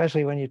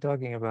 especially when you're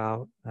talking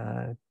about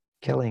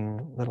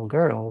killing little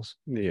girls?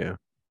 Yeah,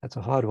 that's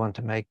a hard one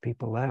to make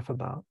people laugh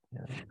about. You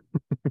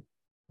know?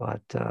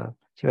 But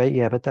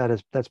but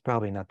that's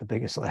probably not the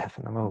biggest laugh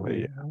in the movie. Yeah.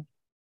 You know?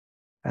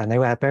 And they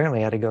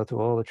apparently had to go through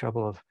all the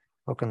trouble of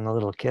hooking the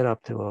little kid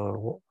up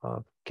to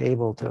a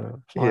cable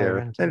to fire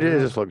into. And it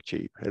just looked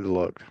cheap. It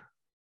looked,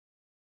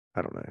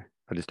 I don't know.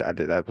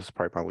 That was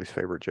probably my least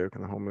favorite joke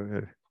in the whole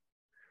movie.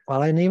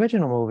 Well, in the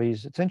original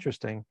movies, it's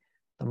interesting.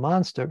 The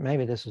monster,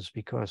 maybe this is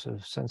because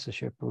of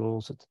censorship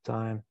rules at the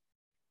time,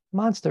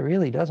 monster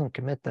really doesn't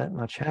commit that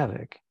much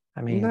havoc.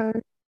 I mean,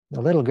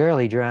 the little girl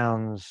he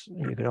drowns,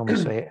 you could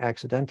almost say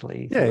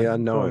accidentally.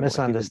 No,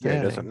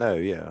 misunderstanding. He doesn't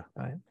know,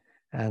 right.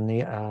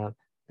 And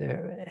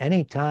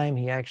any time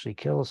he actually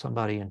kills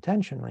somebody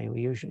intentionally,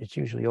 it's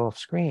usually off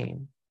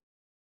screen,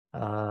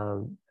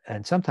 and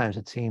sometimes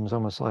it seems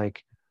almost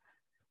like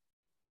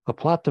a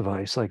plot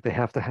device, like they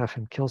have to have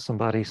him kill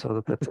somebody so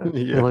that the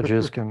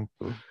villagers can,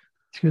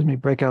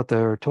 break out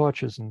their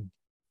torches and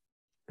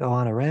go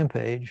on a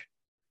rampage.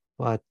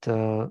 But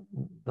I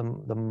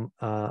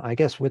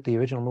guess with the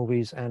original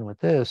movies and with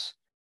this,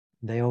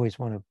 they always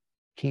want to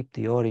keep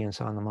the audience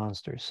on the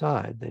monster's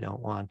side. They don't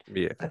want.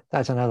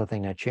 That's another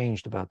thing that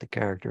changed about the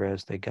character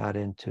as they got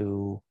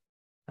into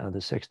the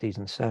 60s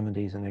and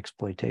 70s, and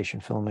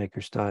exploitation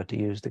filmmakers started to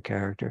use the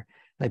character.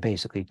 They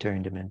basically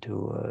turned him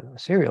into a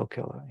serial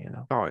killer, you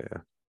know. Oh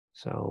yeah.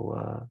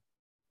 So,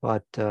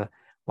 but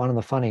one of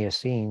the funniest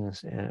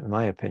scenes, in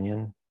my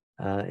opinion,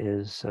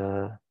 is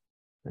the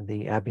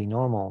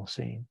abnormal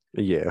scene.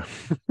 Yeah.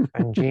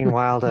 And Gene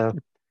Wilder,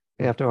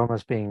 after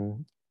almost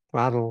being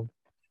throttled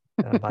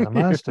by the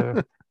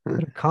monster,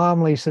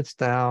 calmly sits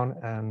down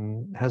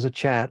and has a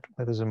chat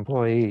with his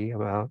employee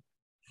about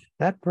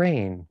that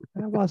brain.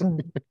 That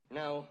wasn't.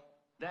 Now,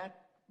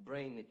 that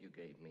brain that you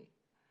gave me,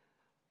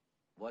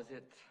 was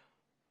it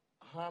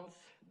Hans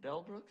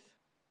Delbrück's?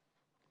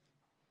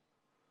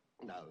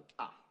 No.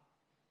 Ah,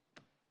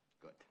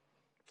 good.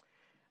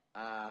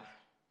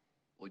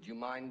 Would you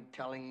mind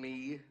telling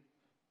me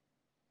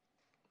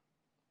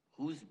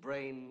whose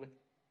brain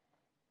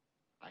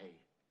I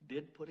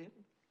did put in?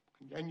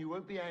 And you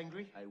won't be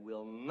angry? I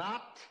will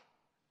not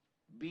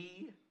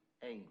be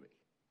angry.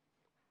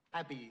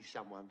 Abby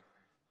someone.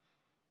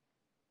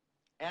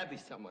 Abby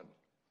someone.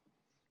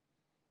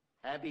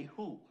 Abby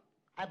who?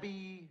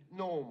 Abby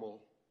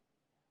normal.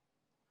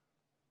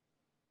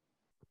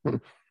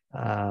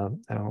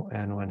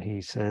 And when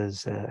he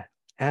says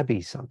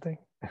Abby something,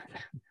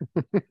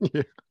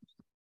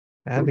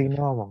 Abby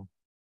normal,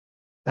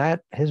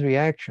 that his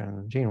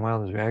reaction, Gene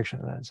Wilder's reaction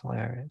to that's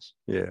hilarious.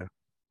 Yeah.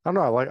 I don't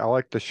know. I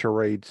like the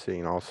charade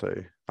scene also.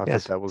 I thought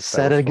Yes, that was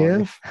funny.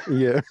 sedative.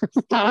 Yeah.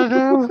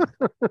 Sedative.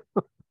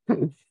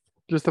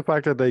 Just the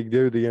fact that they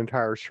do the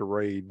entire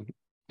charade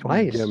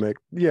Twice. gimmick,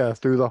 yeah,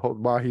 through the whole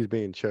while he's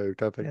being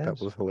choked. I think that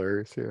Yes. was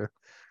hilarious. Yeah.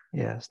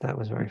 Yes, that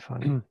was very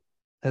funny.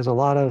 There's a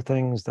lot of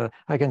things that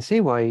I can see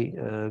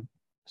why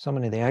so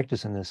many of the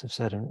actors in this have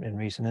said in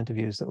recent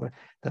interviews that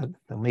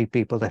they'll meet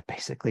people that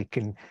basically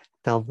can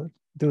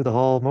do the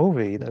whole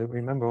movie. They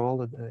remember all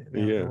know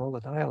Yeah. all the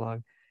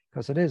dialogue,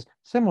 because it is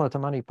similar to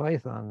Monty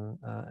Python's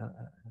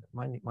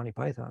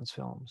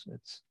films.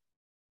 It's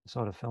the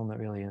sort of film that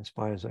really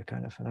inspires that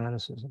kind of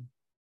fanaticism.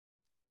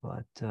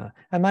 But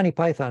and Monty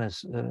Python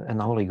is and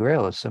the Holy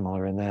Grail is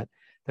similar in that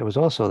there was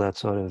also that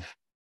sort of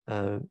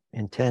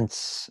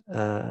intense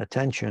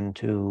attention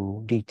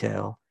to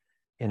detail.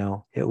 You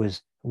know,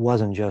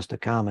 wasn't just a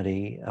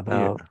comedy Yeah.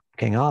 about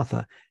King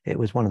Arthur. It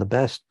was one of the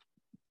best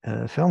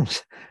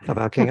films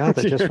about King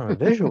Arthur, just from a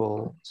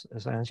visual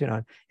sense. You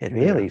know, it Yeah.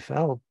 really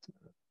felt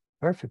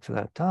perfect for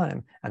that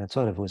time, and it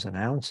sort of was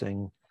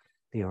announcing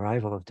the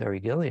arrival of Terry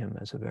Gilliam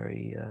as a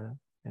very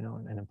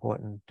an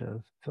important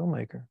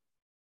filmmaker.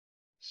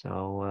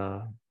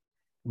 So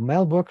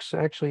Mel Brooks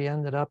actually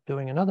ended up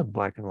doing another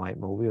black and white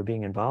movie, or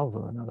being involved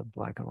with another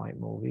black and white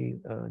movie,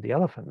 The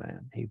Elephant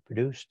Man.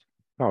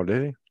 Oh,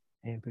 did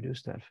he? He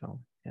produced that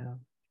film. Yeah.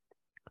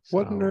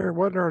 Wasn't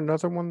So there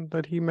another one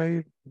that he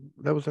made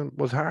that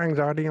was High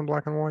Anxiety in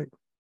black and white?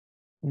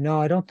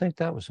 no, I don't think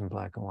that was in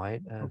black and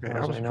white. As Okay. far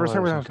I as was I for know, some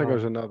it was reason I in was thinking there color.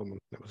 was another one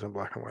that was in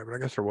black and white, but I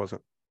guess there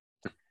wasn't.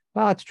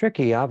 Well, it's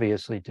tricky,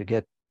 obviously, to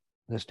get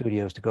the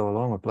studios to go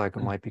along with black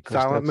and white, because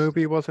Silent that's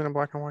Movie wasn't in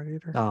black and white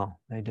either. no,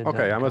 they did that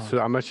Okay, in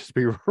color. I must just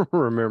be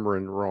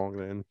remembering wrong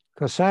then.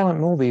 Because silent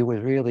movie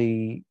was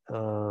really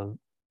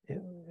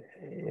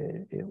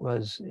it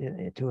was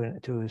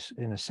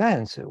in a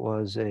sense it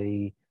was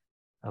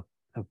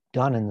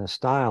done in the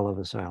style of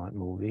a silent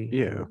movie.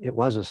 Yeah. It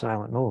was a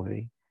silent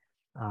movie.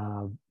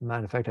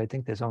 Matter of fact, I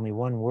think there's only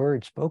one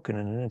word spoken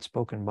in it. It's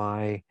spoken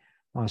by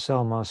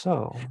Marcel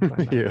Marceau, if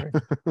I Yeah.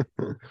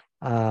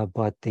 remember.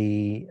 But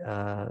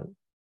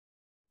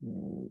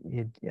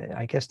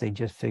I guess they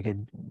just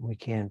figured I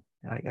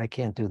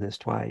can't do this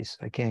twice.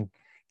 I can't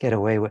get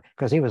away with,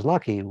 because he was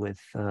lucky with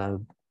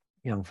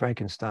Young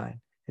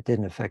Frankenstein. It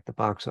didn't affect the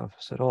box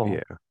office at all.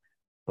 Yeah.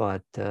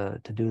 But to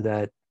do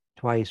that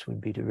twice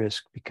would be to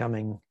risk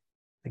becoming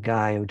the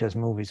guy who does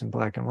movies in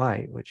black and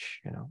white,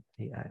 which,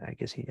 I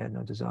guess he had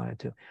no desire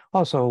to.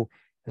 Also,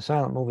 the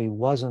silent movie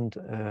wasn't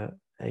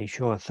a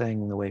sure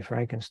thing the way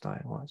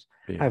Frankenstein was.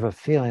 I Yeah. have a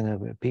feeling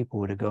that people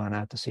would have gone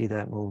out to see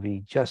that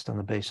movie just on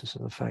the basis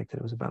of the fact that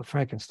it was about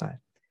Frankenstein.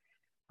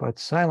 But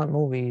silent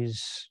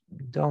movies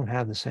don't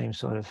have the same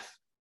sort of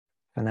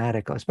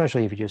fanatical,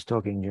 especially if you're just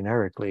talking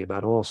generically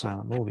about all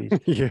silent movies,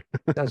 Yeah.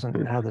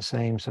 doesn't have the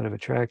same sort of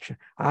attraction.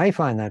 I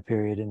find that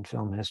period in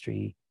film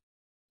history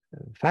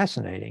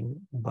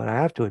fascinating, but I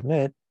have to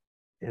admit,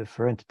 if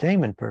for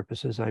entertainment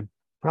purposes, I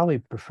probably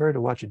prefer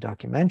to watch a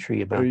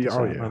documentary Oh, about the yeah. Oh,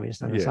 silent yeah. movies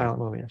than the Yeah. silent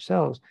movie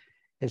themselves.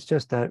 It's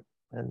just that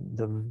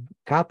the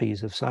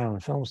copies of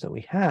silent films that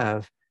we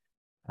have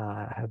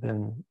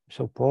been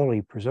so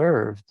poorly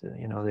preserved.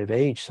 They've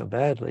aged so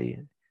badly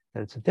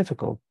that it's a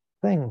difficult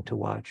thing to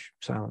watch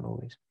silent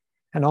movies.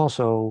 And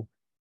also,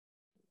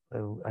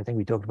 I think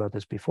we talked about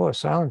this before,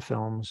 silent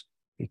films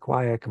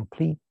require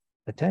complete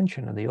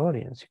attention of the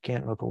audience. You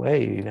can't look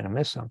away, you're going to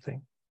miss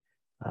something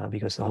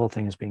because the whole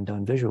thing is being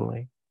done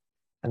visually.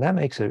 And that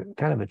makes it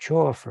kind of a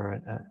chore for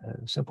a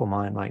simple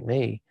mind like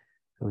me,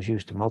 who's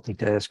used to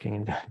multitasking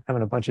and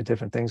having a bunch of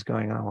different things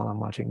going on while I'm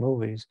watching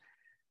movies.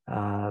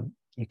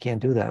 You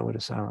can't do that with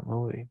a silent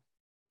movie.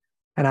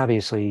 And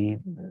obviously,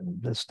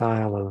 the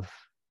style of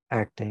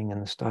acting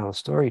and the style of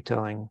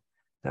storytelling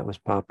that was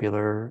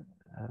popular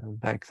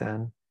back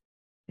then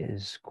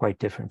is quite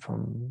different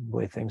from the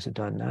way things are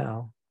done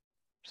now.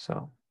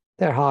 So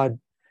they're hard.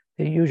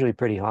 They're usually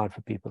pretty hard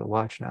for people to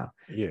watch now.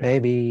 Yeah.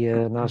 Maybe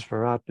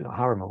Nosferatu,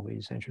 horror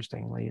movies,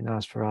 interestingly,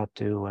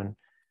 Nosferatu and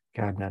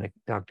Cabinet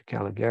Dr.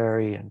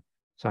 Caligari, and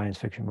science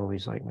fiction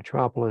movies like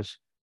Metropolis.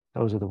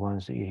 Those are the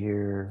ones that you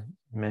hear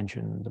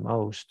mentioned the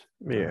most.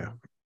 Yeah.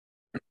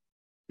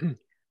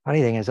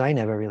 Funny thing is, I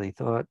never really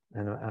thought,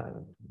 and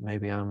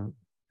maybe I'm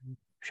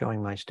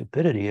showing my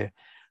stupidity here,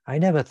 I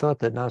never thought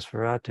that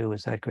Nosferatu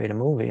was that great a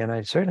movie, and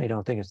I certainly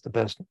don't think it's the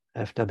best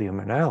F.W.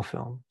 Murnau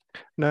film.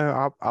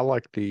 No, I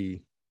like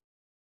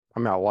I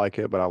like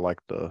it, but I like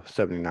the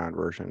 79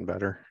 version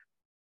better.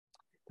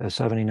 The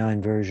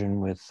 79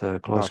 version with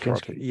Klaus Nosferatu.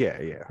 Kinski. Yeah,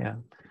 yeah. Yeah.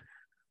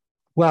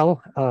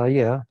 Well,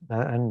 yeah,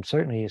 and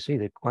certainly you see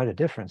that quite a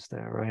difference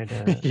there, right?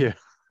 Yeah.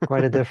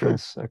 Quite a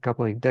difference a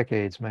couple of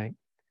decades make.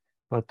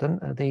 But then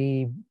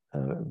the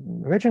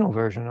original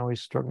version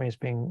always struck me as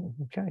being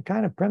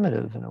kind of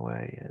primitive in a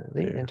way,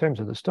 in terms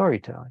of the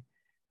storytelling.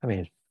 I mean,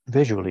 it's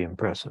visually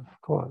impressive,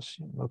 of course.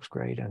 It looks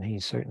great, and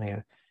he's certainly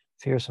a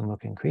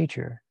fearsome-looking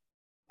creature.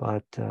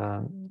 But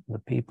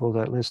the people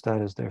that list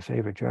that as their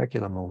favorite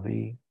Dracula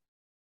movie,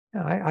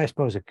 I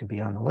suppose it could be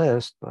on the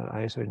list, but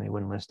I certainly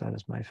wouldn't list that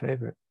as my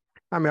favorite.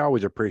 I mean, I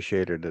always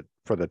appreciated it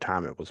for the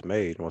time it was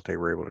made and what they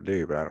were able to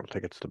do, but I don't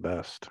think it's the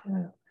best.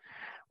 Yeah.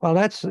 Well,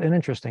 that's an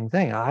interesting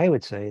thing. I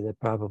would say that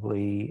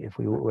probably if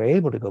we were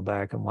able to go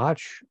back and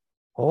watch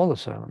all the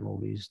silent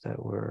movies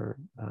that were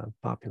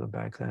popular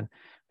back then,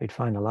 we'd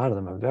find a lot of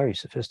them are very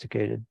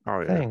sophisticated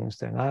Oh yeah, things.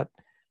 They're not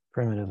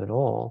primitive at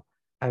all.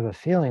 I have a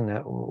feeling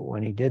that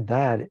when he did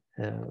that,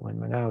 when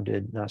Murnau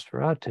did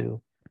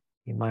Nosferatu,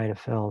 he might have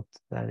felt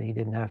that he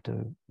didn't have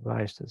to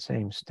rise to the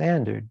same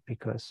standard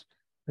because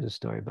it's a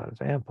story about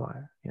a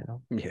vampire, you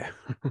know. yeah,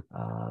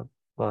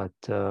 But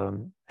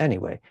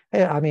anyway,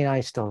 I mean, I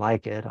still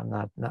like it. I'm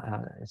not,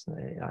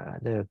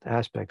 the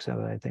aspects of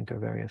it I think are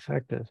very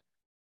effective,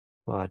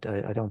 but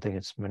I don't think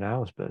it's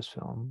Murnau's best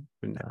film.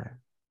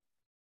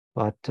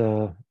 But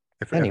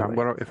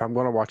anyway, if I'm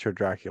gonna watch a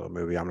Dracula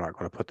movie, I'm not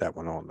gonna put that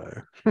one on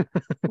though.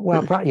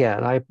 well, yeah,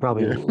 I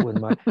probably Yeah.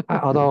 wouldn't mind.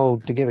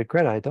 Although to give it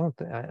credit, I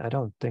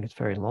don't think it's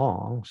very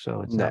long,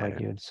 so it's not like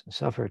No. you'd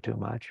suffer too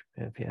much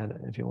if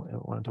you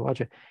wanted to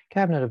watch it.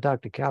 Cabinet of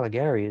Dr.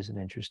 Caligari is an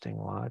interesting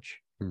watch.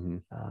 Hmm.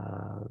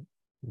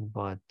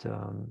 But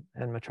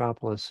and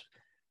Metropolis,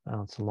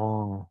 well, it's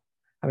long.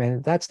 I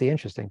mean, that's the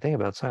interesting thing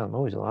about silent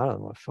movies. A lot of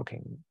them are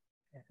fucking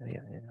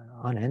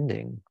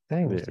unending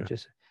things. They Yeah.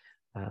 just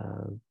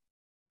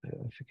I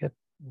forget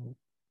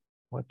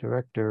what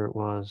director it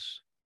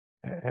was.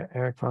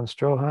 Eric von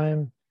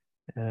Stroheim.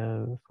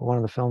 For one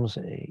of the films,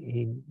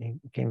 he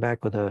came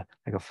back with a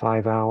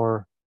 5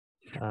 hour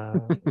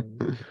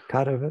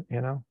cut of it,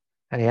 you know,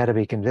 and he had to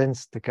be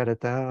convinced to cut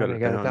it down. Cut He it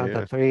got it down, down to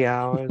yeah. 3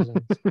 hours,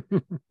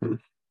 and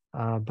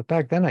but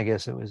back then, I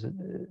guess it was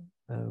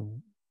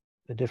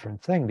a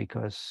different thing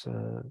because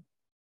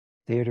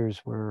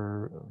theaters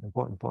were an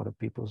important part of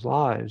people's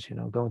lives. You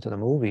know, going to the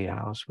movie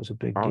house was a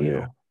big Oh yeah.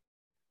 deal.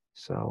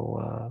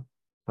 So,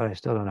 but I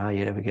still don't know how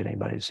you'd ever get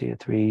anybody to see a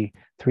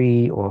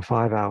 3 or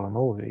 5 hour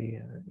movie,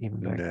 even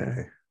back No.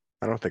 then.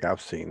 I don't think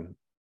I've seen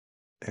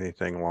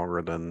anything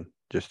longer than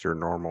just your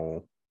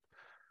normal.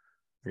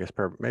 I guess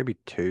probably, maybe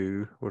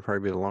two would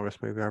probably be the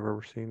longest movie I've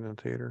ever seen in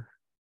the theater.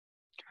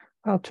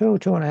 Well,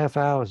 2.5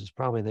 hours is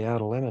probably the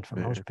outer limit for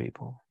Yeah. most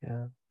people.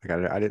 Yeah.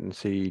 Like I didn't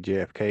see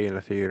JFK in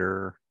the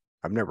theater.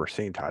 I've never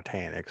seen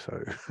Titanic,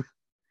 so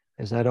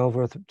Is that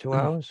over 2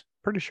 hours?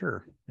 pretty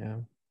sure. Yeah.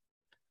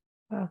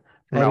 Well,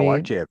 I mean, I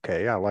like maybe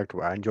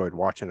JFK. I enjoyed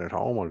watching it at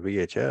home on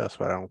VHS,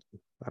 but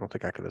I don't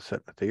think I could have sat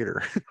in the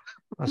theater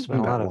must have been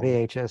a that lot of long.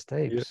 VHS Yeah.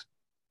 tapes.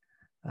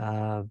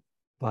 Uh,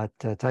 but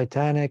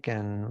Titanic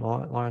and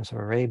Lawrence of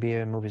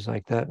Arabia, movies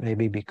like that,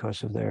 maybe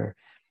because of their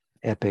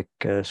epic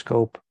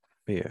scope,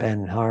 Yeah.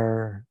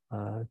 Ben-Hur,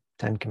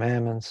 Ten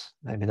Commandments,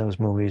 maybe those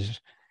movies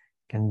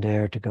can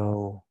dare to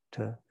go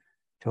to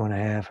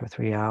 2.5 or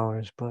 3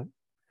 hours. But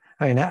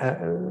I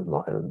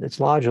mean, it's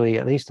largely,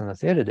 at least in the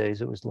theater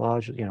days, it was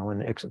largely, you know, when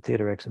the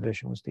theater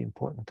exhibition was the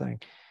important thing.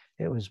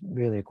 It was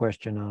really a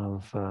question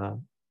of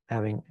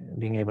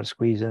being able to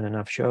squeeze in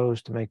enough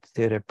shows to make the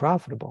theater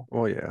profitable.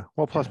 Well, yeah.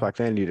 Well, You plus know, back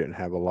then you didn't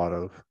have a lot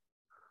of,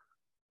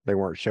 they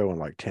weren't showing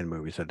like 10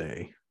 movies a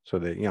day. So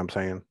that, you know what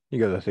I'm saying? You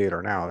go to the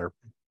theater now, they're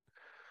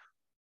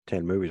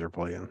 10 movies are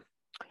playing.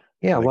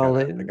 yeah, And well,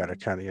 they gotta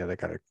kind of, yeah, they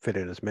gotta fit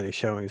in as many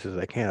showings as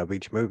they can of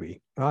each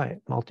movie. right,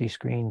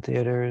 multi-screen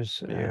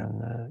theaters, Yeah.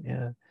 and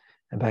yeah,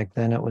 and back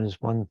then it was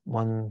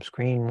one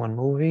screen, one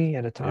movie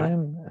at a Yep.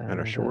 time, And a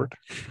and short.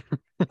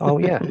 oh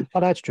yeah,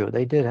 well that's true.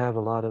 They did have a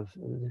lot of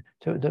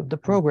the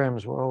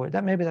programs were always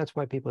that. Maybe that's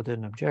why people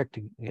didn't object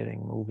to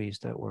getting movies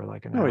that were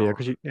like an Oh yeah, hour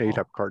because you'd long. have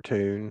a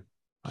cartoon,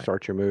 Right.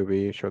 start your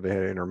movie, sure they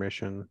had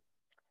intermission.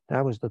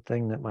 That was the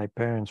thing that my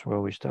parents were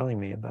always telling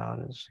me about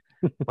is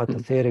what the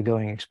theater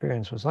going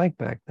experience was like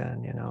back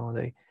then. You know,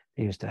 they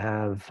used to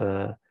have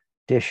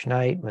dish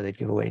night where they'd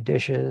give away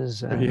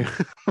dishes Yeah.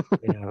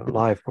 and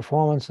live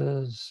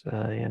performances.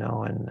 You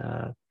know,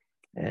 and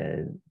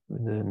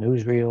the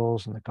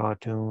newsreels and the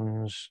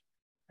cartoons.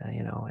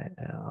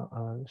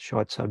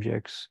 Short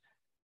subjects,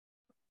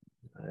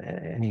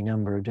 any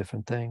number of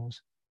different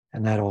things,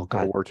 and that all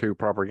got. World War II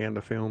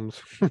propaganda films.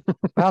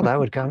 Well, that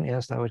would come.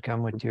 Yes, that would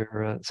come with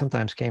your.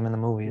 Sometimes came in the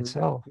movie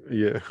itself.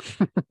 Yeah.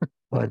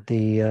 But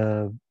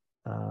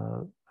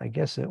I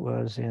guess it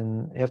was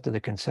in after the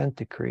consent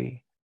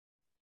decree,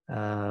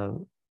 uh,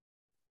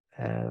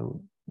 uh,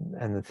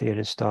 and the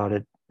theaters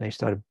started.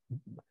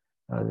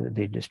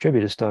 The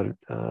distributors started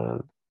uh,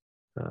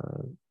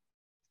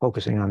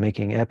 focusing on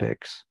making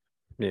epics.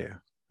 Yeah.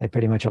 They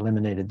pretty much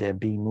eliminated their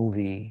B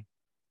movie.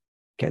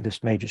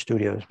 This major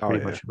studios Oh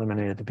pretty yeah. much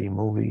eliminated the B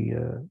movie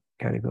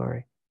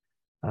category,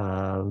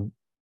 and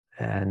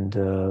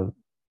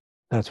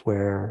that's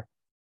where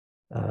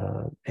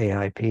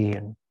AIP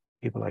and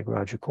people like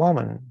Roger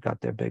Corman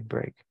got their big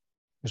break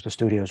because the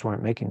studios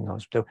weren't making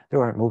those. They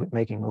weren't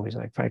making movies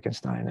like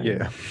Frankenstein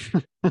Yeah.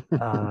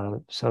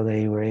 anymore. So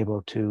they were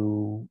able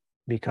to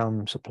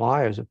become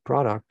suppliers of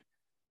product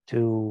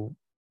to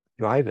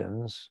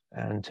drive-ins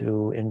and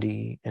to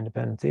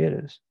independent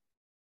theaters.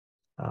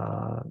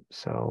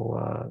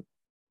 So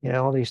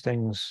all these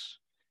things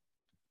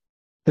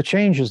the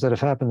changes that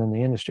have happened in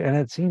the industry, and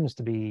it seems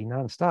to be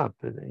nonstop.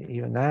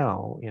 Even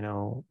now,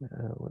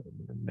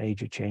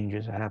 major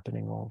changes are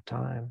happening all the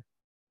time.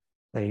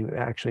 They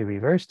actually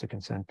reversed the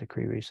consent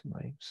decree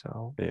recently,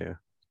 so Yeah.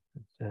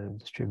 the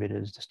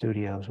distributors, the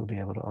studios will be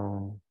able to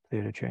own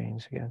theater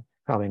chains again.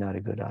 Probably not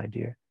a good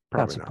idea. Not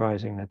Probably not.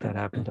 surprising that that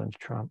happened under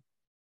Trump.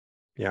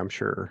 Yeah, I'm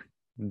sure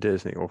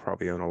Disney will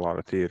probably own a lot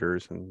of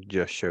theaters and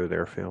just show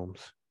their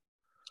films.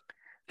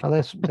 Well,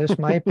 this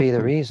might be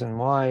the reason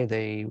why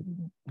they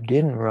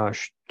didn't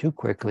rush too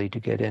quickly to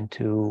get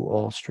into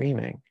all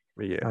streaming.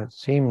 Yeah. It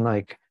seemed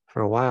like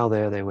for a while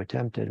there they were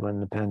tempted when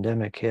the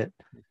pandemic hit.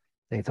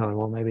 They thought,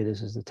 well, maybe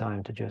this is the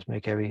time to just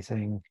make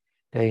everything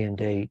day and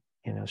date.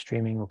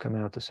 Streaming will come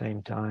out at the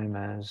same time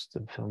as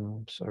the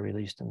films are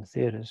released in the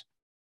theaters.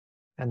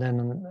 And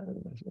then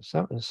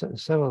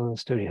several of the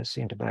studios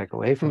seem to back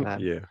away from that.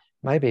 Yeah.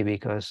 Maybe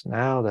because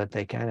now that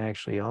they can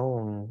actually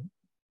own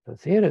the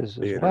theaters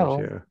as Theaters,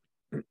 well,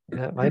 yeah.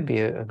 that might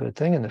be a good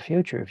thing in the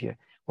future. If you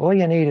all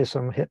you need is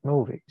some hit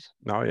movies.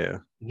 Oh yeah.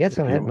 You get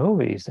some If hit you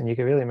movies, then you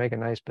can really make a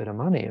nice bit of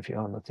money if you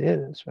own the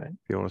theaters, right?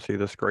 if you want to see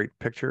this great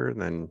picture,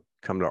 then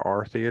come to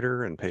our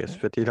theater and pay us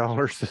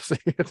 $50 to see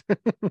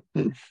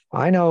it.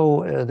 I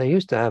know they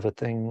used to have a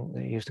thing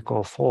they used to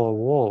call fall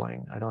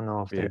walling. I don't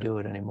know if they Yeah. do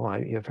it anymore.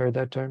 You've heard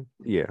that term?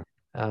 Yeah.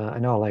 I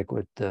know, like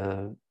with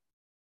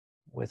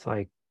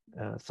like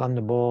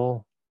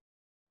Thunderball,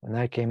 when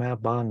that came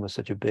out, Bond was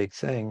such a big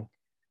thing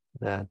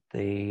that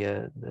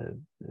the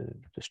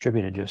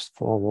distributor just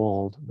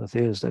four-walled the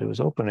theaters that it was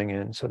opening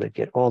in, so they'd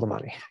get all the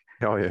money.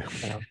 Oh yeah.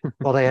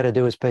 All they had to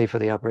do was pay for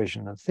the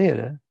operation of the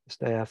theater, the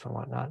staff and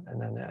whatnot,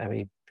 and then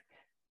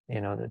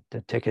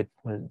the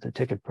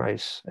ticket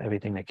price,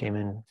 everything that came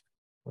in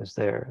was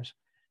theirs,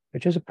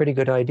 which is a pretty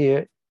good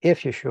idea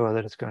if you're sure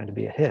that it's going to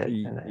be a hit.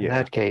 And in Yeah.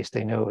 that case,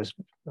 they know it was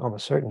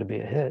almost certain to be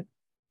a hit.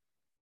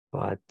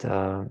 But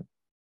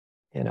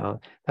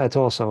that's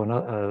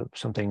also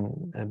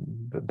something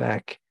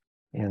back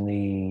in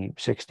the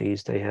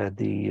 60s, they had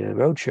the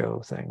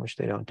roadshow thing, which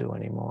they don't do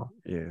anymore,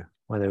 Yeah.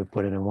 where they would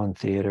put it in one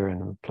theater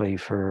and play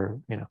for,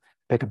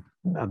 pick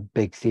a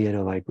big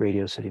theater like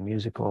Radio City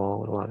Music Hall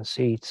with a lot of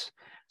seats,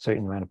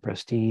 certain amount of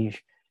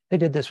prestige. They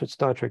did this with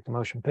Star Trek: The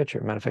Motion Picture.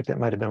 Matter of fact, that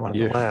might have been one of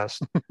the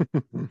last.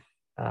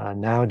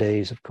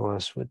 Nowadays, of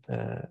course, with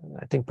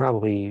I think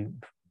probably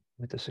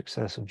with the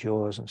success of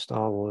Jaws and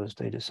Star Wars,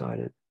 they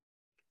decided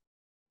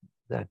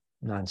that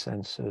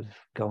nonsense of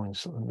doing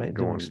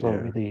slow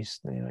release.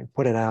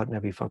 Put it out in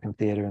every fucking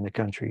theater in the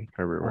country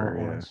everywhere.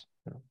 all at once.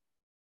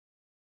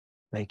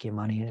 Make your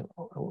money,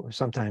 or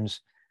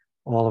sometimes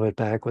all of it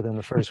back within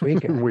the first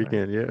weekend.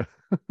 Weekend, right?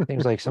 Yeah.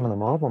 Seems like some of the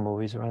Marvel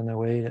movies are on their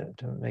way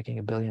to making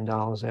 $1 billion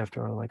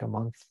after like a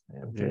month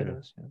in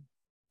theaters. Yeah.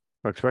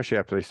 Well, especially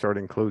after they start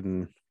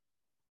including,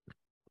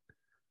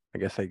 I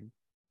guess they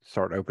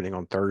start opening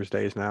on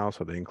Thursdays now,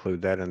 so they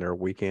include that in their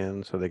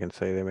weekend so they can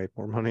say they make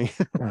more money.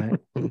 Right.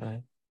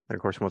 And of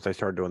course, once they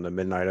start doing the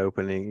midnight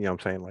opening, what I'm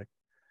saying? Like,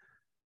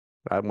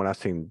 when I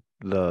seen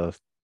the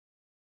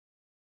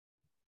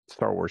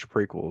Star Wars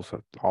prequels,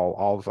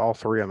 all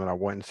three of them that I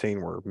went and seen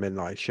were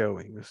midnight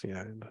showings,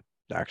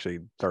 actually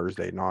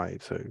Thursday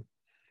night. So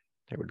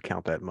they would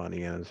count that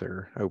money in as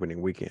their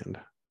opening weekend.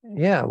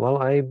 Yeah,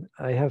 well, I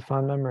have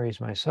fond memories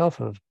myself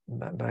of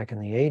back in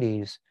the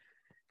 80s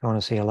going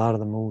to see a lot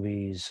of the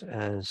movies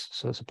as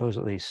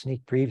supposedly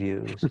sneak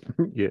previews.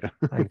 Yeah.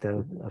 Like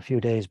a few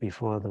days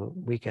before the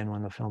weekend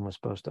when the film was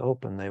supposed to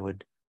open, they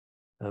would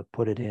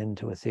put it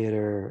into a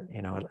theater,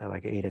 at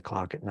like 8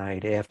 o'clock at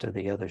night after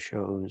the other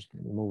shows,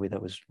 the movie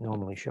that was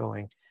normally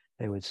showing,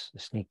 they would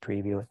sneak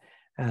preview it.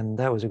 And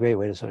that was a great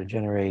way to sort of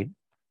generate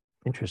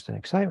interest and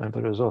excitement,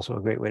 but it was also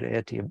a great way to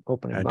add to your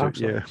opening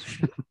box office.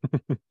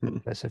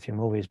 Because if your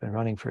movie's been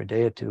running for a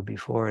day or two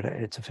before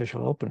its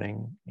official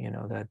opening,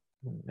 that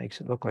makes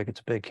it look like it's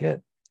a big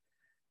hit.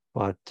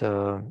 But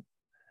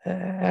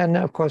and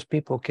of course,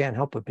 people can't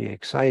help but be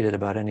excited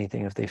about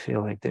anything if they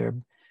feel like they're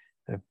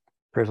a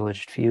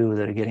privileged few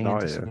that are getting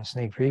into a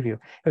sneak preview.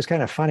 It was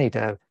kind of funny to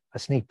have a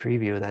sneak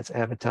preview that's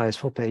advertised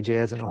full-page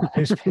ads in all the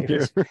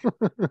newspapers.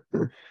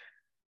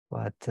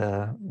 But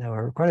there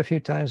were quite a few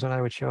times when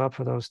I would show up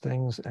for those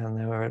things, and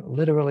there were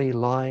literally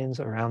lines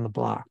around the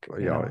block.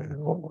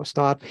 We'll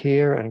stop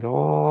here and go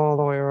all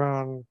the way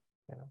around.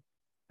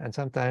 And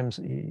sometimes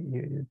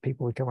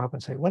people would come up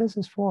and say, "What is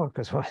this for?"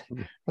 Because it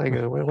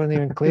wasn't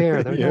even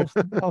clear. There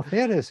were no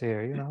theaters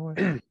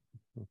here.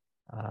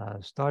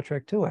 Star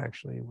Trek 2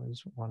 actually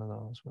was one of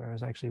those where I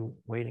was actually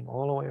waiting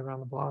all the way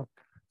around the block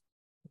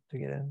to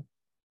get in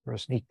for a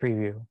sneak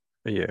preview.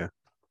 Yeah.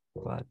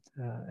 But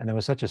and it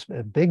was such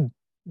a big,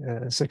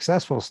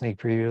 successful sneak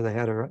preview, they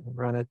had to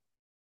run it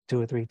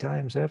 2 or 3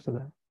 times after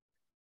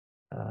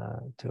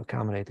that to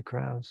accommodate the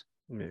crowds.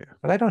 Yeah.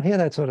 But I don't hear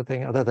that sort of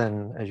thing other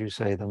than, as you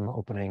say, them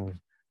opening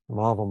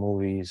Marvel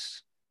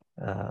movies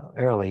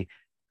early.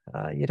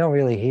 You don't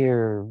really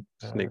hear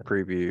sneak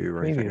preview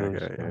or anything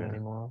like that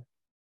anymore.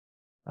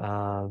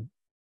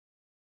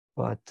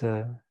 But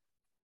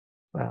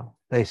well,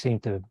 they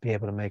seem to be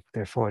able to make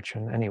their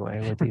fortune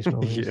anyway with these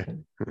movies.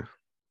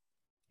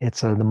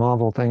 It's the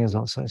Marvel thing is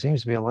also, it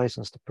seems to be a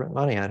license to print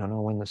money. I don't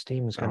know when the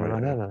steam is going Oh to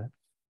run yeah. out of it.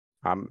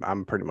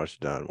 I'm pretty much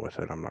done with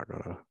it. I'm not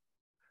gonna.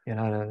 You're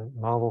not a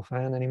Marvel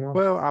fan anymore?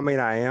 Well, I mean,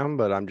 I am,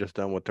 but I'm just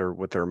done with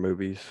their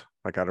movies.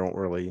 Like I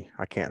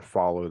can't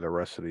follow the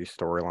rest of these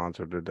storylines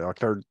or like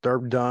they're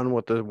done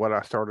with the what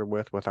I started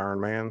with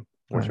Iron Man,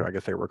 which Right. I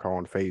guess they were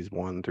calling phase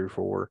 1 through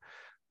 4.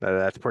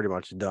 That's pretty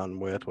much done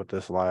with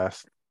this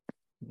last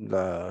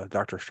the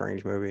Doctor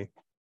Strange movie.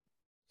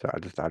 So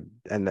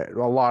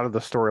a lot of the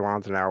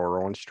storylines now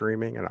are on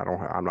streaming, and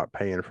I'm not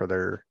paying for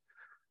their.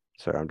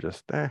 So I'm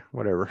just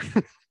whatever.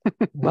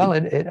 Well,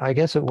 I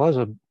guess it was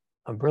a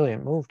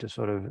brilliant move to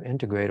sort of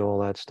integrate all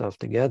that stuff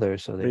together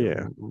so that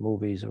Yeah,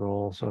 movies are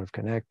all sort of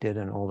connected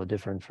and all the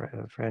different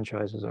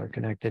franchises are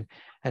connected,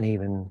 and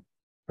even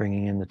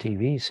bringing in the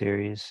TV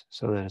series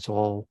so that it's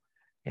all,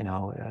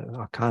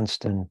 a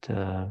constant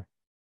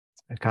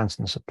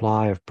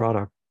supply of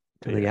product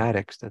to the yeah,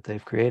 addicts that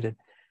they've created.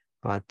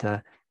 But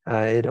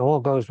it all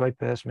goes right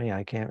past me.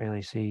 I can't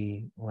really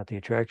see what the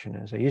attraction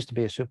is. I used to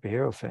be a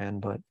superhero fan,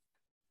 but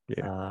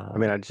yeah. I uh,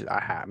 mean,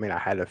 I mean, I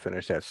had to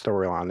finish that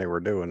storyline they were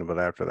doing, but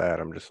after that,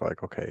 I'm just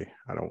like, okay,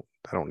 I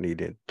don't need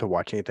it to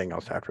watch anything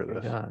else after you're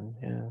this. done.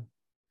 Yeah.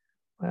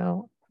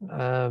 Well,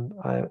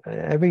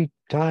 every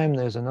time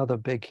there's another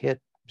big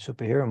hit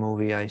superhero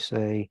movie, I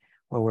say,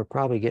 well, we're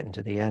probably getting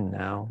to the end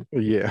now.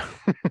 Yeah,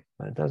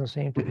 But it doesn't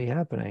seem to be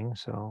happening.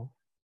 So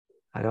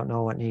I don't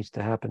know what needs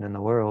to happen in the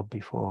world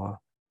before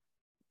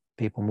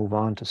people move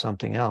on to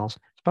something else. I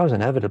suppose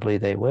inevitably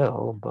they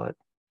will, but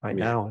right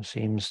yeah, now it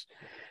seems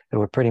that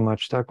we're pretty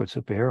much stuck with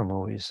superhero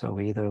movies. So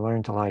we either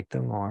learn to like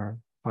them or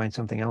find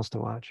something else to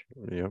watch.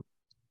 yep.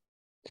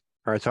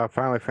 All right, so I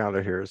finally found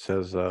it here. It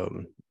says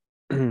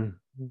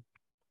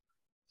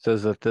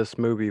says that this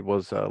movie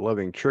was a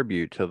loving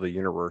tribute to the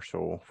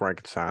Universal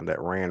Frankenstein that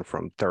ran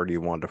from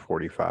 31 to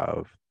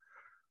 45.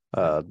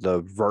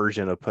 The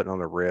version of Putting on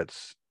the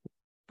Ritz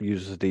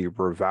uses the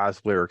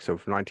revised lyrics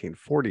of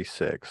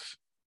 1946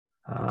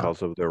 Uh,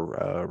 because of the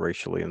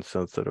racially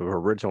insensitive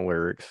original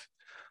lyrics.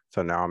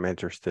 So now I'm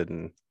interested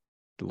in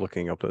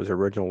looking up those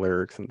original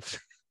lyrics and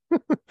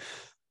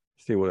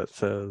see what it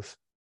says.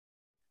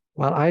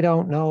 well, I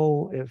don't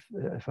know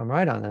if I'm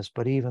right on this,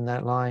 but even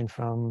that line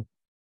from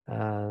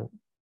uh,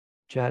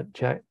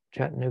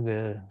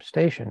 Chattanooga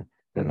Station,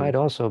 that Hmm. might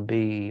also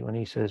be when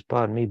he says,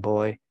 "Pardon me,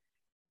 boy."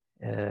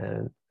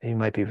 He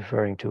might be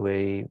referring to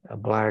a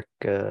black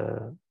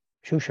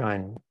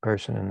shoeshine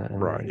person in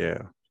Right, the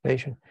yeah.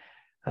 station.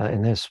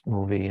 In this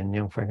movie, in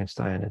Young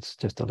Frankenstein, it's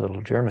just a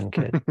little German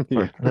kid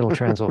Yeah. or little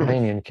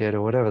Transylvanian kid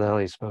or whatever the hell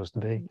he's supposed to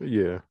be.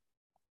 Yeah.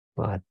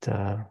 But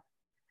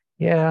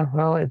yeah,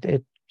 well,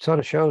 it sort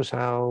of shows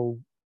how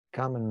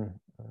common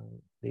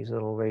these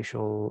little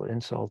racial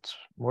insults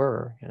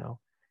were,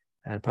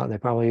 and they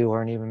probably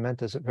weren't even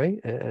meant as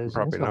Probably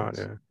not, insults.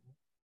 yeah.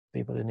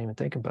 People didn't even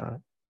think about it.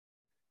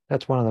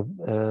 That's one of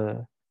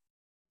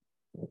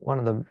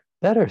the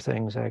better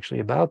things actually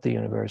about the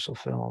Universal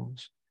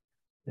films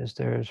is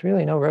there's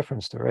really no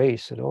reference to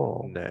race at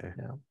all.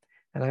 No.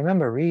 And I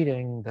remember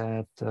reading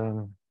that,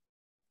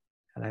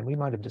 we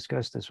might have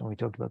discussed this when we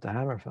talked about the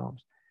Hammer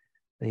films.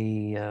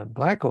 The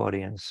black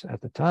audience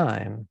at the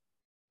time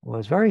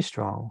was very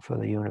strong for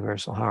the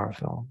Universal horror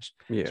films.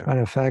 As a Yeah.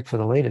 matter of fact, for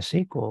the latest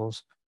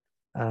sequels,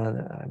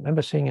 I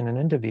remember seeing in an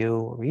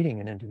interview, reading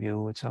an interview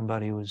with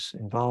somebody who was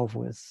involved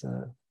with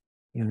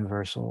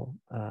Universal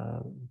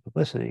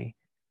publicity,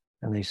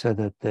 and they said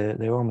that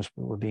they almost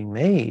were being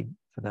made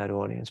for that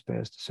audience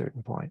past a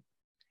certain point.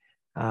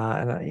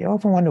 And you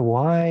often wonder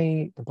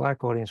why the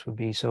black audience would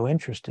be so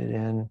interested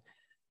in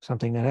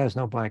something that has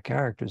no black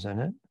characters in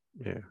it.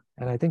 Yeah.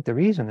 And I think the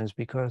reason is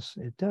because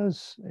it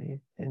does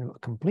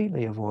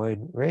completely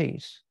avoid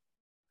race.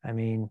 I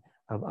mean,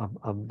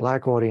 a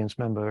black audience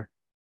member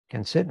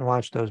can sit and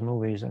watch those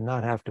movies and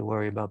not have to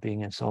worry about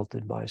being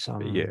insulted by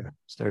some Yeah.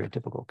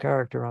 stereotypical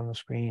character on the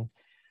screen.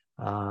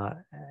 Uh,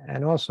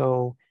 and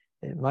also,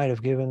 it might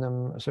have given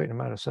them a certain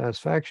amount of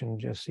satisfaction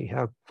to just see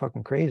how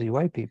fucking crazy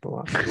white people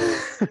are.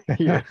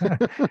 Yeah.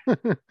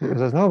 Because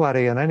there's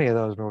nobody in any of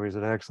those movies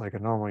that acts like a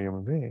normal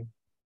human being.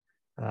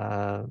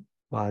 Uh,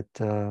 but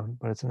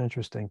it's an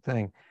interesting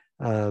thing.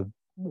 Uh,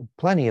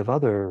 Plenty of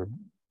other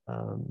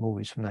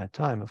movies from that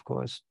time, of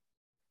course,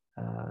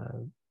 uh,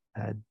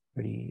 had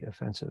pretty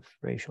offensive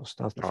racial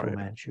stuff. The Oh Fu yeah.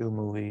 Manchu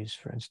movies,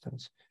 for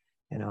instance,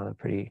 they're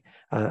pretty.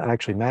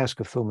 Actually, Mask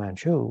of Fu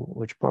Manchu,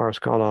 which Boris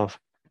Karloff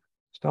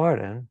starred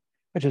in,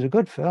 which is a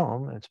good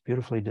film. It's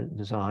beautifully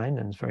designed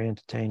and it's very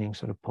entertaining,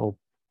 sort of pulp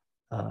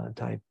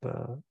type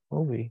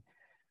movie.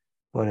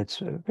 But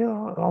it's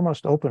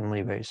almost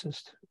openly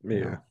racist.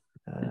 Yeah.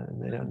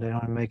 They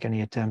don't make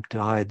any attempt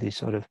to hide the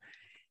sort of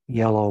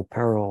yellow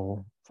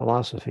peril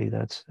philosophy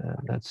that's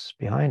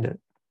behind it.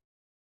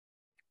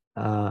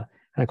 And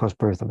of course,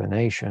 Birth of a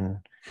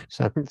Nation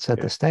set Yeah.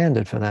 the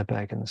standard for that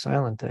back in the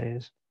silent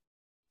days.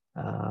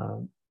 Uh,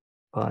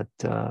 but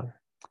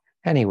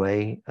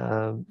anyway,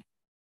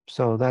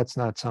 so that's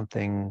not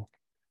something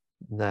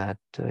that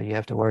you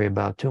have to worry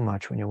about too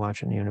much when you're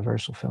watching the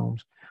Universal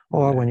films.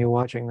 Or when No. you're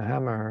watching the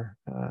Hammer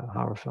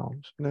horror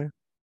films. No.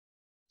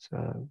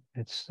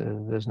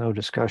 There's no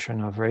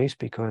discussion of race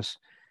because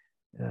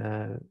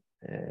uh,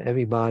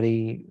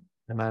 everybody,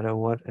 no matter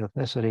what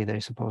ethnicity they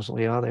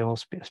supposedly are, they all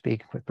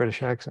speak with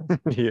British accents.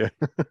 Yeah.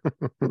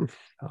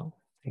 So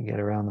you get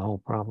around the whole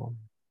problem.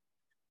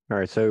 All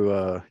right,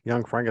 so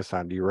Young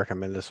Frankenstein, do you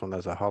recommend this one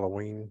as a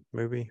Halloween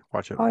movie? Oh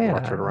Watch it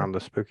yeah, around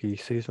the spooky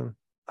season.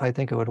 I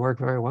think it would work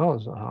very well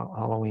as a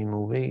Halloween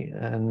movie,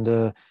 and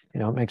it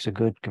makes a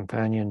good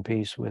companion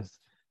piece with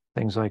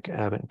things like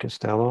Abbott and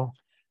Costello.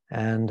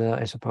 And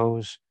I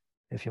suppose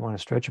if you want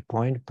to stretch a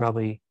point,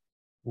 probably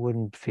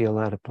wouldn't feel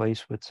out of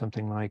place with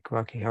something like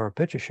Rocky Horror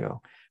Picture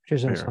Show, which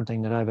isn't Yeah,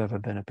 something that I've ever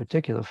been a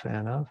particular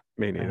fan of.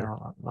 me I neither.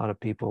 know a lot of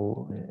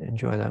people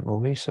enjoy that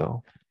movie,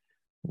 so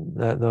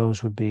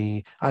those would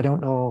be. I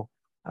don't know,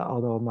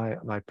 although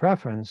my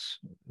preference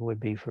would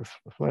be for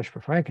Flesh for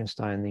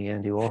Frankenstein, the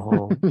Andy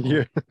Warhol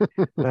Yeah.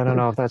 movie. But I don't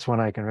know if that's one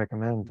I can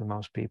recommend to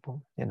most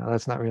people.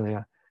 That's not really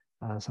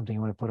something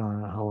you want to put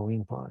on a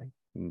Halloween party.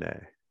 No.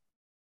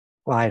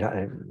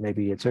 Well,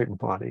 maybe at certain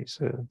parties,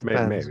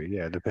 depends, Maybe,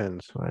 yeah, it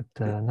depends. but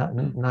Yeah.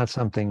 not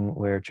something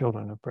where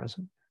children are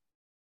present.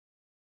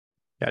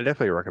 Yeah, I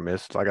definitely recommend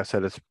it. Like I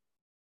said, it's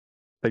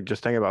like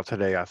just thinking about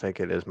today, I think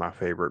it is my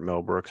favorite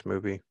Mel Brooks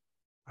movie.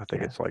 I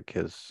think Yeah, it's like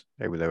his,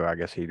 even though I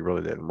guess he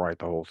really didn't write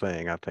the whole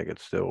thing, I think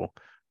it's still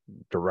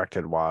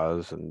directed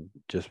wise and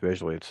just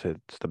visually it's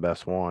the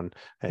best one.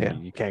 And yeah,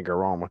 you can't go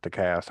wrong with the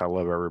cast. I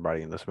love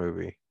everybody in this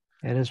movie.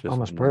 it is Just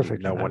almost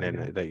perfect no in that one in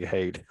regard. it that you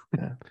hate.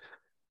 Yeah.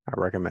 I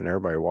recommend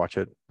everybody watch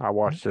it. I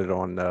watched it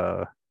on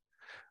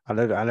I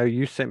know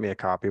you sent me a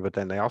copy, but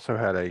then they also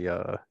had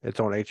it's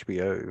on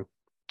HBO.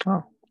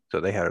 Oh,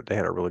 So they had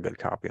a really good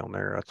copy on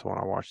there. That's the one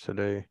I watched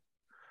today.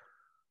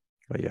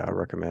 But yeah, I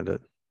recommend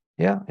it.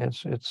 yeah,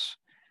 it's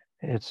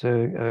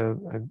a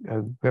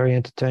very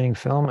entertaining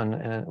film, and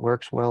it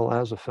works well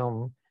as a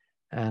film,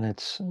 and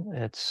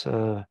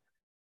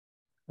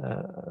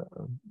uh,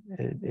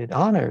 it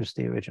honors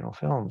the original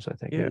films. I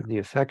think Yeah. the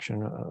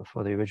affection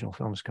for the original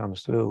films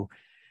comes through.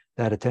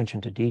 That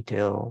attention to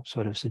detail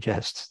sort of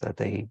suggests that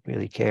they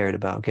really cared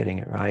about getting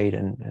it right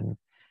and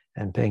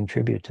paying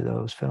tribute to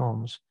those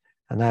films,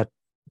 and that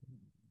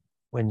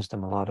wins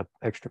them a lot of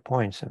extra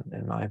points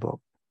in my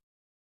book.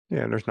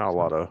 Yeah, and there's not a So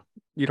lot of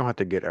you don't have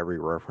to get every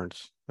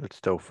reference. It's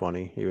still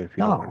funny, even if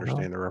you don't no, no,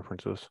 understand the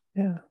references.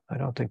 yeah, I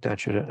don't think that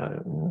should.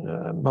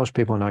 Most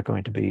people are not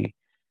going to be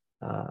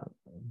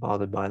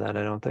bothered by that.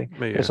 I don't think. But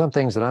There's yeah. some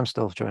things that I'm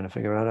still trying to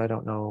figure out. I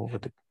don't know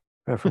what the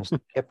reference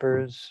to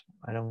kippers.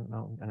 I don't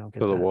know. I don't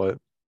get So the that. what?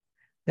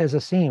 There's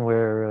a scene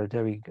where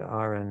Debbie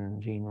Garr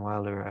and Gene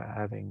Wilder are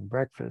having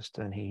breakfast,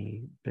 and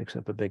he picks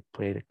up a big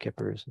plate of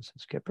kippers and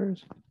says,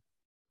 "Kippers?"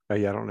 Oh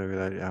yeah, I don't know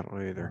that. I don't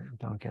know either.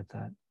 Don't get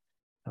that.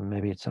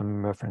 Maybe it's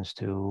some reference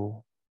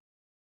to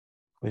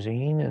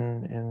cuisine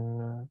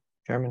in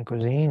German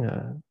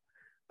cuisine,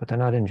 but they're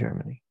not in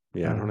Germany.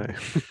 Yeah, I don't know.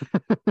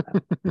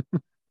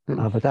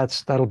 But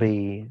that'll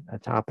be a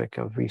topic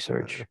of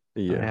research.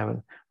 Yeah.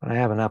 When I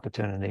have an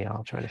opportunity,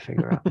 I'll try to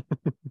figure out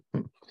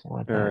what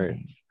All that right.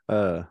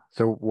 means.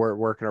 So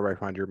where can everybody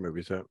find your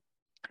movies at?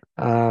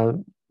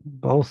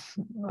 Both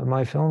of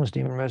my films,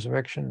 Demon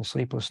Resurrection and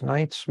Sleepless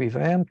Nights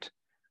Revamped,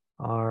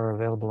 are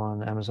available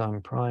on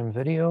Amazon Prime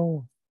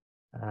Video,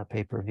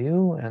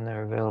 pay-per-view, and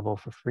they're available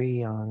for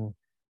free on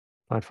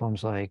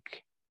platforms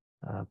like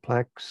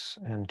Plex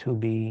and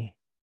Tubi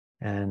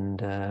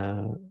and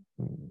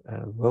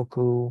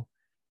Roku,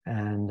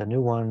 and a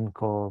new one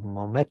called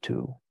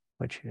Mometu,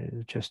 which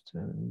is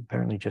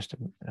apparently just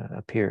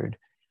appeared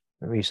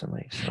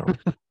recently. So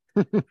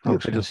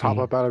folks They can just pop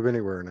see. up out of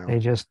anywhere now. They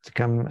just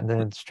come.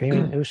 The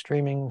new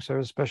streaming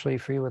service, especially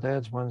free with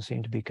ads. New ones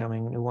seem to be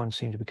coming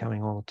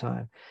all the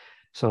time.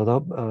 So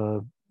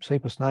the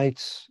Sleepless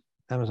Nights,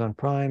 Amazon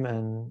Prime,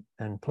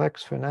 and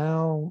Plex for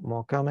now.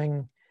 More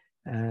coming,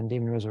 and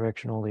Demon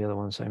Resurrection. All the other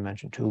ones I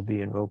mentioned,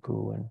 Tubi and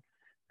Roku and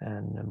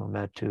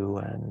Mometu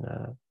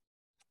and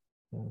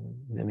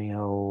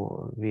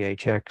Vimeo,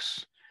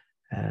 VHX,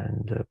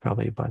 and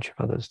probably a bunch of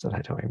others that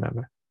I don't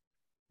remember.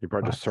 You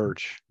probably just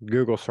But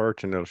Google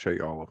search, and it'll show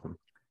you all of them.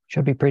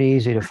 should be pretty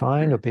easy to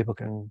find, or people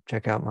can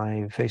check out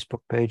my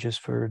Facebook pages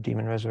for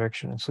Demon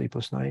Resurrection and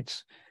Sleepless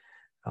Nights.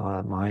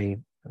 My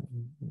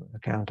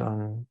account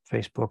on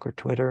Facebook or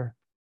Twitter.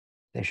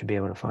 They should be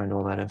able to find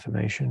all that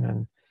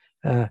information.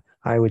 And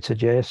I would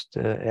suggest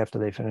after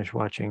they finish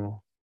watching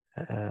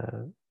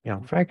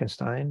Young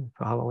Frankenstein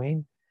for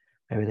Halloween,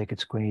 maybe they could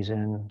squeeze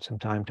in some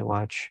time to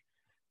watch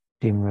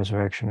Demon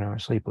Resurrection or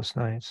Sleepless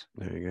Nights.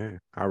 There you go.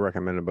 I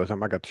recommended both of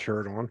them. I got the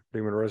shirt on,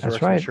 Demon That's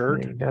Resurrection right.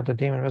 shirt. You got the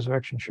Demon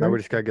Resurrection Now we shirt.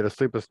 just gotta get a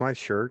Sleepless Night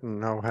shirt,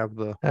 and I'll have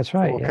the That's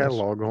right. full Yes.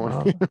 catalog on.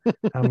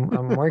 Well,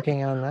 I'm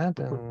working on that,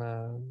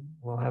 and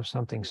we'll have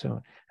something soon.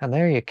 And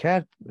there your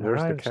cat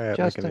There's the arrives cat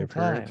just making the in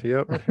appearance. time.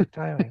 Yep. Perfect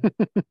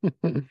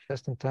timing.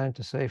 Just in time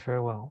to say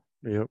farewell.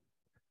 Yep.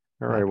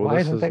 All right. Well,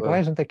 Why this is why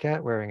isn't the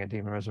cat wearing a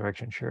Demon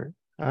Resurrection shirt?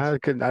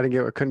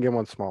 couldn't get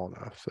one small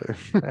enough. So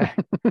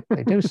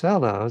They do sell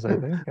those, I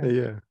think.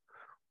 yeah,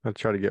 I'll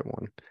try to get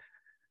one.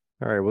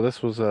 All right. Well,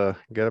 this was a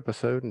good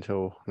episode.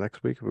 Until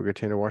next week, we'll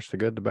continue to watch the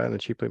good, the bad, and the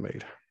cheaply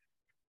made.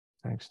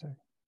 Thanks, Dave.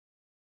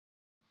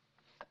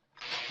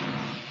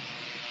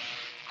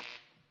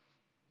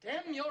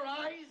 Damn your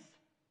eyes!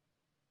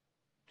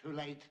 Too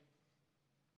late.